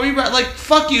 Are we right? Like,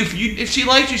 fuck you. If she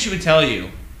liked you, she would tell you.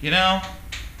 You know?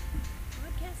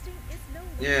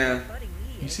 Yeah.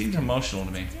 You seem emotional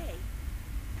to me.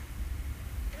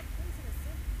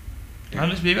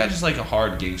 Maybe I just like a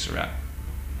hard gangster rap.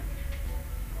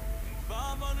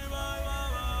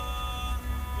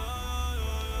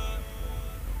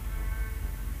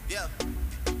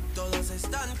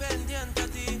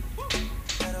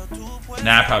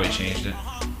 Nah, I probably changed it.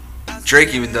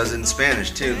 Drake even does it in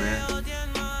Spanish too, man.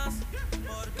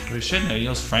 We should know. He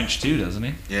knows French too, doesn't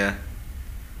he? Yeah.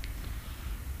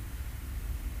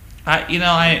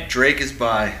 Drake is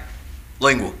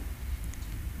bilingual.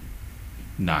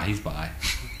 Nah, he's bi.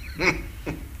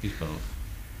 He's both.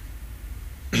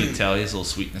 You can tell he has a little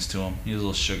sweetness to him. He has a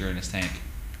little sugar in his tank.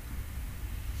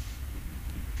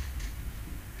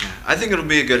 I think it'll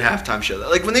be a good halftime show.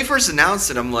 Like when they first announced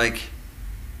it, I'm like,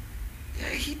 yeah,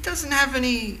 he doesn't have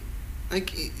any. Like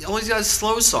he always got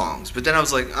slow songs. But then I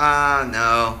was like,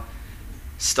 no,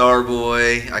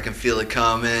 Starboy, I Can Feel It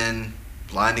Coming,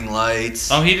 Blinding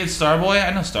Lights. Oh, he did Starboy?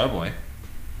 I know Starboy.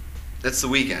 That's The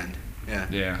Weeknd. Yeah.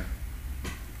 Yeah.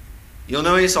 You don't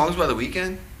know any songs by The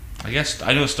Weeknd? I guess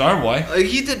I know Starboy. Like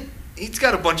he's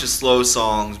got a bunch of slow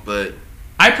songs, but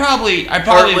I probably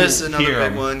Heartless, will another hear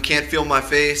big him. one. Can't Feel My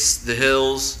Face, The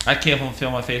Hills. I can't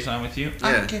feel my face when I'm with you.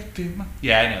 Yeah. I can't feel my.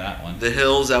 Yeah, I know that one. The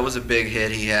Hills, that was a big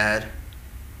hit he had.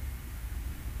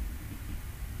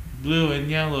 Blue and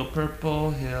yellow,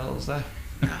 purple hills. No,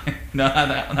 No.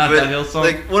 not that hill song.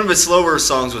 Like one of his slower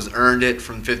songs was "Earned It"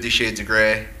 from 50 Shades of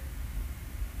Grey.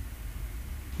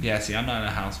 Yeah, see, I'm not a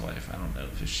housewife. I don't know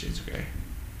 50 Shades of Grey.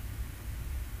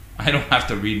 I don't have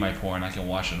to read my porn. I can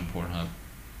watch it on Pornhub.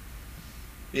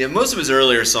 Yeah, most of his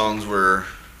earlier songs were,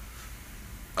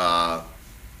 a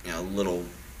little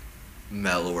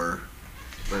mellower,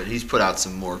 but he's put out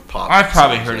some more pop. I've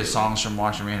probably songs heard his lately. songs from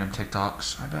watching random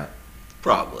TikToks. I bet.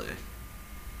 Probably.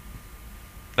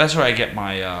 That's where I get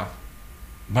my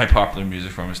my popular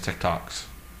music from is TikToks.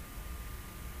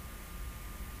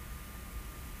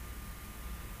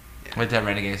 Yeah. Like that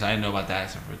Renegades, I didn't know about that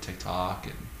except for TikTok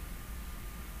and.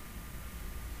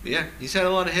 Yeah, he's had a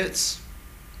lot of hits.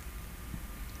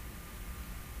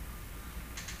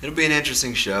 It'll be an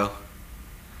interesting show.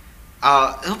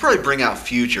 He'll probably bring out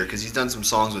Future because he's done some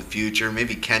songs with Future.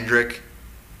 Maybe Kendrick.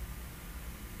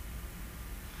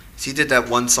 So he did that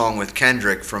one song with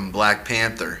Kendrick from Black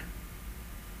Panther.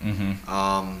 Mm-hmm.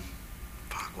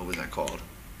 What was that called?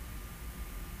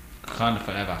 Wakanda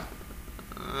Forever.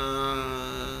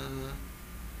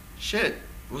 Shit.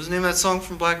 What was the name of that song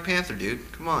from Black Panther,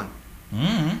 dude? Come on.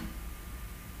 Mm-hmm.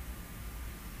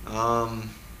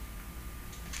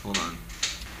 Hold on.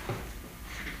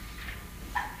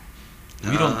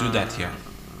 We don't do that here.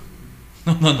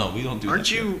 No, we don't do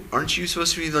that. Aren't you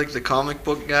supposed to be like the comic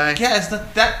book guy? Yeah,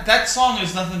 that song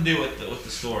has nothing to do with the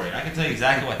story. I can tell you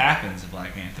exactly what happens in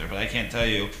Black Panther, but I can't tell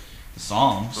you the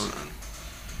songs. Hold on.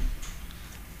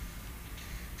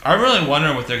 I'm really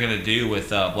wondering what they're gonna do with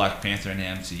Black Panther in the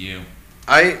MCU.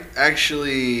 I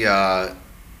actually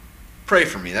Pray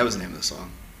For Me. That was the name of the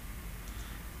song.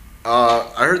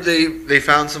 I heard they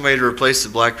found somebody to replace the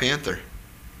Black Panther.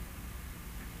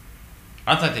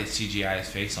 I thought they'd CGI his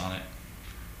face on it.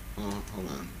 Oh, hold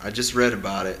on. I just read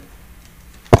about it.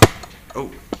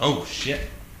 Oh. Oh shit!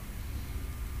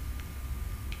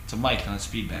 It's a mic, not a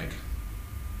speed bag.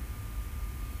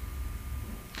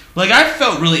 Like, I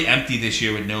felt really empty this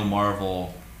year with no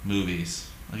Marvel movies.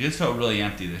 Like, it felt really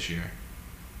empty this year.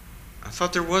 I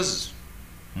thought there was.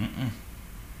 Mm-mm.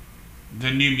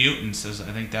 The New Mutants,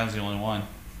 I think that was the only one.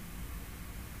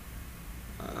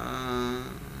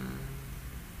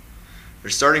 They're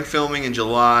starting filming in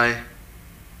July.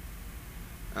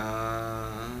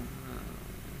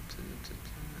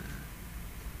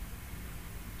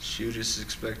 Shoot is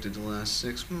expected to last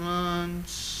 6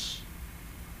 months.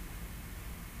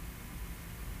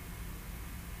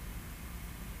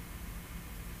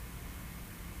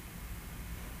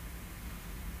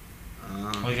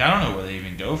 Like, I don't know where they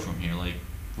even go from here. Like,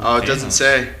 Oh, it doesn't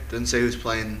say. Doesn't say who's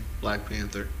playing Black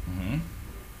Panther. Mm-hmm.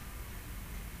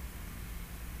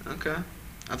 Okay.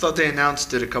 I thought they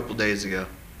announced it a couple days ago.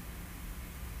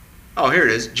 Oh, here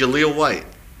it is. Jaleel White.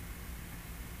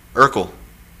 Urkel.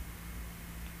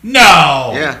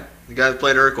 No! Yeah, the guy that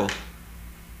played Urkel.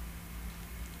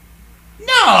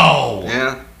 No!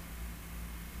 Yeah,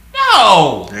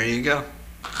 No! there you go.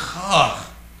 Ugh.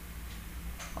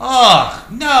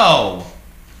 Ugh, no.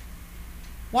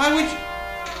 Why would you...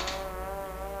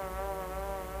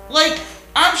 Like,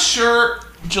 I'm sure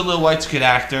Jaleel White's a good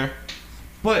actor,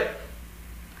 but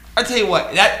I tell you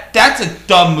what, that's a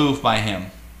dumb move by him.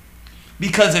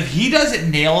 Because if he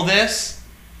doesn't nail this,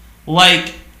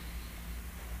 like,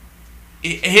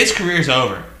 his career's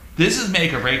over. This is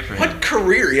make or break for him. What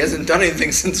career? He hasn't done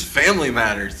anything since Family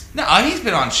Matters. No, he's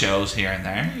been on shows here and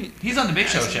there. He's on the Big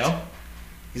Show.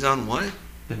 He's on what?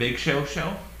 The Big Show.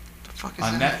 The fuck is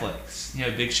On that? Netflix. You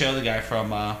know, Big Show, the guy from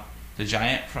the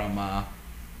Giant from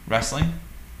wrestling.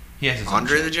 He has his own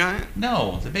Andre show. the Giant?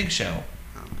 No, the Big Show.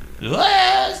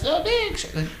 Yes, the Big Show.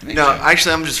 The Big No, Show.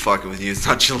 actually, I'm just fucking with you. It's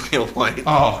not Jaleel White.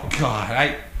 Oh God,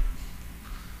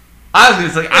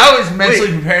 I was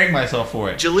mentally preparing myself for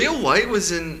it. Jaleel White was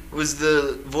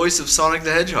the voice of Sonic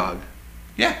the Hedgehog.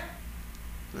 Yeah.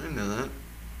 I didn't know that.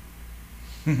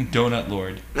 Donut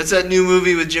Lord. That's that new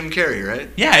movie with Jim Carrey, right?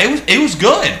 Yeah, it was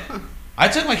good. I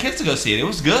took my kids to go see it. It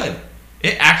was good.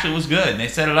 It actually was good. And they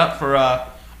set it up for.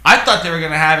 I thought they were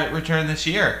gonna have it return this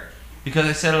year because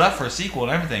they set it up for a sequel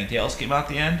and everything. Tales came out at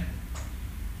the end.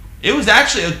 It was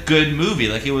actually a good movie.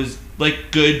 Like, it was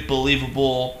like good,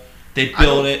 believable. They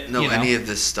built it. I don't know any of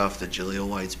this stuff that Jaleel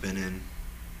White's been in.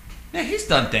 Yeah, he's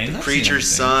done things. The I've seen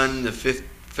Preacher's everything. Son, the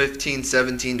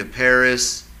 1517 to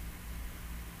Paris,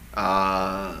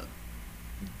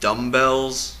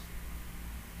 Dumbbells.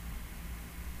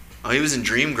 Oh, he was in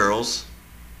Dreamgirls.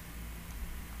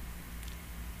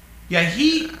 Yeah,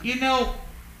 he's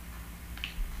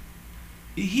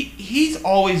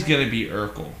always gonna be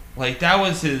Urkel. Like, that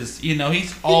was his.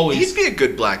 He's always. He'd be a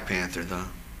good Black Panther, though.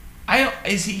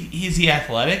 Is he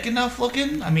athletic enough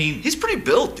looking? I mean, He's pretty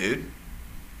built, dude.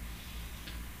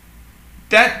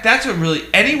 that's a really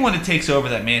anyone that takes over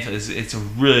that mantle it's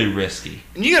really risky.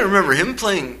 And you gotta remember, him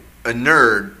playing a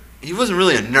nerd, he wasn't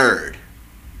really a nerd.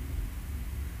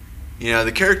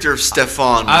 The character of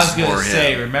Stefan I was was gonna more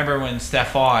say, him. remember when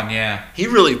Stefan? Yeah, He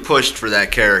really pushed for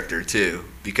that character, too,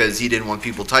 because he didn't want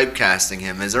people typecasting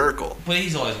him as Urkel. but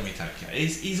he's always gonna be typecast.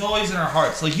 He's always in our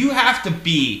hearts. Like, you have to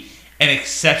be an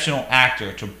exceptional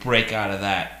actor to break out of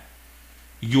that.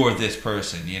 You're this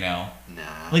person, Nah.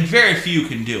 Like, very few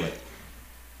can do it.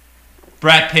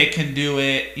 Brad Pitt can do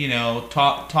it.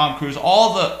 Tom Cruise.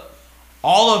 All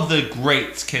of the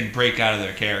greats can break out of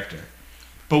their character.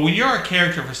 But when you're a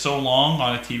character for so long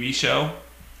on a TV show,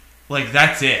 like,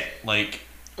 that's it. Like,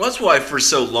 Well, that's why for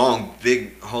so long,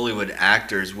 big Hollywood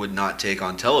actors would not take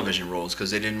on television roles, because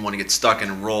they didn't want to get stuck in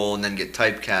a role and then get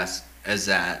typecast as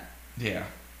that. yeah.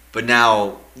 But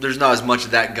now, there's not as much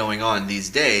of that going on these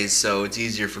days, so it's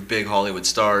easier for big Hollywood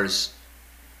stars,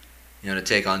 to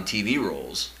take on TV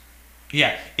roles.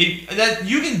 Yeah,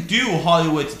 you can do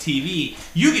Hollywood to TV.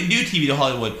 You can do TV to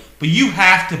Hollywood, but you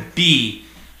have to be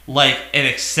like an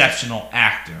exceptional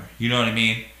actor. You know what I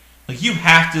mean? Like, you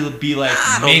have to be like,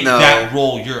 I don't make know. that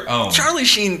role your own. Charlie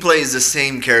Sheen plays the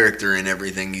same character in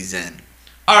everything he's in.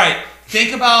 All right,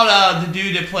 think about the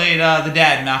dude that played the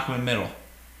dad in Malcolm in the Middle.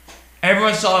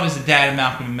 Everyone saw him as the dad in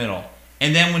Malcolm in the Middle,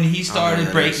 and then when he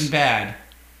started Breaking Bad,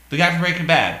 the guy from Breaking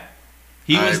Bad,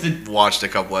 I watched a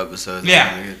couple episodes.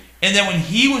 Yeah. And then when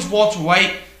he was Walter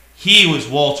White, he was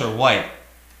Walter White,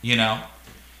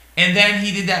 And then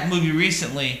he did that movie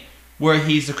recently where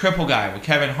he's the cripple guy with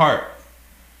Kevin Hart.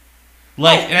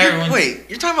 Like, and everyone. Wait,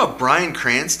 you're talking about Bryan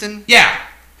Cranston? Yeah.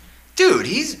 Dude,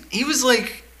 he was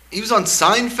on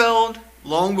Seinfeld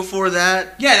long before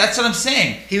that. Yeah, that's what I'm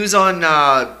saying. He was on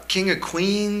King of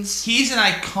Queens. He's an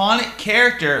iconic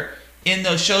character in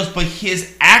those shows, but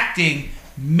his acting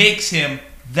makes him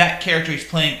that character he's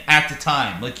playing at the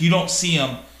time. Like, you don't see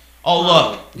him. Oh,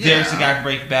 look, there's the guy from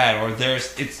Breaking Bad, or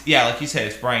like you said,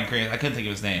 it's Bryan Cranston. I couldn't think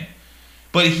of his name,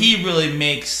 but he really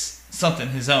makes something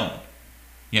his own,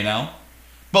 you know.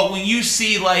 But when you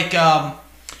see like,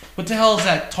 what the hell is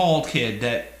that tall kid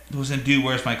that was in Dude,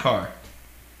 Where's My Car?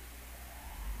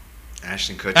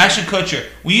 Ashton Kutcher. Ashton Kutcher.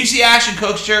 When you see Ashton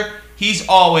Kutcher, he's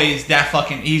always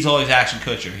Ashton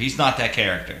Kutcher. He's not that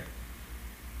character.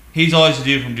 He's always the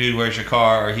dude from Dude, Where's Your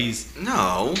Car? Or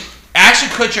No. Ashton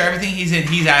Kutcher, everything he's in,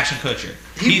 he's Ashton Kutcher.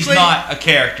 He's not a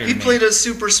character. He played a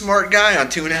super smart guy on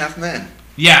 2.5 Men.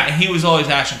 Yeah, and he was always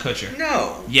Ashton Kutcher.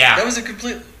 No. Yeah. That was a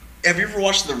complete... Have you ever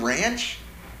watched The Ranch?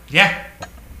 Yeah.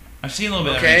 I've seen a little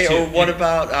bit of it. Okay, or what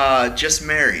about Just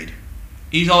Married?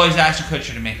 He's always Ashton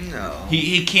Kutcher to me. No.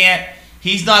 He can't...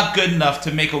 He's not good enough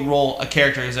to make a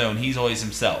character his own. He's always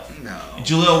himself. No.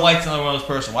 Jaleel White's another one of those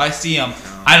person. When I see him,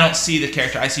 I don't see the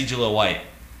character. I see Jaleel White.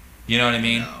 You know what I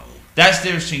mean? No. That's the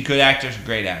difference between good actors and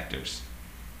great actors.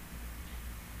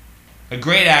 A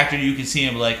great actor, you can see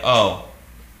him like, oh,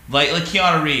 like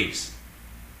Keanu Reeves.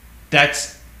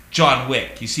 That's John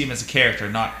Wick. You see him as a character,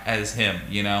 not as him.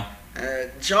 You know.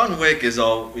 John Wick is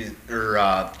always, or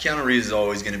Keanu Reeves is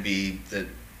always going to be the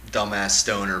dumbass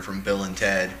stoner from Bill and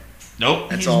Ted.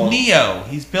 Nope. He's Neo.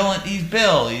 He's Bill.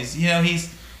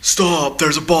 He's Stop!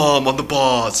 There's a bomb on the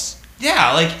boss.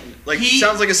 Yeah, he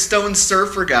sounds like a stone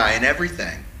surfer guy and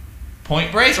everything.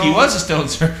 Point Break. He was a stone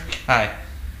surfer guy.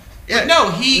 Yeah. But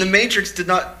no, The Matrix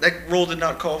that role did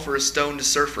not call for a stone to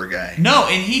surfer guy. No,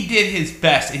 and he did his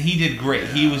best, and he did great.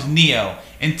 Yeah. He was Neo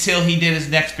until he did his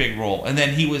next big role, and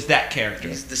then he was that character.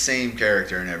 He's the same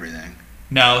character and everything.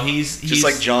 No, he's just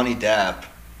like Johnny Depp.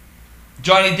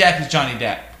 Johnny Depp is Johnny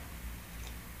Depp.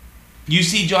 You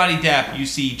see Johnny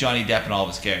Depp in all of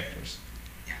his characters.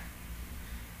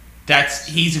 Yeah.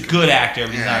 He's a good actor,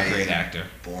 but he's not a great actor.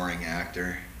 Boring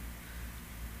actor.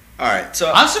 All right,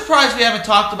 so I'm surprised we haven't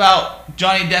talked about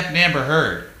Johnny Depp and Amber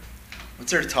Heard.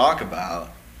 What's there to talk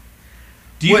about?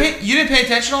 You didn't pay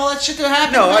attention to all that shit that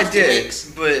happened? No, I did,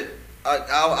 but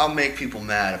I'll make people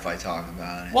mad if I talk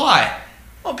about it. Why?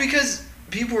 Well, because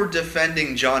people were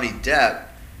defending Johnny Depp,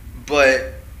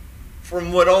 but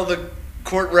from what all the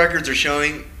court records are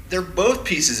showing, they're both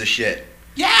pieces of shit.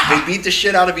 Yeah. They beat the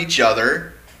shit out of each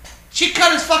other. She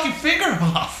cut his fucking finger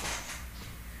off.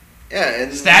 Yeah,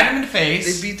 and stabbed him in the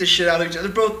face. They beat the shit out of each other.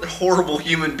 They're both horrible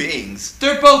human beings.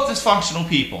 They're both dysfunctional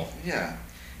people. Yeah.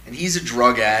 And he's a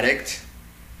drug addict.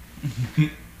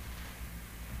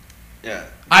 Yeah.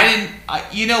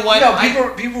 You know what?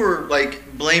 No, people were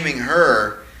like blaming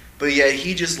her, but yet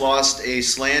he just lost a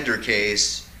slander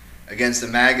case against the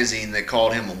magazine that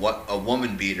called him a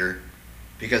woman beater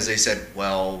because they said,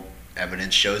 well,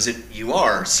 evidence shows it you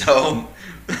are, so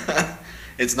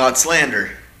it's not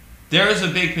slander. There was a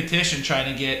big petition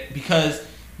trying to get, because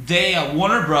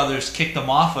Warner Brothers kicked them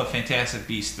off of Fantastic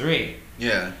Beasts 3.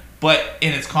 Yeah. But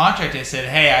in its contract, they said,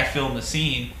 hey, I filmed the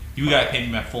scene, you got to pay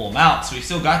me my full amount. So he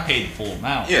still got paid the full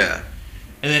amount. Yeah.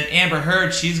 And then Amber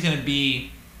Heard, she's going to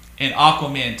be in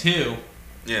Aquaman 2.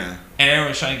 Yeah. And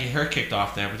everyone's trying to get her kicked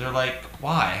off there, but they're like,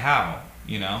 why? How?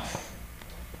 You know?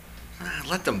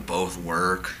 Let them both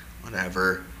work.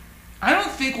 Whatever. I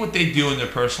don't think what they do in their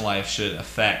personal life should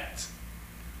affect...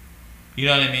 You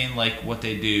know what I mean? Like, what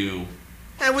they do.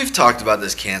 And we've talked about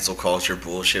this cancel culture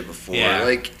bullshit before. Yeah.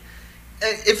 Like,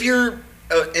 if you're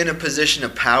in a position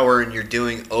of power and you're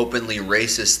doing openly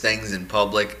racist things in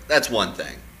public, that's one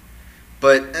thing.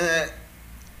 But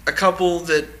a couple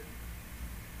that,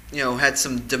 had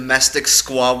some domestic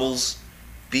squabbles,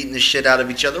 beating the shit out of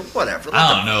each other, whatever. Let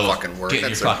I don't know. Fucking work. Getting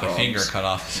that's your fucking finger cut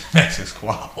off is a domestic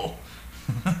squabble.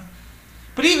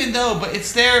 But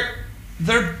it's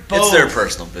they're both. It's their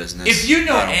personal business. If you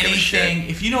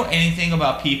know anything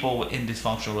about people in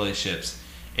dysfunctional relationships,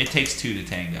 it takes two to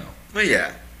tango. Well,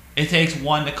 yeah. It takes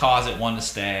one to cause it, one to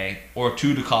stay, or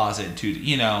two to cause it, and two to,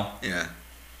 Yeah.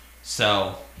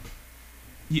 So,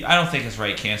 I don't think it's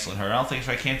right canceling her. I don't think it's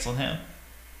right canceling him.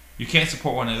 You can't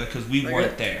support one another because we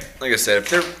weren't there. Like I said,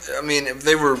 if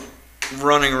they were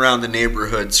running around the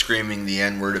neighborhood screaming the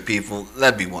N-word at people,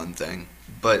 that'd be one thing.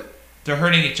 But they're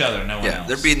hurting each other, no one else. Yeah,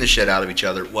 they're beating the shit out of each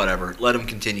other, whatever. Let them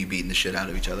continue beating the shit out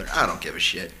of each other. I don't give a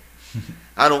shit.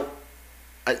 I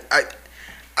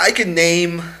can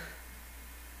name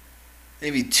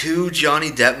maybe 2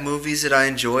 Johnny Depp movies that I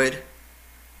enjoyed.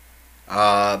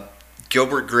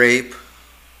 Gilbert Grape.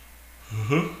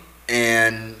 Mm-hmm.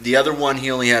 And the other one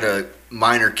he only had a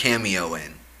minor cameo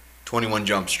in. 21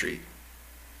 Jump Street.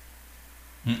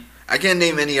 I can't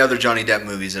name any other Johnny Depp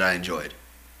movies that I enjoyed.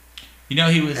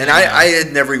 He was... And I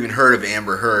had never even heard of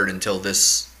Amber Heard until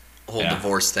this whole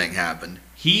divorce thing happened.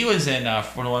 He was in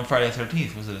for the one Friday the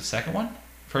 13th. Was it the second one?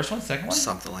 First one? Second one?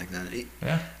 Something like that.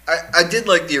 Yeah. I did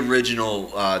like the original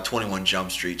 21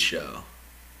 Jump Street show.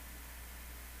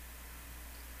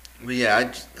 But yeah,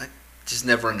 I just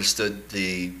never understood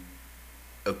the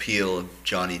appeal of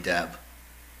Johnny Depp.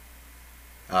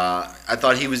 I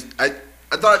thought he was. I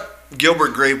thought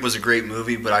Gilbert Grape was a great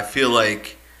movie, but I feel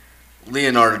like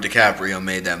Leonardo DiCaprio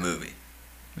made that movie.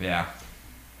 Yeah.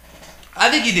 I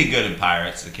think he did good in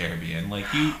Pirates of the Caribbean. Oh my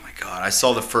god, I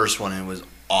saw the first one and it was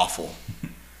awful.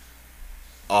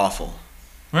 Awful.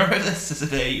 Remember this is the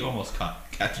day you almost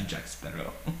caught Captain Jack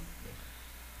Sparrow.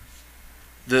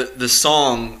 The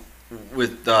song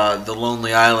with The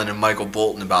Lonely Island and Michael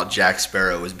Bolton about Jack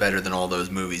Sparrow was better than all those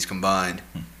movies combined.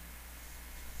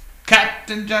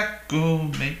 Captain Jack will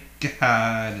make it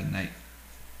high tonight.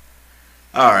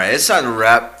 Alright, it's time to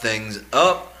wrap things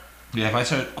up. Yeah, if I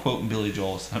start quoting Billy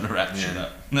Joel, it's time to wrap shit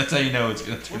up. That's how you know it's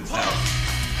going to turn south.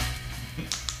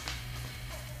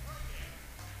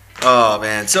 Oh,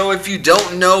 man. So if you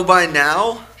don't know by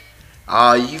now,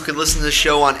 you can listen to the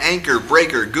show on Anchor,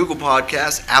 Breaker, Google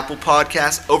Podcasts, Apple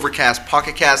Podcasts, Overcast,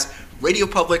 Pocket Cast, Radio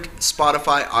Public,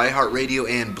 Spotify, iHeartRadio,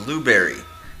 and Blueberry.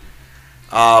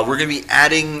 We're going to be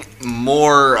adding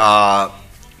more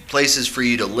places for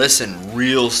you to listen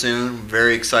real soon.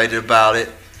 Very excited about it.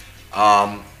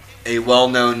 A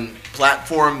well-known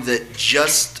platform that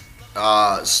just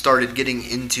started getting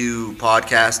into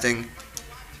podcasting.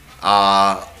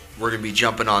 We're going to be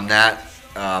jumping on that.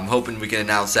 I'm hoping we can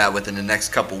announce that within the next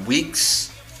couple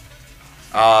weeks.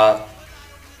 In a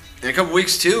couple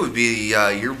weeks, too, would be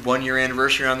your 1 year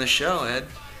anniversary on the show, Ed.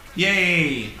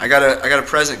 Yay! I got a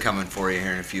present coming for you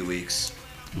here in a few weeks.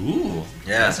 Ooh,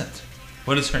 yeah. Present.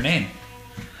 What is her name?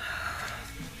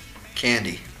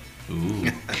 Candy. Ooh,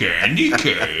 Candy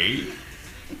K.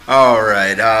 All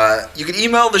right. You can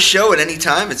email the show at any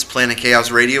time. It's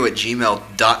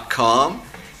planetchaosradio@gmail.com.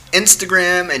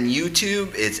 Instagram and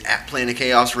YouTube, it's at Planet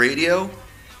Chaos Radio.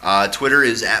 Twitter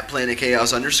is at Planet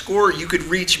Chaos _. You could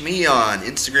reach me on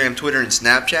Instagram, Twitter, and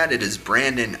Snapchat. It is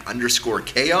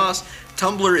Brandon_Chaos.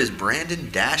 Tumblr is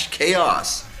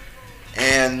Brandon-Chaos.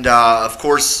 And, of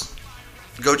course,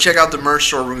 go check out the merch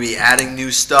store. We're going to be adding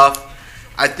new stuff.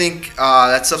 I think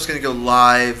that stuff's going to go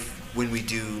live when we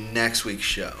do next week's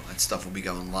show. That stuff will be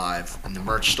going live in the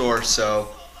merch store.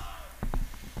 So,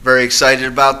 very excited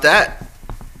about that.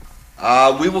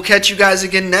 We will catch you guys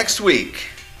again next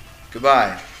week.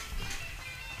 Goodbye.